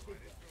 I ran right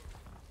into it.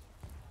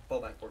 Fall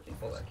back, 14,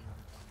 fall back.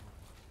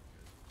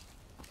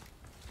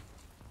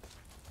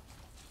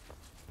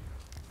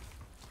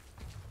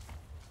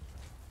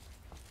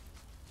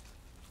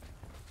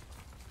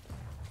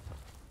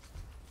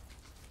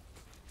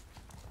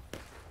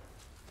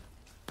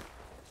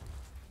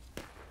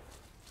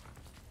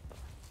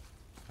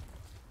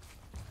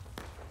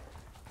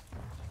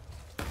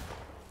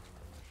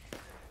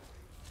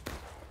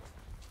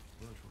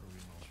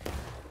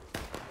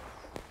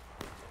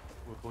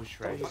 Bush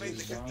I mean,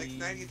 the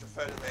Canadians are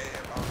further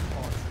there around the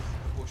parts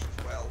of the bush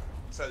as well.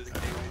 So do the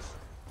Kiwis.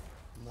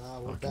 Nah,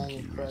 we're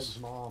banging Craig's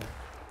mom.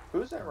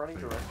 Who's that running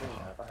directly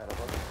ahead of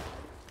us?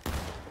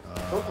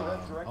 Those are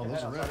reds direct Oh, ahead.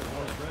 those are red.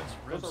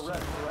 Those are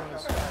reds direct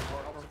outside.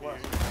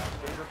 Northwest.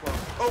 Danger close.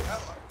 Oh,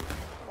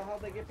 How the hell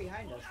they get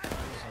behind us?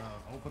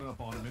 Open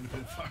up on him,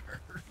 independent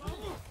fire.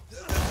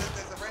 there's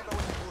a rainbow in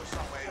the bush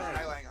somewhere. He's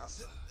hailing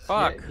us.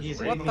 Fuck! Yeah, he's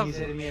What hitting the me, he's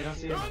hitting me, I don't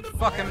see him.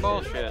 fucking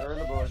bullshit? They're in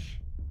the bush.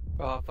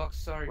 Oh, fuck,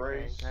 sorry,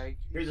 Brace. Pancake.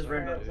 Here's his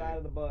rainbow. Rainbow's out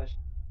of the bush.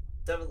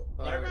 Out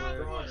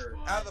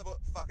of the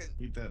fucking.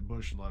 Eat that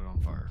bush and light it on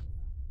fire.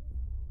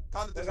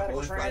 Time to We do got a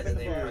bush tribe in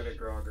the bush. Private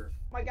Grogger.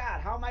 Oh my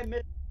god, how am I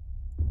missing?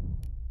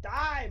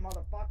 Die,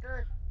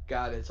 motherfucker!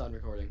 God, it's on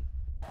recording.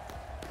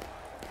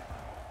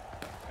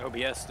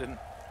 OBS didn't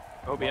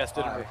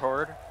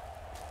record.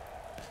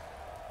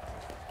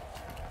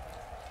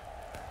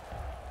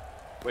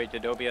 Wait,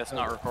 did OBS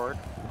not record?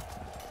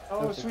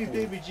 Oh, That's sweet cool.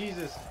 baby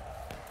Jesus.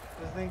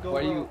 This thing go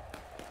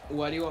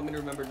Why do you want me to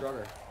remember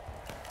Drugger?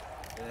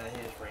 Yeah,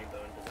 he just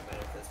rainbow and doesn't matter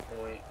at this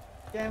point.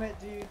 Damn it,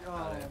 dude. Oh,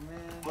 Got it.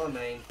 man. Come on,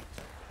 main.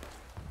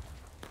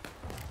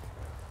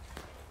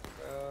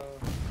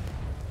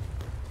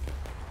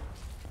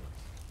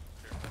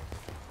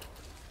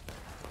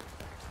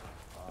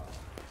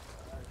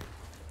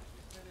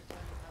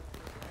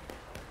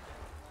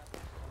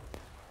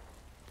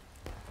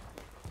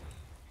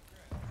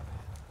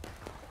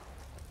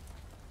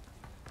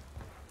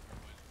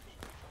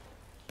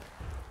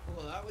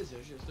 Well, that was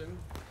interesting.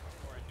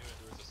 Before I knew it,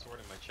 there was a sword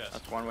in my chest.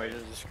 That's one way to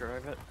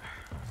describe it.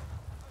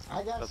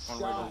 I got That's one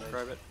shot. way to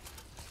describe it.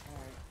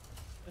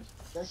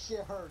 That shit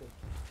hurted.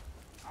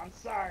 I'm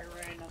sorry,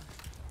 Raina.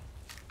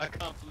 I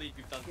can't believe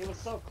you've done He was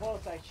so close,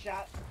 I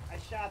shot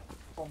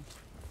him.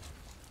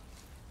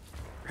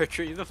 Rich,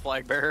 are you the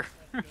flag bearer?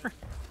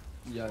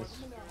 Yes.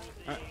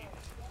 At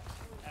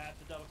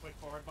the double quick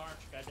forward march,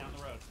 guy down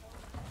the road.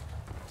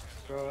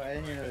 Bro, I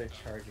didn't even know they're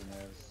charging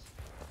us.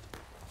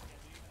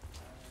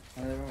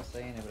 I know everyone was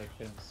saying it, but I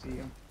couldn't see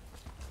him.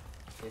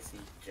 Pissy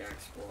Jack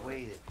Squad.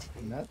 Wait,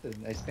 nothing.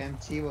 I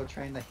spammed T while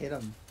trying to hit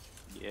him.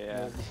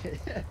 Yeah.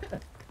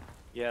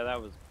 Yeah,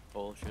 that was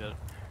bullshit.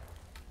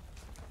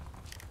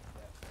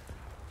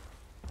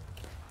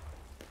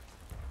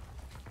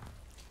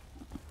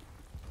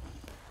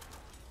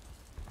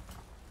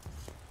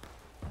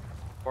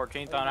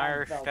 Fourteenth on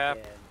Irish, Cap.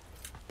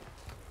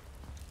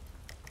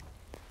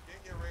 Get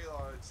your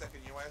reload, second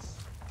US.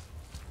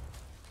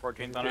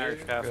 14th on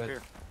Irish, Cap. Good.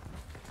 Here.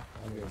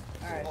 I'm good.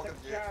 Alright, Welcome,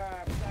 second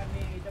sharps on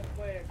me, double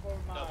quick,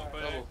 forward march. Double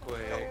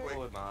quick. Double quick.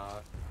 Forward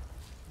march.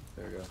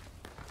 There we go.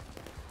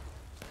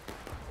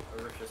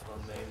 A rich just on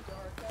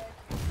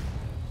main.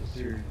 Just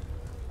your...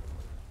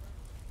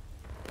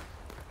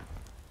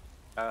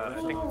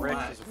 I think Rich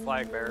is a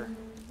flag bearer.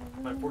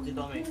 My 14th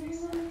on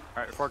main.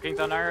 Alright, 14th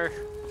on Irish.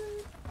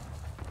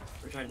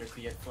 We're trying to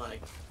create flag.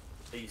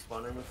 Do you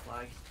spawn in with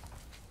flag?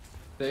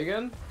 Say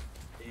again?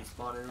 Do you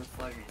spawn in with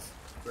flag or you just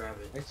grab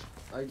it?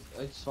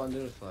 I spawned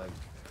in with flag.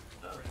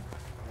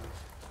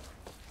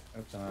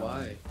 Oops,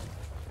 Why?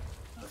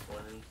 That's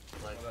one in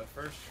flag. Well, that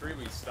first tree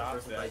we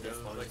stopped First I at, there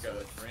just was wanted like to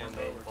a switch rainbow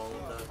from main follow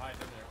that. behind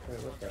in there.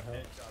 Wait, what the hell?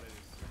 Headshot it is-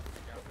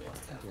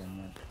 Damn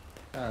it.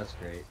 Oh, that's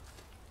great.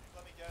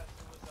 Let me guess,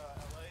 it was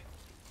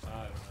LA?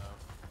 I don't know.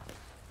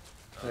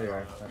 There you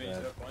are. I Not mean,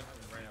 bad. up once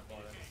and ran up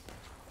on it.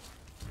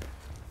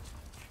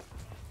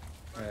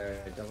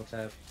 Alright, double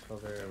tap,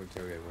 cover.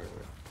 Okay, wait.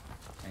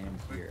 I am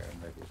here.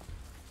 I'm ready.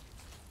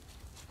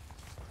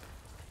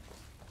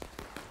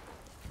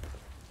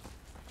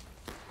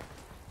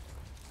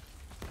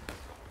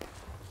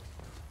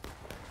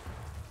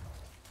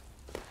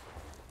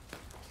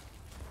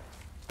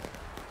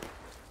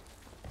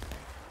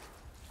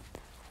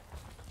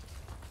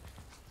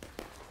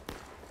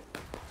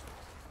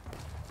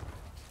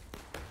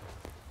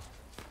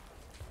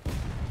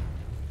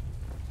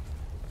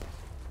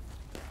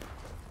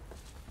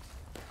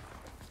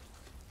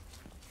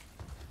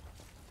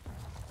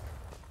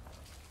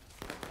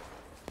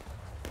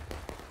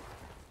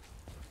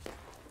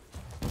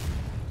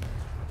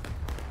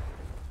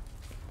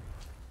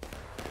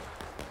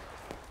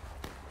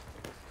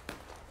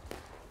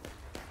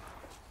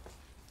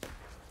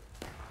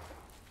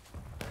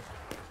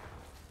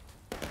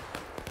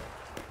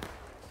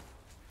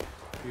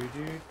 Whoa.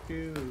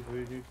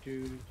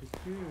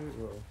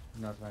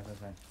 No, it's fine, it's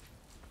fine.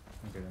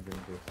 I'm good. Yeah,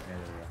 there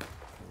we go.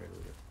 We're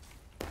good.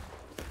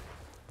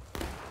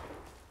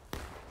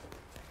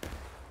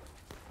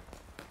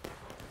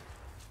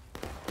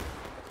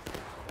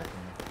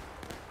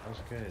 That was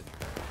good.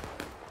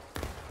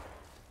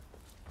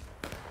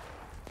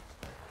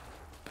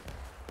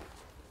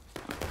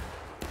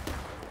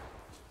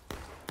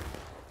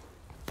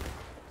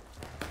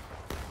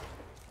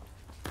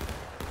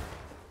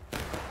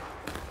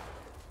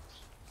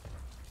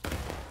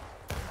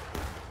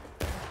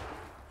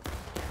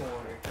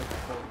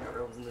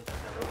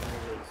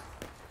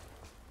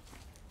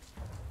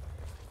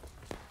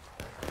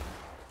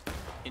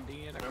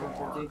 Indiana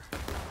corn.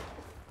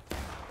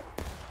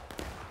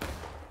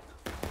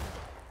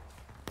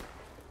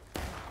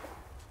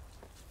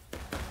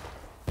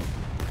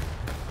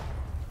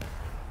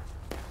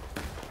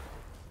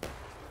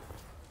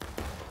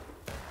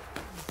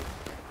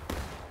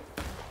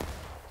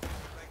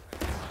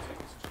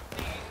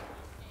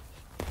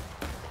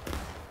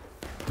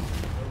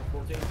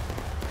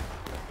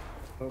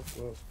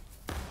 Whoa.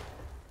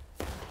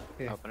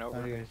 Okay, up and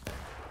over. how are you guys?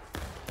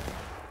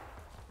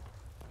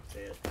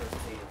 Yeah,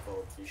 proceed and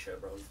follow 2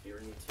 chevrons here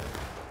in YouTube.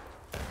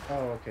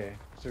 Oh, okay.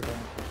 So we're going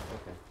to,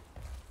 okay.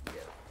 Yeah.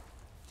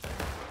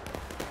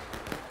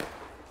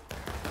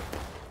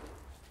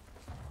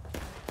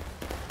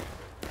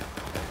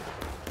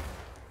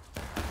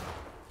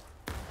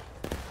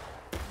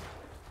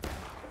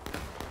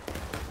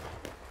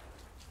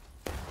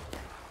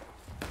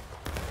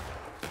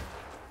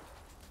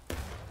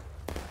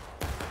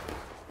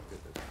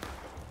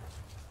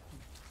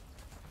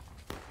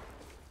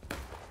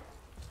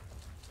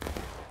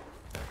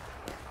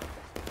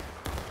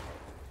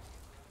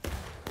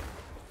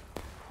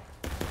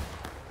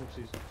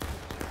 Oopsies.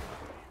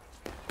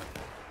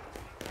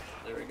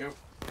 There we go.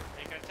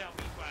 Ain't gonna tell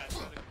me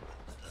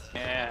why.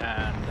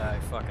 And I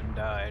fucking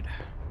died.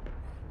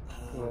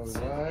 What?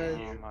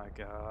 Oh my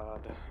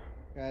god.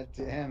 God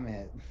damn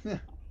it. You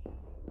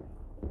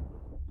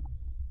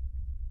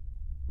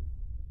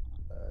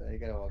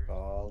gotta walk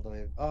all the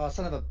way. Oh,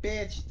 son of a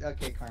bitch!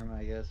 Okay, karma,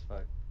 I guess.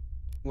 Fuck.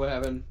 What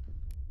happened?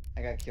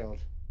 I got killed.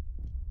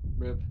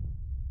 Rip.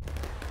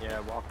 Yeah,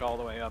 I walked all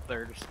the way up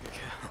there just to get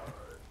killed.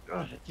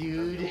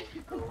 Dude.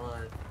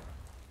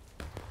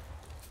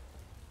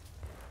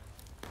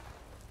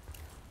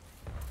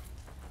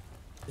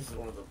 This is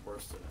one of the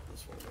worst of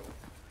this one,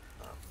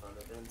 though. Fun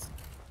events.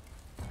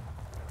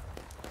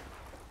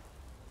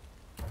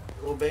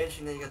 Well,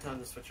 Banshee, now you got time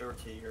to switch over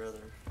to your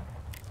other.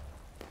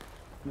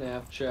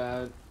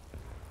 Snapchat.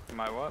 To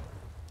my what?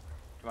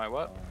 To my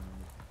what?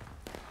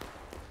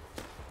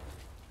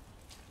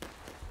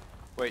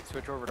 Wait,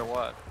 switch over to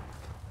what?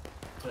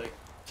 To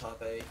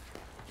top A.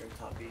 You're in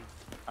top B.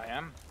 I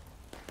am?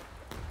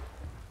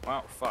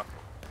 Wow, fuck.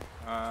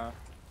 I'm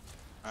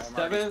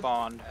already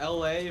spawned.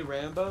 LA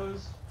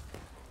Rambos?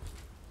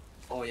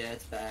 Oh yeah,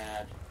 it's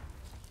bad.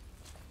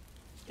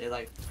 There's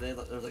like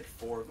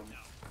 4 of them.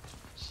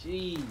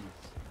 Jeez.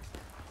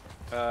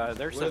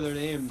 There's What are their a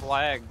names?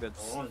 flag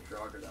that's. Oh, one's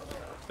Jogger that was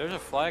out. There's a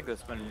flag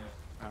that's been.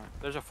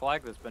 There's a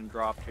flag that's been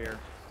dropped here.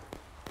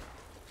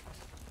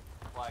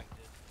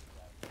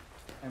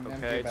 I'm Okay,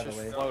 empty, it's by the just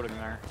way. floating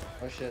there.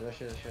 Oh shit. Right.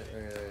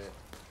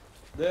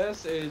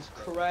 This is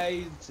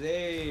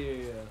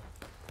crazy.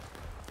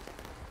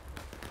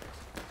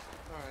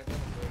 Alright,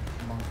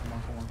 Come on.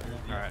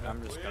 Alright,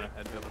 I'm just gonna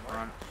head to the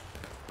front.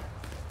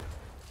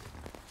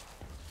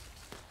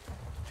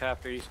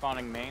 Taft, are you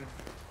spawning main?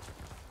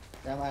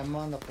 I'm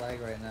on the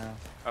flag right now.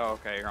 Oh,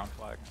 okay, you're on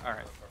flag.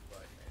 Alright. I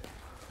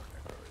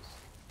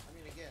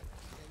mean, again,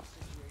 same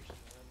situation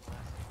than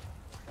last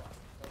time.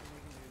 Nothing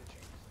we can do to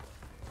change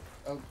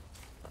stuff. Oh.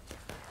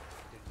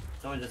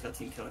 Someone just got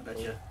team killed, I bet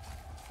you.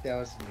 That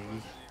was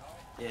me.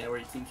 Yeah, were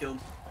you team killed?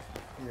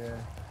 Yeah.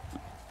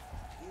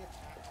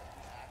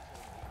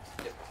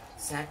 Yep.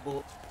 Sack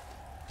bull.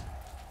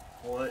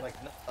 What? Like,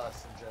 not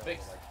us in general,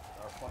 Fix. like,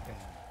 our fucking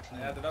team.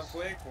 Add it up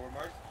quick for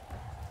Mark.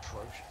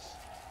 Atrocious.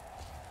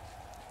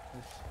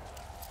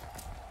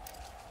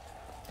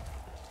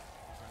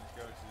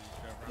 Yeah,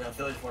 I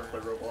feel like I just want to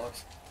play Roblox.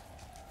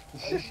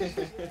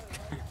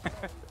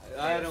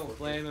 I don't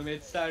blame him.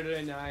 It's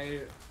Saturday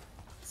night.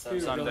 Who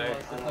really Sunday.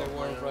 wants to play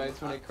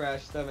Warbrights when it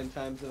crashed 7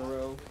 times in a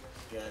row?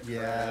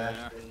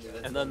 Yeah.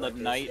 And then the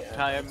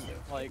nighttime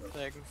like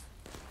thing.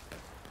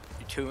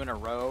 2 in a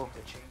row.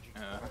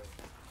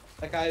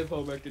 Like I have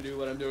homework to do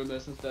when I'm doing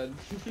this instead.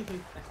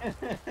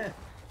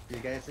 You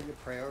guys think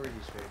of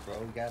priorities straight, bro.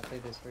 We gotta play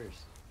this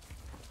first.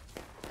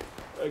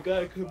 I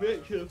gotta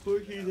commit to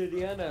 14th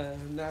Indiana,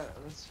 not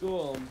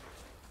school.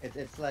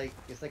 It's like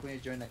when you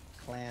join a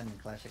clan in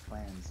Clash of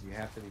Clans. You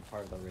have to be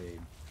part of the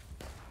raid.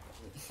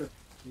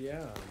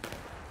 Yeah.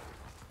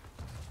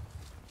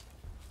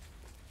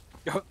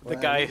 The Well,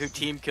 guy who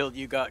team killed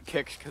you got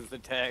kicked because the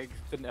tag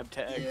didn't have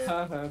tags.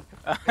 Yeah.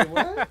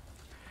 What?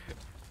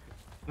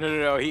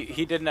 No.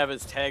 He didn't have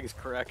his tags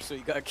correct, so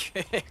he got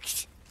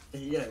kicked.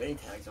 He didn't have any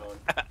tags on.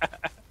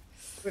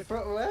 Wait,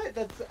 bro,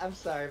 what? I'm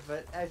sorry,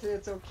 but I said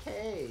it's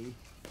okay.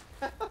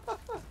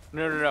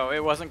 No.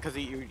 It wasn't because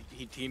he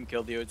team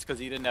killed you. It's because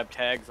he didn't have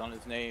tags on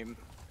his name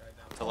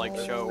to like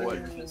show what.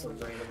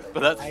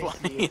 But that's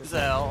funny as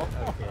hell.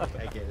 Okay,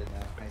 I get it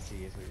now. I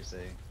see what you're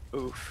saying.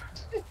 Oof.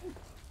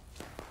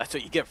 That's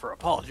what you get for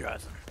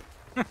apologizing.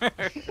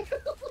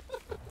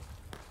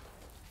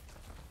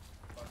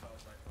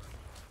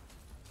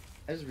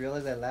 I just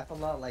realized I laugh a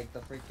lot like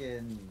the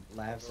freaking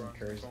laughs and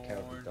curves of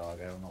Cat the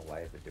dog. I don't know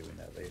why I've been doing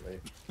that lately.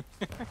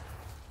 You know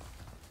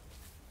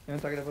what I'm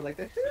talking about, like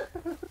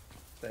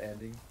the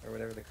ending or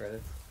whatever, the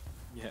credits?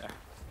 Yeah.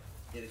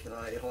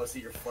 I want to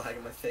see your flag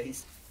in my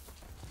face.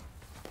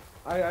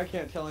 I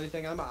can't tell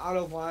anything. I'm out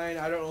of line.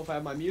 I don't know if I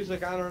have my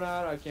music on or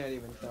not. I can't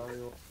even tell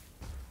you.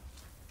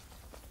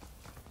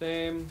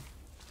 Same.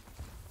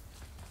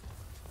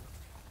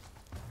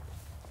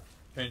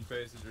 Change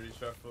faces,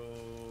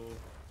 reshuffle,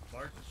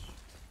 march.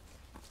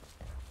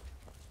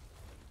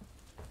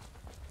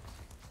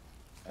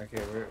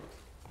 Okay,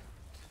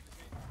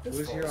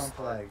 who's here on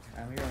flag?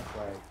 I'm here on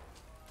flag.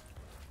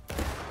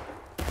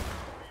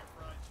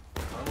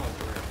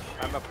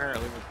 I'm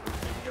apparently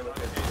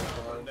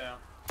with down.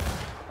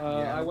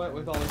 I went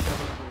with all the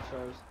 7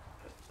 stars.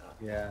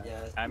 Yeah.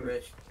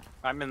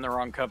 I'm in the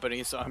wrong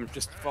company, so I'm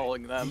just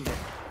following them.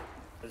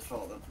 I just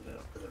follow them from now.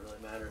 Doesn't really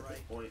matter at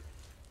this point.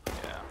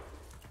 Yeah.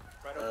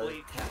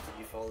 Cat, did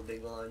you follow the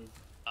big line?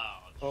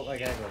 Oh, I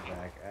gotta go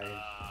back.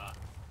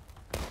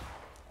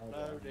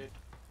 Loaded.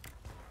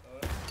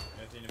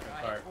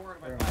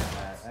 Where am I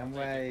at? I'm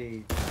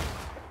way.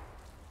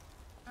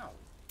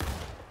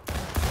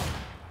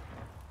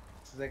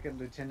 Second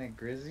Lieutenant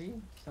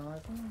Grizzy? Something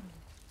like that?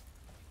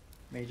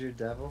 Major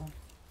Devil?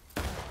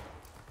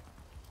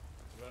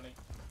 Running.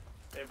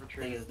 The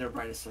thing is, their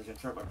brightness, so I can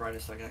turn up my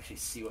brightness so I can actually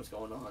see what's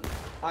going on.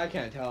 I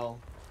can't tell.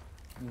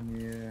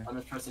 Yeah. I'm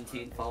just pressing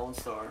T and following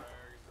star.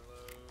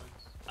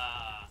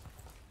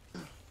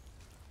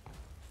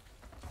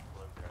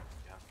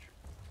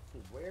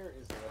 Where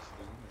is the rest of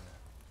the unit?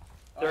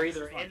 They're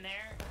either in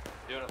there.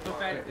 Doing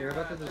Wait, you're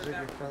about to desert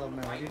your fellow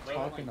man. What are you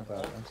talking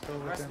about? I'm still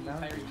within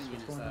boundaries.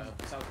 What's going on?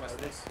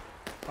 Southwest.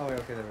 Oh, wait,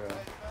 okay, there we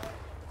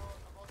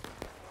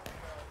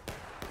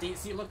go.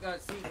 See, look,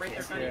 see, right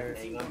there, Sonny, you can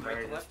see one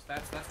right to left.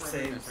 That's where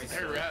everything is, right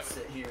there.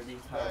 Sit here the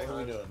What entire are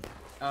we doing?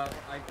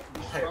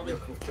 We should probably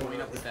join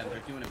up with them.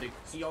 They're doing a big.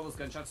 See all those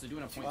gunshots? They're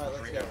doing a point push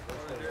right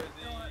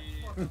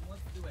now.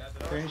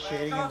 Turn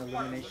shading and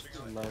illumination to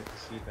low to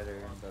see better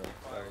in the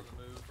dark.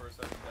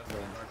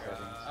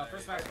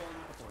 First fire going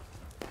with the 4th.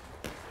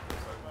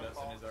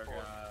 Dustin is our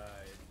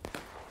guide.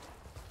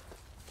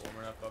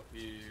 Warming up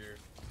here.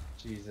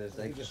 Jesus,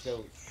 I I can just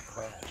go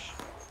crash.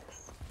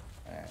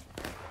 Alright.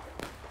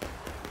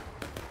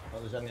 Oh,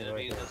 there's enemy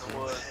right there.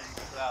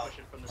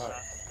 Pushing from the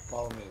Alright, side.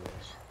 follow me,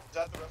 Lewis. Is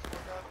that the rest of our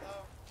guys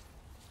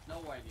now? No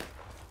idea.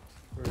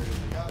 Where is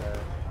that?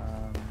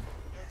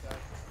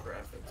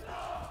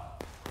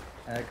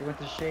 I went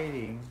to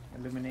shading,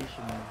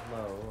 illumination is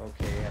low.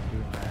 Okay, I'm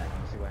doing that.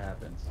 Let's see what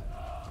happens.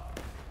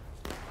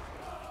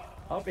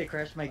 Hope it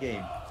crashed my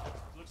game.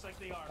 Looks like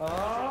they are.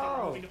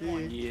 Oh,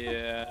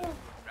 yeah.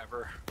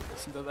 Never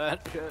listen to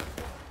that shit.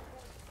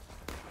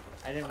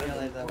 I didn't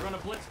realize that. We're gonna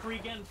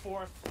blitzkrieg in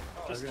 4th.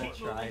 Just keep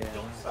try moving. it.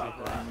 Don't stop.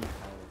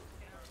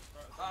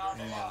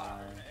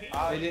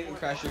 They didn't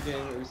crash your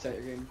game, it reset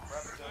your game.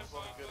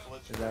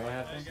 Is that what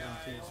happened?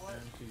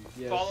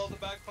 Yes. Follow the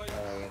back plate.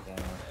 Oh, I got that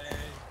one.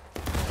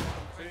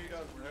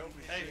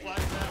 Hey, flag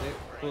down. It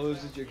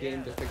closes your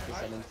game to fix the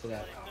settings to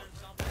that.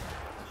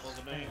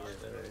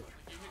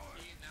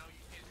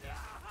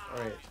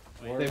 Alright.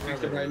 They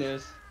fixed the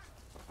brightness.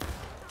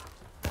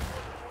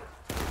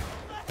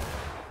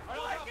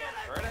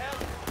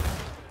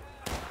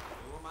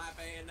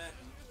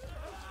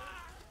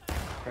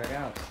 Crack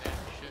out.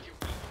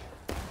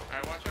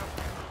 Alright, watch out.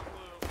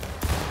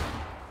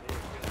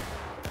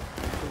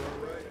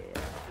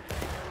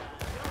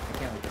 I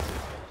can't wait to see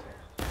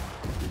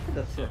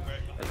that's it.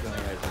 That's the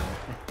only reason.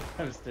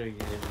 I'm still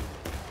getting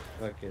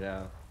fuck it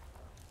out.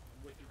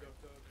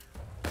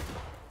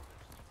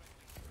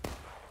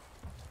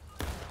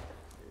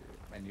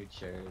 My new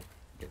chair,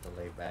 get to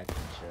lay back and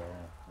chill.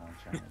 I'm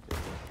trying to do this.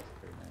 It's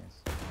pretty nice.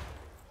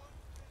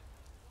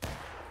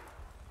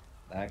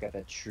 I got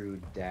that true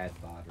dad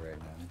bod right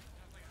now.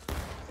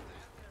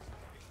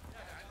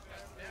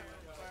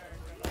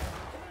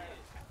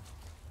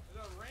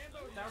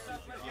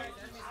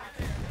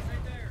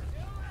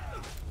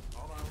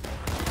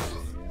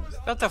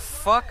 What the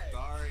fuck?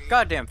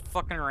 Goddamn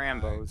fucking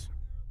Rambos.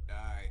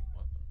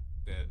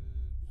 Dead.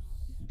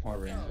 More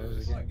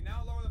Rambos again.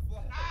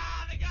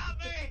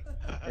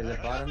 Is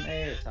it bottom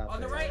A or top A?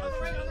 On the right,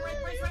 race.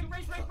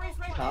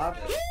 Top?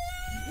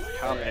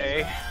 Top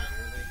A.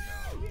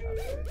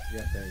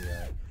 Yep, there you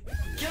are.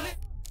 Kill it!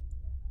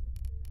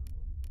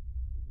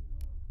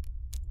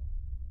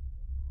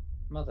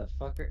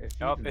 Motherfucker, if you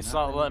Nope, do it's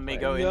not not letting me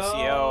go No,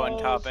 NCO on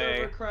top A.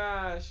 server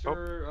crashed,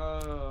 or,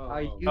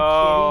 Are you kidding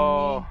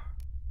Oh. me?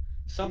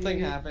 something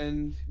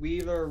happened. We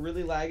either are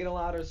really lagging a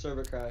lot or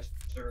server crashed.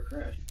 Server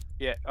crash.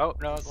 Yeah. Oh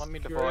no, let me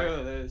deploy.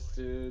 Screw this,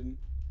 dude.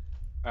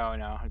 Oh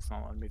no, it's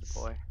not letting me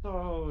deploy.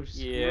 So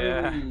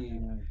Yeah. screwy.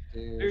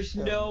 There's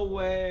no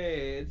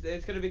way.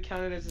 It's gonna be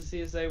counted as a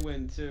CSA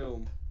win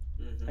too.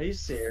 Are you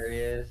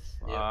serious?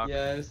 Fuck.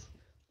 Yes.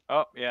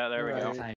 Oh yeah, there we Right. go.